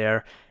going out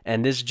there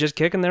and this is just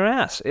kicking their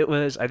ass. It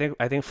was, I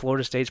think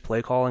Florida State's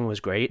play calling was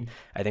great.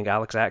 I think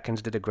Alex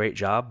Atkins did a great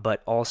job,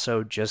 but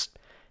also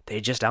they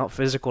just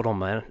out-physicaled them,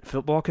 man.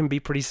 Football can be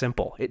pretty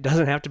simple. It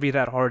doesn't have to be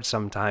that hard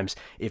sometimes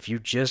if you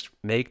just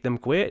make them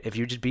quit, if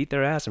you just beat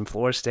their ass. And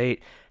Florida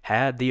State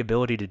had the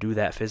ability to do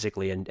that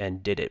physically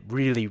and did it.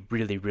 Really,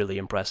 really, really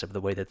impressive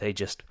the way that they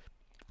just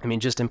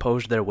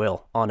imposed their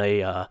will on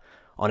an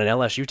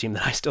LSU team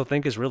that I still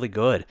think is really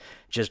good.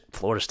 Just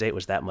Florida State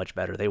was that much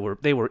better. They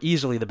were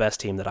easily the best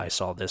team that I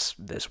saw this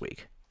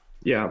week.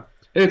 Yeah.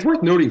 And it's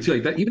worth noting, too,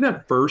 like that even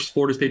that first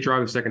Florida State drive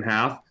in the second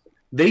half,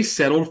 they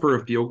settled for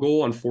a field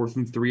goal on 4th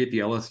and 3 at the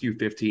LSU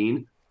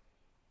 15.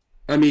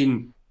 I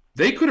mean,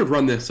 they could have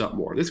run this up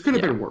more. This could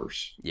have been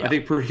worse. Yeah. I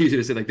think pretty easy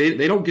to say. Like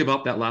they don't give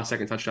up that last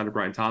second touchdown to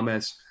Brian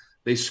Thomas.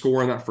 They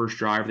score on that first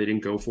drive. They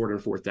didn't go for it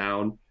on 4th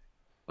down.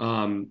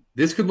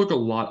 This could look a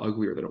lot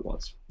uglier than it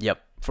was. Yep,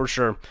 for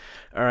sure.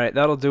 All right,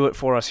 that'll do it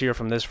for us here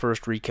from this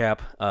first recap.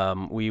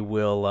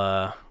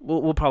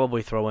 We'll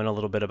probably throw in a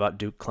little bit about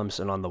Duke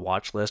Clemson on the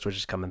watch list, which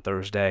is coming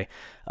Thursday.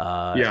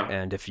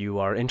 And if you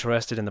are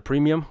interested in the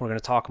premium, we're going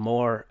to talk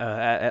more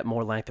at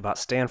more length about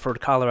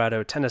Stanford,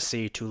 Colorado,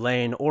 Tennessee,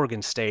 Tulane,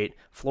 Oregon State,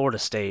 Florida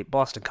State,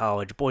 Boston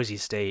College, Boise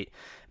State,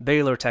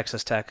 Baylor,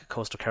 Texas Tech,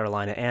 Coastal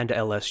Carolina, and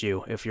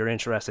LSU. If you're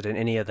interested in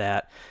any of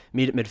that,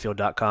 meet at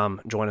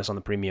midfield.com. Join us on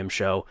the premium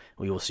show.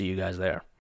 We will see you guys there.